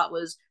immediate thought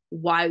was,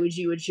 why would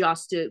you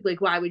adjust it? Like,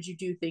 why would you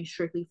do things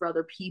strictly for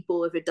other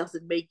people if it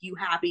doesn't make you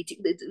happy?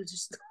 It was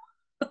just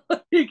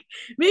like,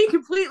 me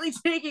completely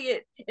taking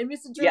it and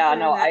misinterpreting. Yeah,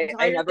 no,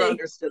 I never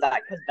understood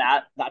that, because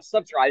that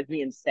stuff drives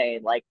me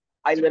insane. Like,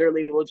 I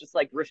literally will just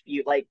like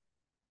refute like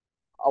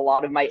a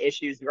lot of my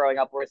issues growing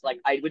up, where it's like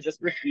I would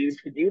just refuse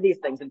to do these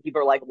things, and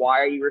people are like,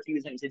 why are you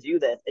refusing to do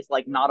this? It's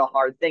like not a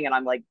hard thing. And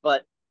I'm like,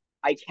 but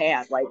I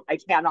can't. Like, I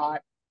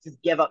cannot just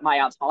give up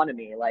my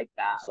autonomy like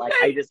that. Like,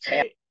 I just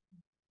can't.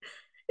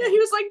 Yeah, he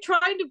was like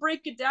trying to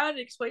break it down and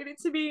explain it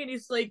to me, and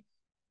he's like,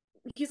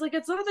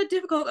 it's not that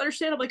difficult to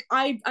understand. I'm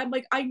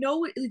like, I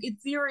know it, like, in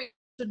theory it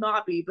should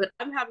not be, but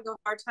I'm having a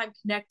hard time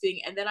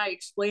connecting. And then I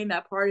explain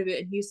that part of it,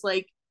 and he's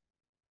like,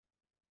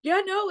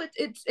 yeah, no,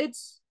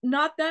 it's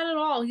not that at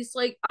all. He's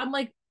like, I'm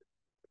like,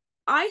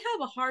 I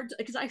have a hard,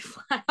 because I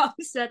flat out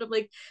said, I'm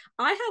like,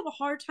 I have a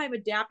hard time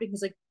adapting.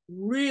 He's like,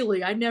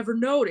 really? I never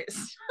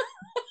noticed.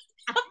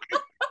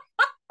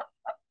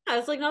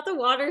 It's like not the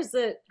waters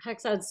that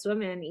Hexads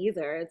swim in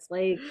either. It's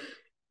like,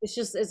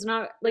 it's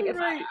not like, if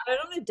I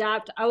don't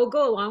adapt, I will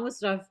go along with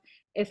stuff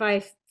if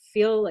I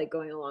feel like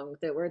going along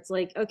with it, where it's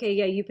like, okay,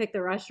 yeah, you pick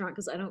the restaurant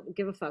because I don't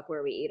give a fuck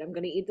where we eat. I'm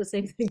gonna eat the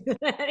same thing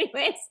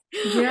anyways.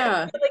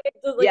 Yeah.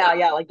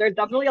 Yeah, like there's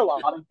definitely a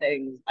lot of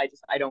things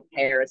I don't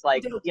care. It's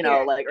like, you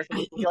know, like, or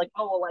someone will be like,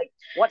 oh, well, like,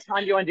 what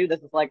time do you want to do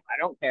this? It's like, I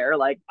don't care.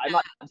 Like, I'm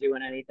not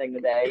doing anything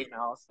today, you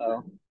know,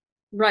 so.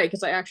 Right,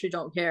 because I actually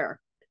don't care.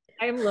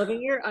 I'm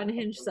loving your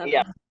unhinged stuff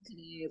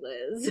today,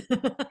 Liz.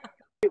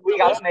 We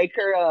gotta make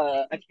her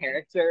a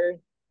character,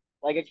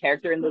 like a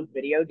character in those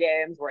video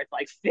games where it's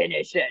like,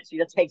 finish it. She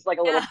just takes like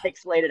a little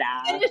pixelated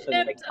ass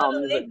and like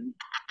comes and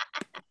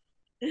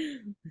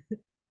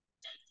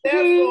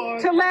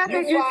to laugh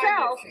at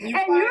yourself, and you're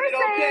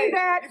saying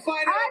that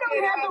I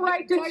don't have the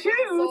right to choose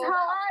how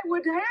I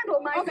would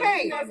handle myself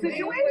in that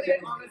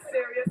situation. On a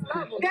serious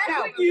level. That's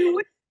what you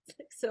would.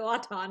 So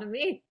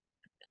autonomy.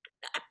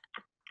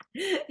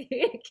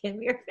 Give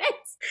me your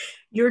face.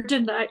 You're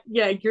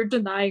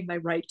denying my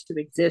right to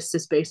exist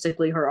is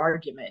basically her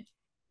argument.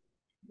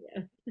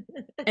 Yeah.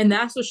 And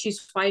that's what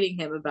she's fighting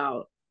him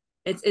about.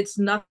 It's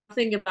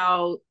nothing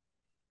about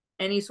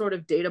any sort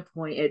of data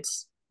point.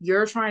 It's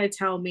you're trying to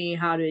tell me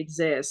how to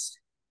exist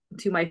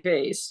to my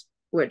face,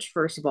 which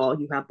first of all,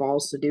 you have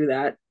balls to do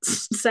that.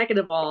 Second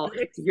of all,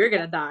 you're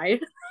gonna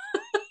die.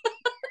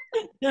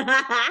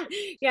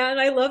 Yeah, and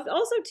I loved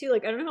also too,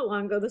 like, I don't know how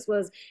long ago this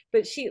was,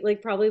 but she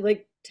like probably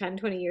like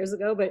 10-20 years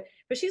ago, but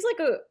she's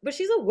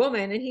a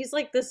woman, and he's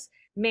like this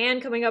man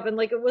coming up, and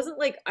like it wasn't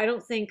like, I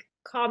don't think,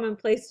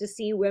 commonplace to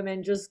see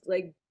women just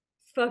like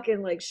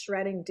fucking like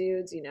shredding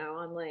dudes, you know,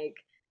 on like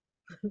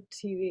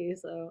TV.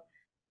 So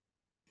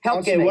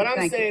okay, what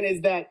I'm saying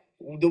is that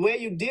the way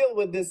you deal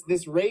with this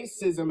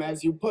racism,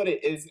 as you put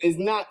it, is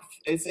not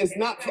it's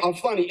not a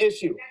funny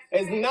issue.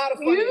 It's not a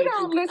funny issue. You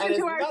don't listen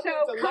to our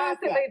show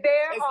constantly.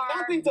 It's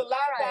nothing to laugh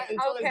at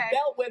until it's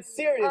dealt with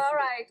seriously. All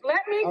right,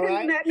 let me.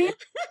 I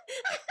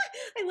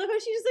love how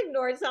she just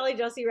ignored Sally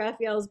Jesse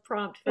Raphael's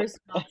prompt first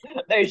of all.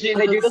 they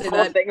do this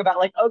whole thing about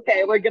like,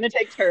 okay, we're gonna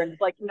take turns.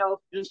 Like,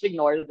 no, just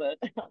ignores it.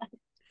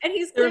 And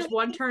there's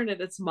one turn and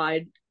it's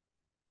mine.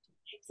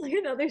 It's like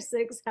another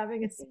 6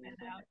 having a spin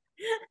out.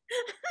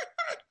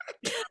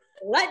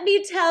 Let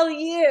me tell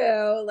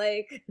you,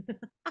 like,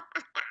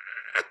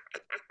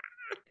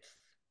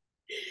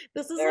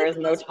 there is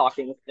no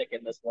talking stick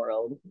in this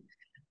world.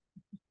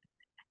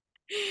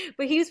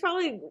 But he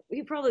probably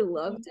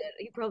loved it.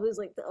 He probably was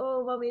like,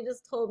 oh, mommy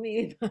just told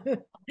me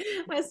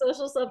my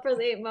social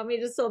self-preservation. Mommy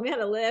just told me how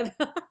to live.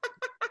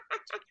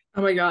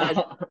 Oh my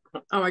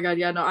god,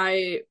 yeah, no,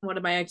 one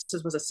of my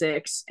exes was a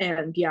 6,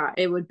 and yeah,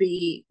 it would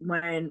be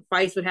when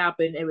fights would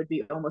happen, it would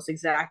be almost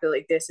exactly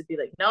like this. It'd be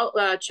like, no,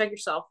 check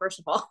yourself first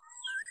of all.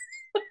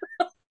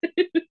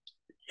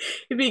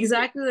 It'd be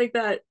exactly like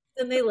that.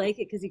 And they like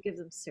it because you give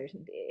them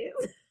certainty.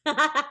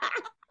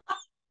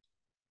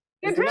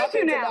 It's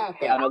nothing now.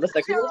 Yeah, no, the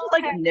 6's will just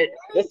like the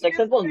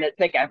 6's will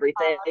nitpick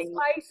everything.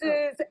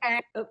 Spices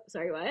and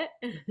sorry, what?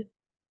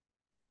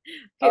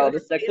 Oh, the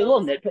 6's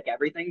will nitpick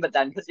everything, but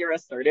then because you're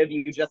assertive,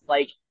 you just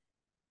like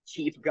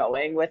keep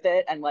going with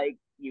it and like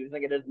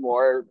using it as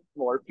more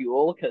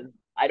fuel. Because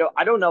I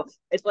don't know.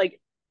 It's like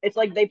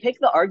they pick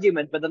the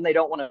argument, but then they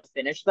don't want to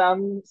finish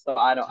them. So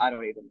I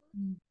don't even.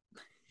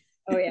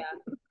 Oh yeah.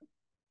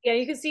 Yeah,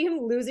 you can see him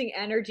losing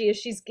energy as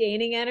she's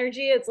gaining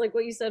energy. It's like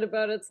what you said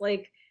about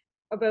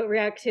about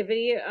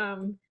reactivity.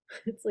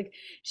 It's like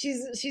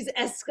she's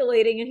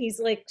escalating and he's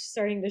like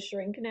starting to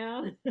shrink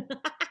now.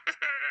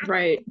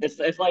 Right.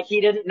 It's like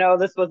he didn't know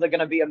this was going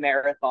to be a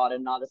marathon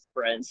and not a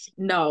sprint.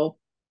 No.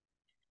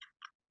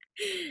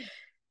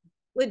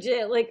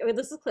 Legit, like, I mean,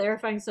 this is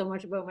clarifying so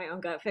much about my own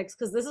gut fix,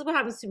 because this is what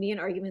happens to me in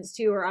arguments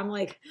too, where I'm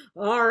like,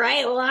 all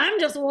right, well, I'm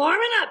just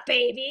warming up,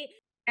 baby.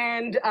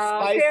 And there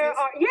are,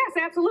 yes,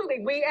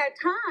 absolutely. At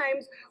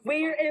times,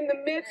 we're in the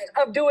midst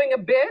of doing a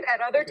bit. At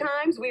other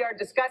times, we are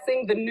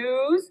discussing the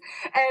news.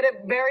 And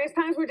at various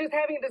times, we're just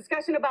having a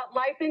discussion about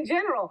life in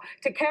general.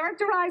 To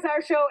characterize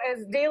our show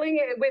as dealing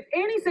with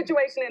any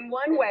situation in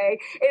one way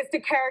is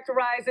to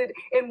characterize it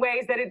in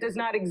ways that it does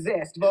not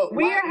exist. But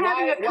we are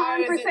having a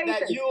conversation. Why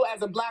is it that you,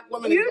 as a black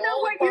woman, you know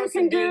what you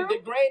can do.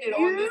 Degraded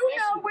you on this know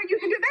issue? what you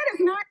can do. That is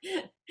not.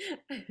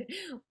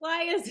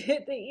 Why is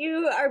it that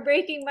you are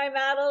breaking my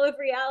battle with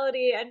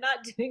reality and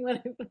not doing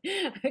what I'm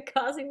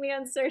causing me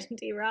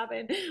uncertainty,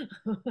 Robin?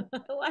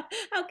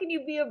 How can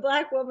you be a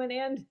black woman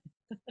and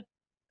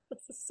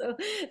this is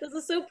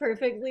so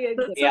perfectly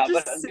existent. Yeah,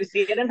 but you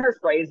see it in her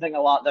phrasing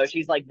a lot though.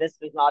 She's like, this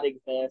does not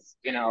exist,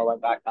 you know,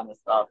 like that kind of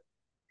stuff.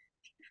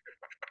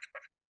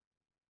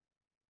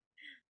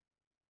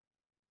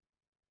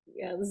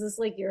 Yeah, this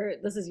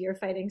is your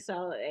fighting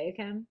style,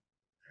 Ken?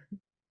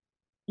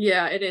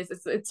 Yeah, it is.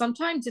 It's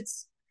sometimes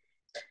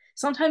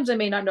I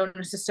may not know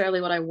necessarily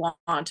what I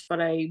want,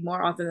 but I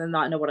more often than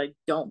not know what I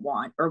don't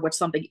want or what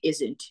something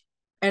isn't.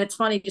 And it's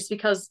funny just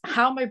because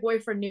how my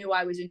boyfriend knew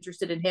I was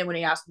interested in him when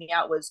he asked me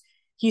out was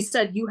he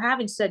said, "You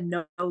haven't said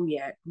no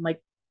yet." I'm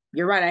like,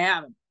 "You're right, I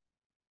haven't."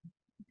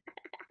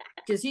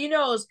 Because he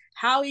knows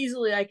how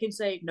easily I can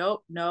say,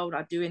 "Nope, no,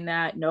 not doing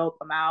that. Nope,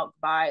 I'm out.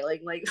 Bye."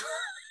 Like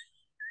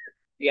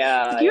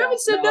Yeah. You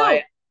haven't said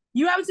no.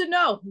 You haven't said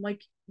no. I'm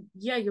like,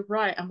 yeah, you're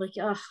right. I'm like,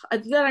 ugh.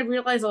 And then I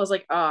realized I was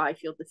like, I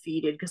feel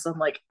defeated because I'm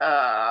like,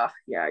 yeah,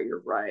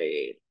 you're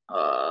right.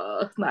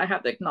 And I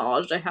have to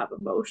acknowledge I have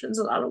emotions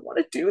and I don't want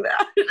to do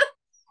that.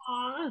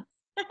 Aw.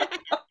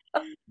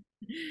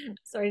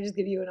 Sorry to just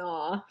give you an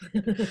aw.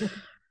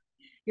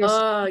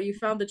 You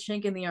found the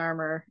chink in the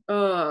armor.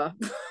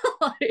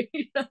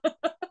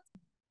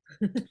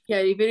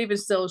 Yeah, even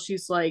still,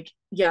 she's like,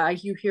 yeah,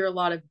 you hear a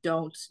lot of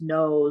don'ts,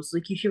 no's,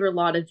 like you hear a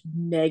lot of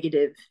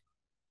negative.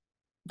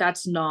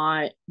 That's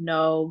not,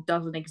 no,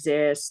 doesn't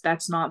exist.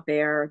 That's not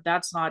there.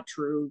 That's not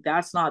true.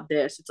 That's not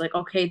this. It's like,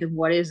 okay, then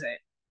what is it?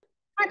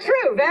 Not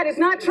true. That is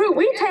not true.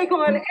 We take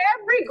on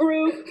every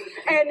group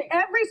and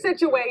every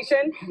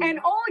situation, and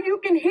all you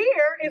can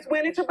hear is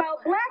when it's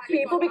about Black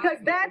people because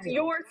that's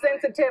your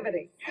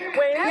sensitivity.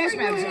 Whenever yes,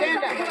 ma'am.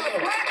 Stand up.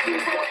 Black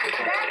people,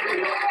 that's where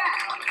you're at.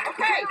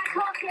 Okay.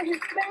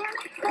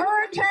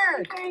 Her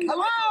turn.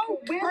 Hello.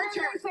 Women Her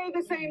turn. say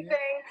the same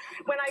thing.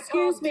 When I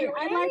Excuse me,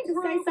 I'd like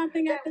to say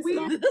something at this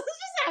time. This is just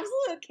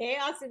absolute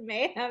chaos and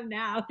mayhem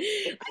now.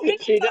 I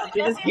think She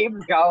just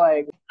keeps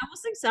going. I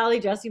almost think Sally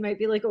Jesse might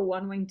be like a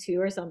 1-wing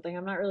 2 or something.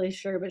 I'm not really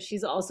sure, but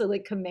she's also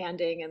like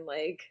commanding and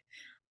like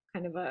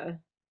kind of a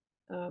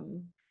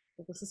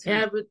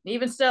Yeah, but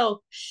even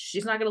still,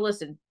 she's not gonna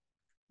listen.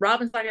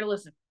 Robin's not gonna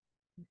listen.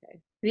 Okay.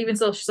 And even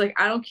so, she's like,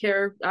 I don't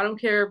care.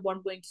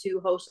 1-wing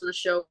 2 host of the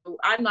show.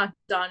 I'm not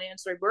done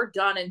answering. We're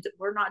done, and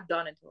we're not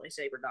done until I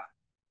say we're done.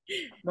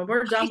 When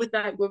we're done with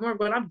that,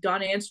 when I'm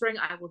done answering,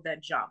 I will then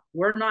jump.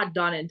 We're not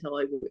done until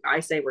I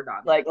say we're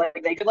done. Like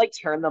they could like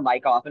turn the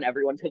mic off and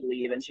everyone could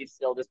leave and she'd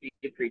still just be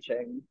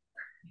preaching.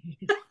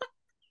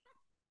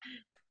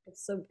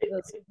 This is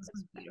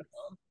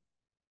beautiful.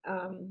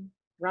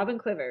 Robin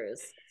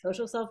Quivers,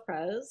 social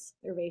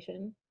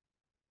self-preservation,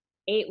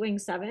 8-wing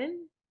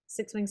 7,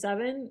 6-wing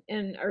 7,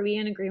 and are we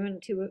in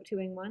agreement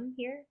 2-wing 1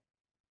 here?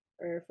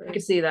 Or I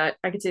could see that.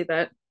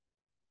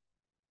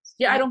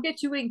 Yeah, I don't get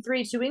 2-wing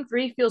 3. 2-wing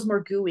 3 feels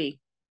more gooey.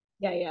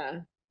 Yeah.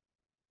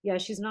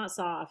 She's not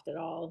soft at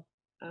all.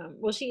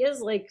 Well, she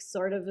is like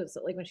sort of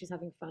like when she's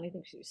having fun. I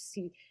think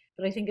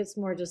but I think it's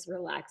more just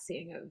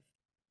relaxing of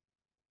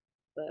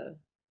the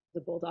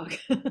bulldog.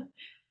 I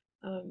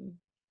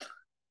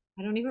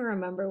don't even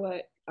remember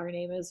what our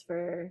name is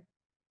for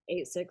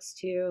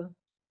 862,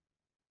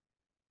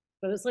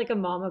 but it's like a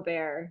mama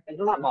bear.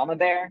 Isn't that Mama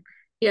Bear?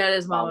 Yeah, it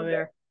is Mama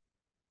Bear.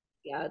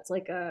 Yeah, it's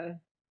like a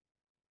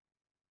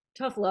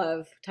tough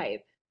love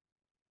type,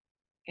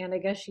 and I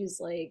guess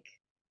she's like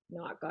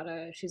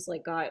she's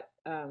like got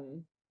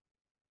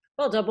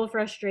double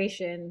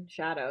frustration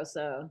shadow,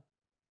 so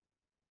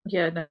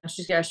yeah, no,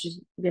 she's got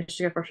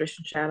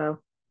frustration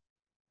shadow.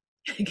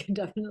 I can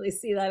definitely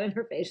see that in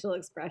her facial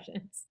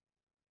expressions.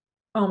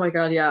 Oh my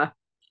god, yeah.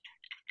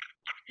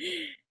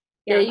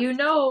 Yeah,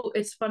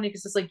 it's funny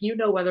because it's like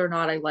whether or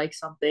not I like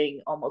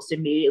something almost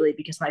immediately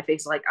because my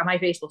face will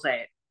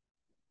say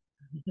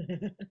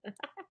it.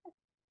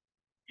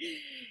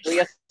 We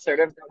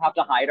assertive don't have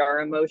to hide our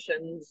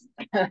emotions.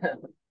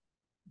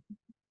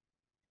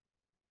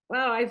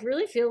 Wow, I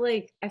feel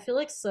like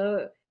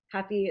so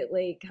happy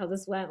like how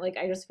this went. Like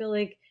I just feel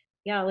like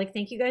like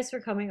thank you guys for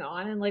coming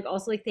on, and like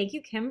also like thank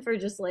you Kim for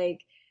just like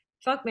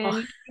fuck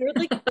man, you're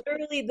like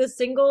literally the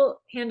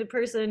single-handed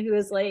person who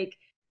has like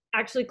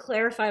actually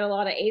clarified a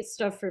lot of 8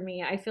 stuff for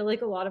me. I feel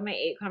like a lot of my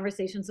 8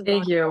 conversations have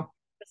Thank you.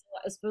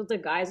 As opposed to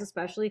guys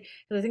especially,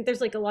 because I think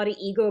there's like a lot of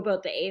ego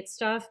about the 8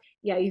 stuff.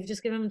 Yeah, you've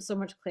just given them so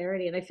much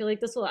clarity, and I feel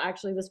like this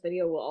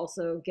video will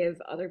also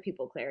give other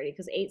people clarity,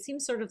 because 8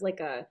 seems sort of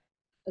like a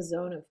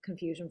zone of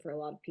confusion for a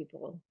lot of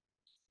people.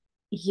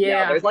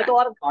 Yeah, there's like a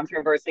lot of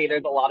controversy.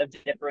 There's a lot of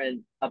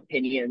different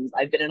opinions.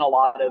 I've been in a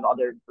lot of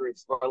other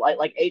groups where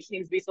like 8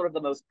 seems to be sort of the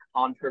most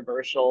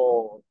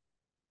controversial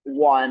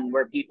one,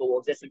 where people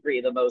will disagree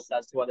the most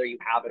as to whether you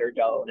have it or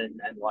don't and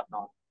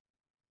whatnot.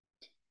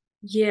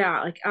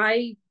 Yeah, like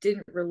I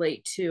didn't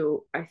relate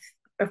to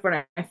when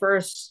I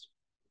first,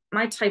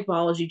 my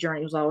typology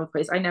journey was all over the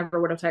place. I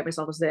never would have typed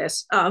myself as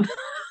this. I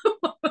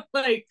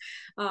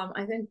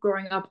think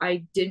growing up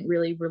I didn't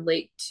really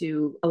relate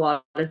to a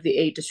lot of the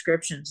 8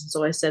 descriptions, and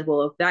so I said,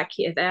 well,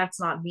 if that's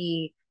not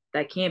me,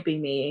 that can't be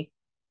me.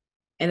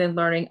 And then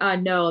learning,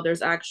 no,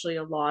 there's actually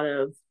a lot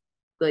of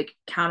like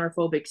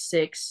counterphobic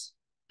 6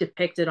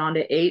 depicted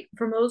onto 8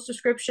 from those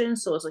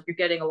descriptions. So it's like you're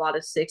getting a lot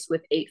of 6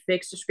 with 8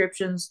 fixed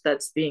descriptions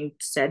that's being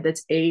said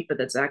that's 8, but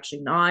that's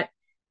actually not.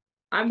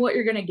 I'm what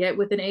you're gonna get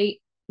with an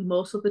 8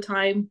 most of the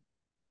time.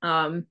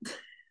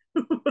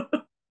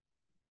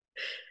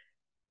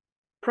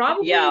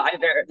 Probably. Yeah,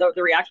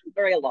 the reaction is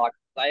very locked.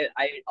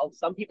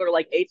 Some people are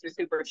like 8s are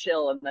super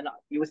chill, and then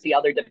you would see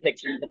other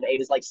depictions of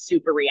 8 is like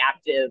super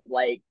reactive,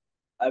 like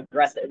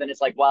aggressive, and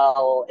it's like,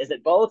 well, is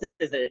it both?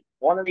 Is it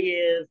one of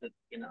these?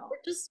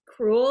 Just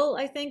cruel,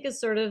 I think, is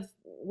sort of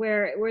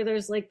where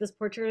there's like this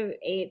portrait of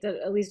 8 that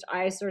at least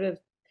I sort of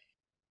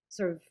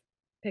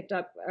picked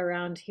up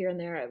around here and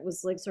there. It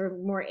was like sort of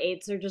more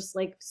 8s are just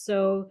like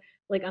so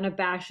like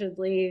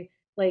unabashedly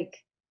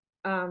like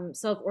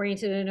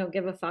self-oriented and don't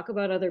give a fuck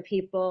about other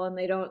people, and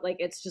they don't like,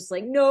 it's just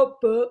like nope,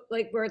 but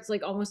like where it's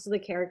like almost to the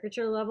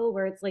caricature level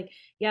where it's like,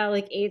 yeah,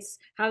 like 8's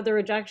have the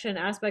rejection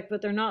aspect,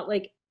 but they're not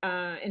like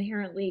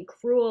inherently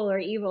cruel or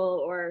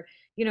evil or,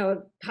 you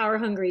know, power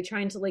hungry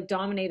trying to like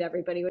dominate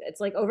everybody. It's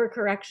like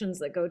overcorrections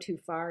that go too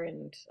far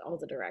in all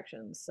the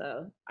directions.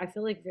 So I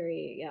feel like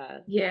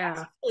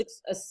yeah, like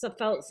a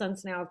felt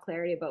sense now of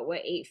clarity about what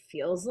 8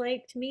 feels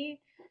like to me.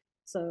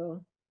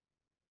 So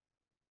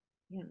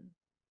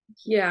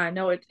yeah,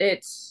 no,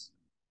 it's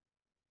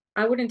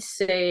I wouldn't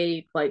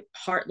say like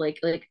heart like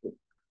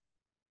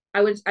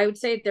I would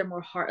say they're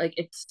more heart, like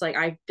it's like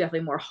I'm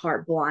definitely more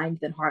heart blind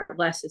than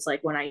heartless. It's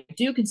like when I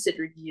do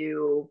consider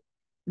you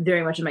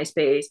very much in my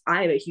space,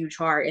 I have a huge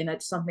heart, and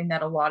that's something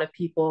that a lot of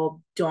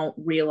people don't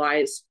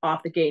realize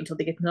off the gate until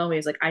they get to know me.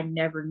 Is like I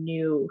never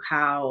knew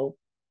how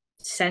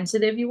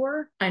sensitive you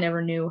were. I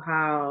never knew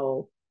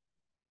how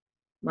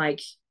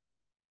like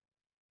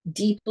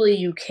deeply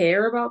you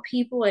care about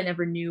people. I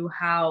never knew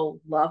how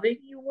loving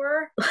you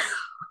were.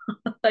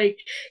 Like,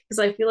 because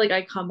I feel like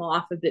I come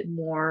off a bit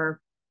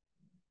more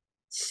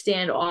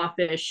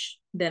standoffish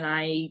than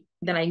I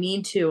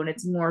need to, and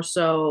it's more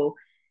so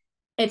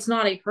it's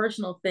not a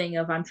personal thing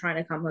of I'm trying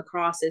to come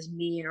across as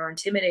mean or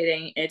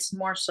intimidating. It's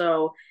more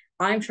so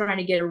I'm trying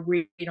to get a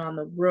read on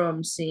the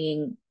room,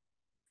 seeing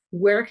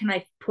where can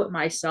I put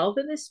myself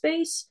in this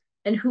space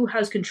and who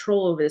has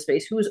control over this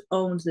space, who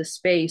owns this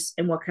space,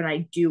 and what can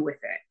I do with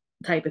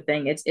it, type of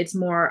thing. It's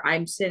more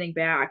I'm sitting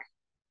back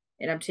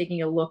and I'm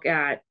taking a look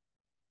at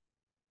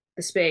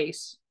the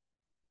space,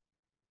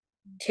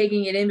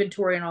 taking an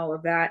inventory and all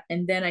of that,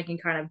 and then I can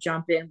kind of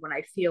jump in when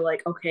I feel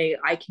like, okay,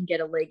 I can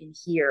get a leg in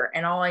here,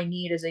 and all I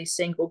need is a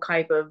single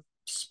type of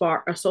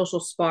spark, a social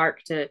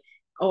spark to,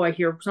 oh, I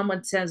hear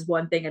someone says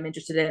one thing I'm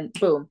interested in,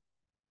 boom,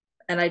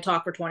 and I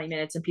talk for 20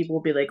 minutes and people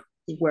will be like,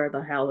 where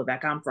the hell did that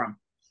come from?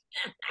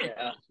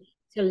 Yeah.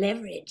 To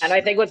leverage. And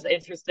I think what's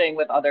interesting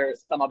with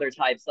some other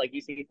types, like you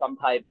see some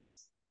types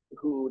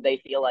who they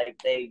feel like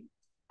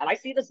and I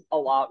see this a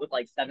lot with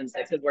like 7's,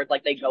 6's, where it's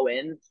like they go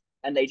in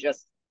and they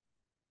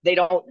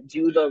don't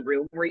do the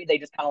room read. They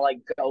just kind of like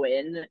go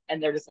in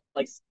and they're just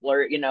like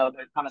they're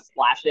kind of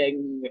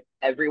splashing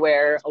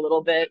everywhere a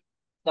little bit.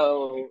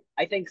 So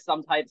I think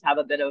some types have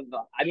a bit of,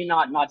 I mean,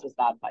 not just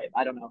that type,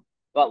 I don't know,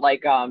 but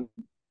like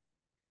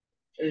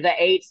the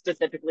 8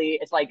 specifically,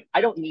 it's like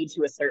I don't need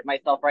to assert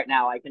myself right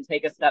now. I can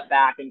take a step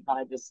back and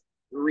kind of just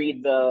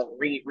read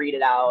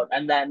it out,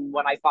 and then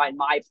when I find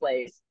my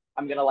place,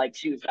 I'm gonna like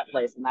choose that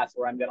place, and that's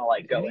where I'm gonna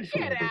like go.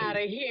 Get out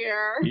of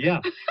here. Yeah.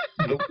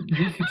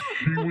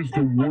 She was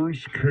the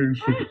worst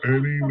case of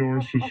any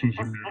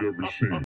narcissism you've ever seen.